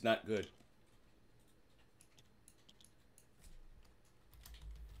 That is not good.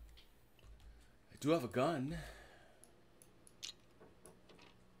 I do have a gun.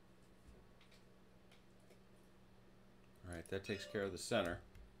 All right, that takes care of the center.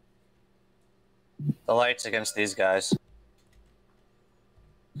 The lights against these guys.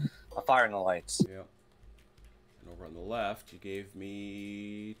 I'll fire in the lights. Yep. And over on the left, you gave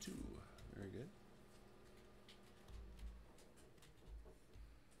me 2. Very good.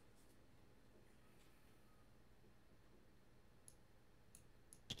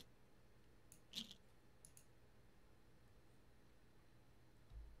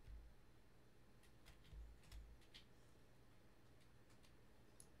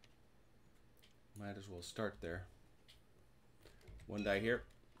 Might as well start there. 1 die here.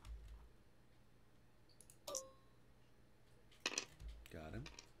 Got him.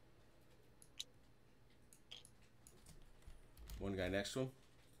 1 guy next to him.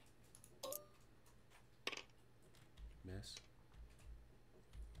 Miss.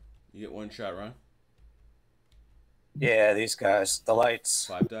 You get 1 shot, Ron. Yeah, these guys. The lights.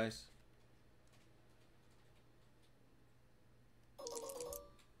 5 dice.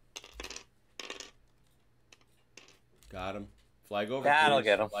 Got him. Flag over. That'll please.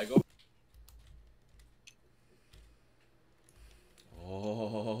 get him. Flag over.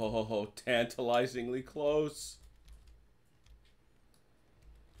 Oh, tantalizingly close.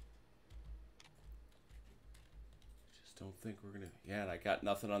 Just don't think we're gonna. Yeah, and I got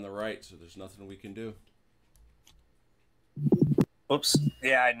nothing on the right, so there's nothing we can do. Oops.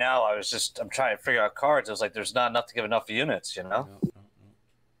 Yeah, I know. I'm trying to figure out cards. I was like, there's not enough to give enough units, you know? No.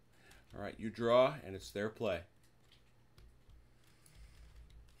 All right, you draw, and it's their play.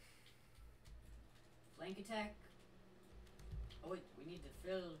 Flank attack. Oh wait, we need to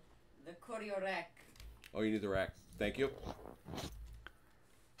fill the courier rack. Oh, you need the rack. Thank you.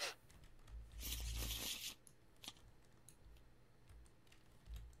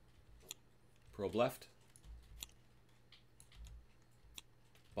 Probe left.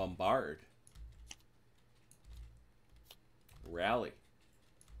 Bombard. Rally.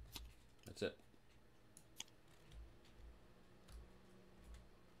 That's it.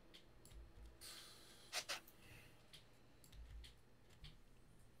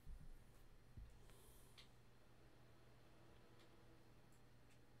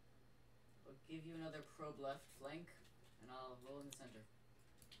 I'll give you another probe left flank, and I'll roll in the center.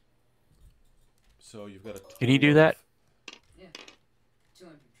 So you've got a. Can he do that? Yeah. 2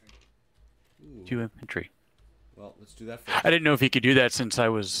 infantry. Ooh. 2 infantry. Well, let's do that first. I didn't know if he could do that since I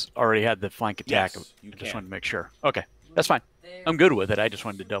was already had the flank attack. Yes, you I just can. wanted to make sure. Okay, that's fine. There. I'm good with it. I just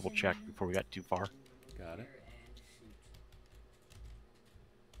wanted to double check before we got too far. Got it.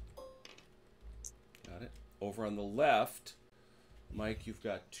 Got it. Over on the left, Mike, you've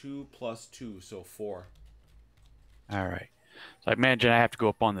got 2 plus 2, so 4. All right. So I imagine I have to go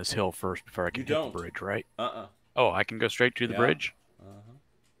up on this hill first before I can You hit don't. the bridge, right? Uh-uh. Oh, I can go straight to the Yeah. bridge? Uh-huh.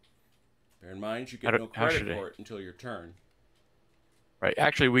 Bear in mind, you How get do- no how credit should I- for it until your turn. Right.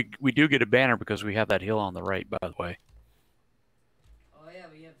 Actually, we do get a banner because we have that hill on the right, by the way. Oh yeah,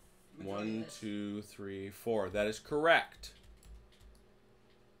 we have. 1, 2, 3, 4. That is correct.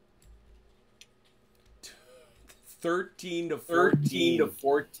 13 to 14.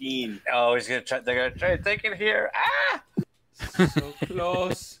 Oh, they're gonna try to take it here. Ah! So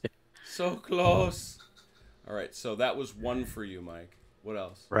close. So close. All right, so that was 1 for you, Mike. What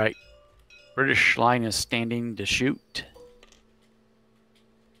else? Right. British line is standing to shoot.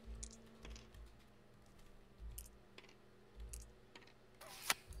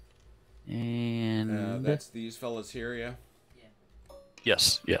 And That's these fellas here, yeah?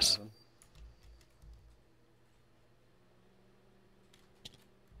 yes. Got 'em.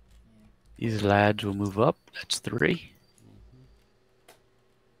 These lads will move up. That's 3.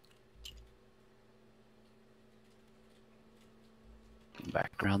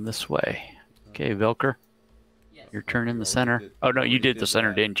 back around this way. Okay, Velker, Yes. your turn in the You already center. did- Oh, no, you already did the center,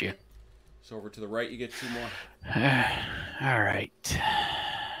 that. didn't you? So over to the right, you get 2 more. All right.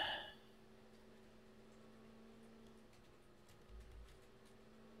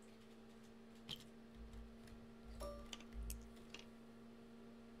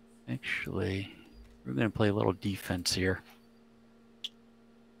 Actually, we're going to play a little defense here.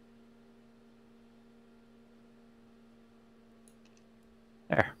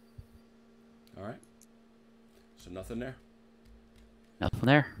 There. All right. So nothing there. Nothing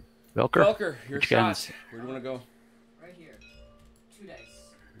there. Velker? Velker, your What you got in shot. Where do you want to go? Right here. 2 dice.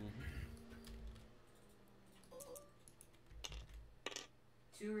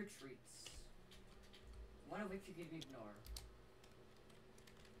 Two retreats. One of which you can ignore.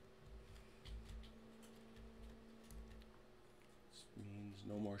 This means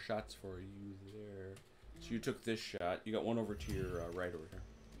no more shots for you there. So you took this shot. You got 1 over to your right over here.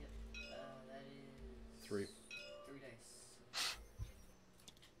 Yep. That is 3. 3 dice.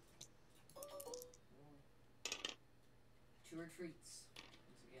 2 retreats.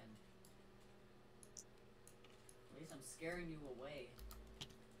 Once again. At least I'm scaring you away.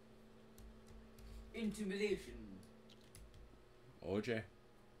 Intimidation. OJ.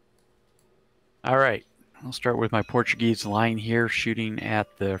 All right. I'll start with my Portuguese line here, shooting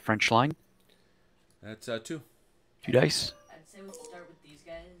at the French line. That's 2. 2 dice. I'd say we start with these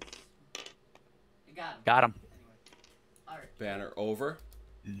guys. You got him. Got him. Anyway. Alright. Banner over.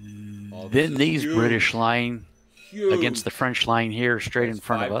 Oh, this Then is these huge. British line Huge. against the French line here, straight in That's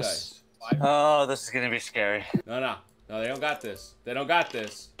front of 5 us. dice. Oh, this is gonna be scary. No, they don't got this. They don't got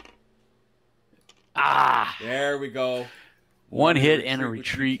this. Ah! There we go. One in hit and a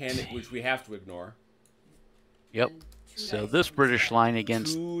which retreat. which we have to ignore. Yep. And 2 So dice this on British side. line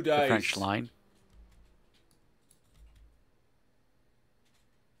against 2 the dice. French line.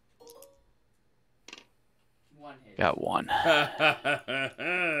 One hit. Got 1.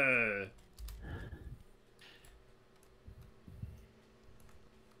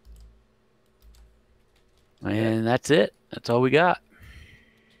 And that's it. That's all we got.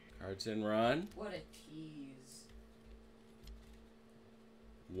 Cards in run. What a tease.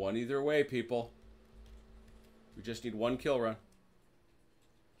 1 either way, people. We just need 1 kill run.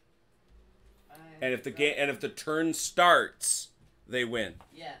 And if the turn starts, they win.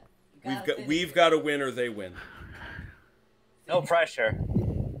 Yeah. We've got to win or they win. No pressure.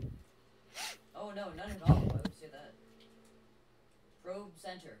 Oh no, none at all. I would say that. Probe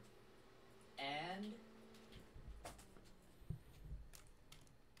center. And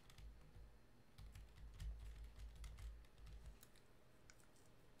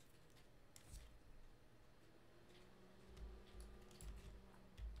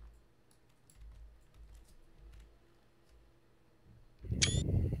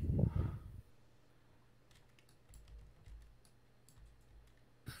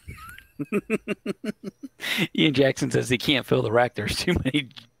Ian Jackson says he can't fill the rack. There's too many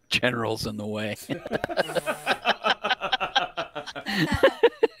generals in the way.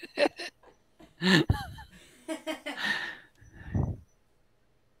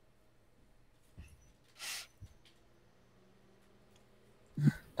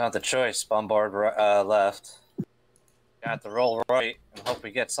 Not the choice. Bombard left. Got to roll right and hope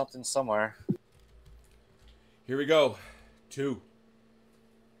we get something somewhere. Here we go. 2.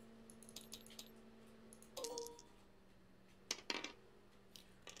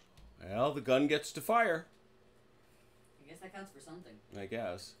 Well, the gun gets to fire, I guess that counts for something. I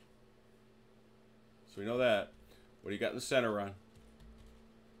guess. So we know that. What do you got in the center run?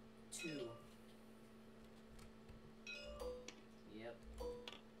 2. Yep.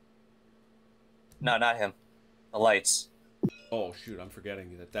 No, not him. The lights. Oh, shoot, I'm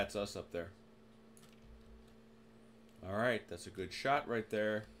forgetting that that's us up there. All right, that's a good shot right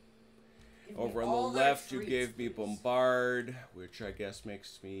there. Give me Over on all the left, you retreats, gave me please. Bombard, which I guess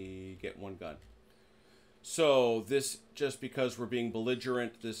makes me get 1 gun. So this, just because we're being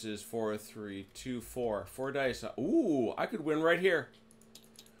belligerent, this is 4, 3, 2, 4. 4 dice. Ooh, I could win right here.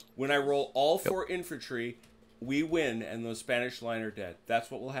 When I roll all 4 infantry, we win, and the Spanish line are dead.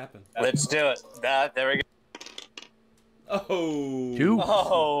 That's what will happen. Let's do it. There we go. Oh. 2.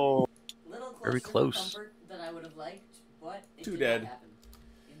 Oh. Little closer Very for close. comfort than I would have liked, but it 2 did dead. not happen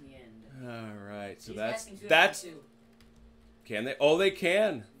in the end. All right, so These guys that's can shoot that's. at me too. Can they? Oh, they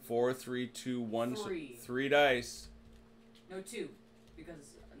can. 4, 3, 2, 1. So 3. 3 dice. No, 2.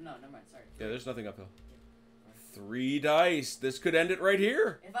 Because no, never mind. Sorry. Yeah, there's nothing uphill. 3 dice. This could end it right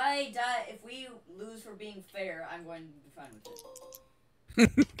here. If I die, if we lose for being fair, I'm going to be fine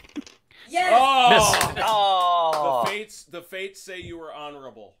with it. Yes! Oh! Oh! The fates say you were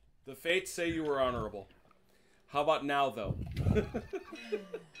honorable. The fates say you were honorable. How about now, though? You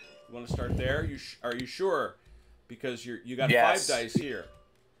want to start there? Are you sure? Because you got Yes. 5 dice here.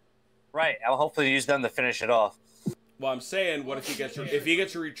 Right. I'll hopefully use them to finish it off. Well, I'm saying, what if he gets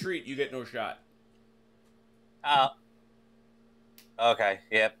a retreat? You get no shot. Okay.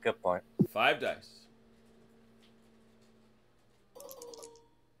 Yep. Good point. 5 dice.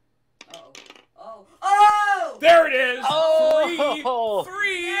 Oh! There it is. Oh!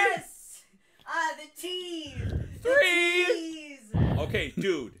 3. Yes! The tease! 3. The tease! Okay,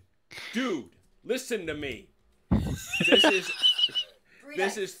 dude, listen to me.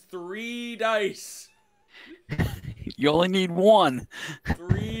 This is 3 dice. You only need 1.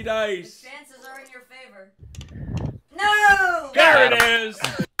 3 dice. The chances are in your favor. No! There it is.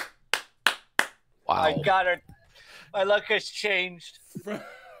 Wow. I got it. My luck has changed.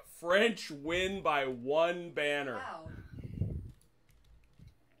 French win by 1 banner. Wow.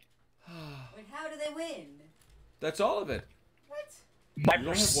 Wait, how do they win? That's all of it. What? My You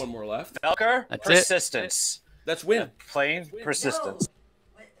don't have 1 more left. Velker, That's it. persistence. That's win. Plain persistence.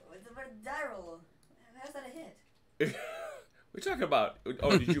 No. What's the die roll? How's that a hit? What are you talking about?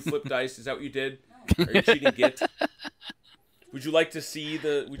 Oh, did you flip dice? Is that what you did? Are you cheating Git? Would you like to see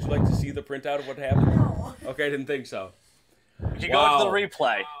the printout of what happened? No. Okay, I didn't think so. You go to the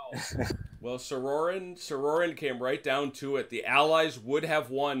replay. Well, Sorauren came right down to it. The Allies would have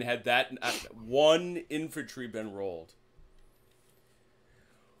won had that 1 infantry been rolled.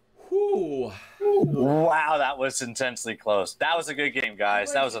 Whew. Wow, that was intensely close. That was a good game,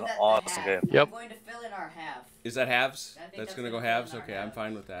 guys. That was an awesome game. Yep. I'm going to fill in our half. Is that halves? I think That's that's going to go gonna halves? be in our Okay, I'm half.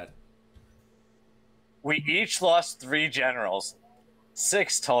 fine with that. We each lost 3 generals.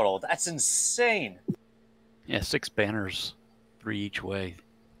 6 total. That's insane. Yeah, 6 banners, 3 each way.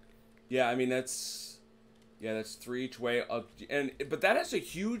 Yeah, I mean that's 3 each way, but that has a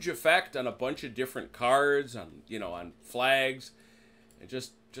huge effect on a bunch of different cards, on flags, and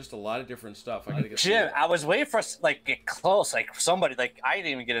just a lot of different stuff. I gotta get Jim, I was waiting for us to get close. Somebody I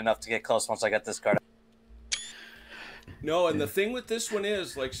didn't even get enough to get close once I got this card. No, and the thing with this one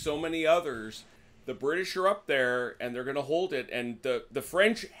is, like so many others, the British are up there and they're gonna hold it, and the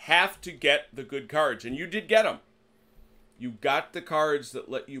French have to get the good cards, and you did get them. You got the cards that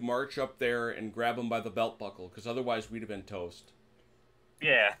let you march up there and grab them by the belt buckle, because otherwise we'd have been toast.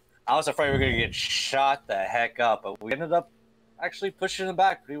 Yeah, I was afraid we were going to get shot the heck up, but we ended up actually pushing them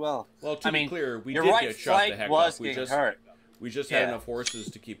back pretty well. Well, to be clear, we your did right get shot the flank heck was up. We getting just hurt. had enough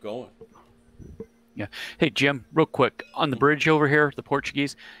horses to keep going. Yeah. Hey, Jim, real quick. On the bridge over here, the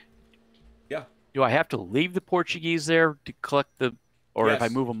Portuguese. Yeah. Do I have to leave the Portuguese there to collect the... Or if I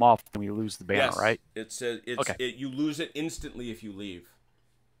Yes. move them off, then we lose the banner, Yes. right? You lose it instantly if you leave.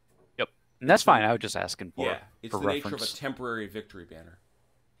 Yep. And that's fine. I was just asking for, It's for the nature of a reference. temporary victory banner.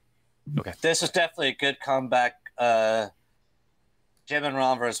 Okay. This was definitely a good comeback Jim and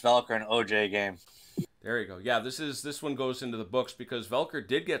Ron versus Velker and OJ game. There you go. Yeah, this one goes into the books because Velker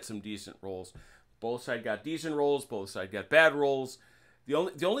did get some decent rolls. Both sides got decent rolls. Both sides got bad rolls. The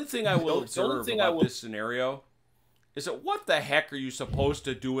only thing I will observe about this scenario is that what the heck are you supposed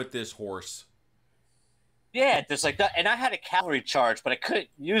to do with this horse? Yeah, there's like that, and I had a cavalry charge, but I couldn't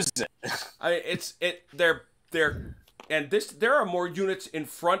use it. There are more units in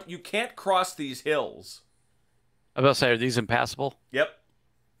front. You can't cross these hills. I was about to say, are these impassable? Yep.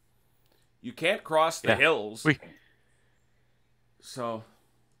 You can't cross the hills. So.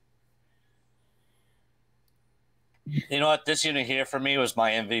 You know what? This unit here for me was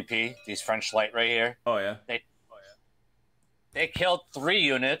my MVP. These French light right here. Oh yeah. They killed 3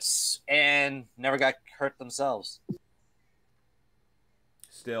 units and never got hurt themselves.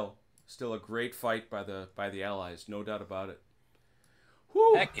 Still a great fight by the Allies, no doubt about it.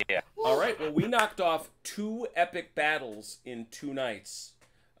 Whew. Heck yeah. All right, well, we knocked off 2 epic battles in 2 nights.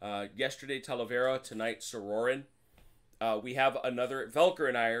 Yesterday, Talavera, tonight, Sorauren. We have another, Velker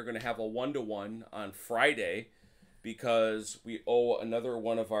and I are going to have a 1-to-1 on Friday because we owe another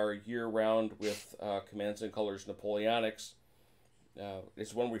one of our year-round with Commands and Colors Napoleonics.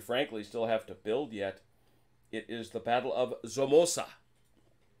 It's one we frankly still have to build yet. It is the Battle of Somoza.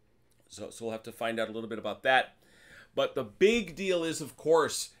 So we'll have to find out a little bit about that. But the big deal is, of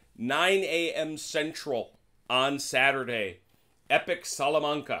course, 9 a.m. Central on Saturday. Epic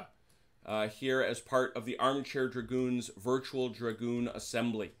Salamanca here as part of the Armchair Dragoons Virtual Dragoon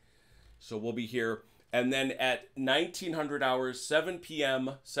Assembly. So we'll be here. And then at 1900 hours, 7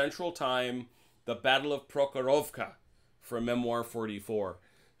 p.m. Central Time, the Battle of Prokhorovka for Memoir 44.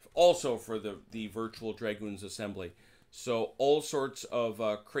 Also for the Virtual Dragoons Assembly. So all sorts of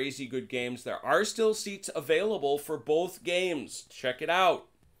crazy good games. There are still seats available for both games. Check it out.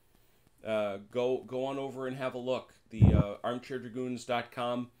 Go on over and have a look. The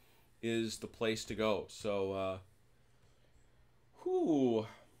armchairdragoons.com is the place to go. So,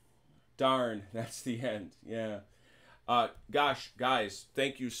 darn, that's the end. Yeah. Gosh, guys,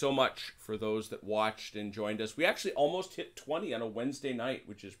 thank you so much for those that watched and joined us. We actually almost hit 20 on a Wednesday night,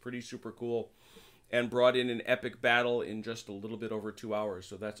 which is pretty super cool, and brought in an epic battle in just a little bit over 2 hours.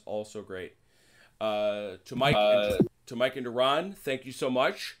 So that's also great. To Mike and to Ron, thank you so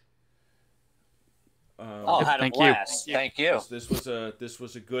much. Had a blast. Thank you. This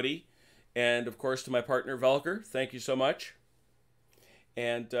was a goodie, and of course to my partner Velker, thank you so much.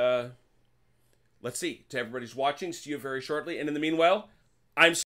 And let's see, to everybody's watching, see you very shortly. And in the meanwhile, I'm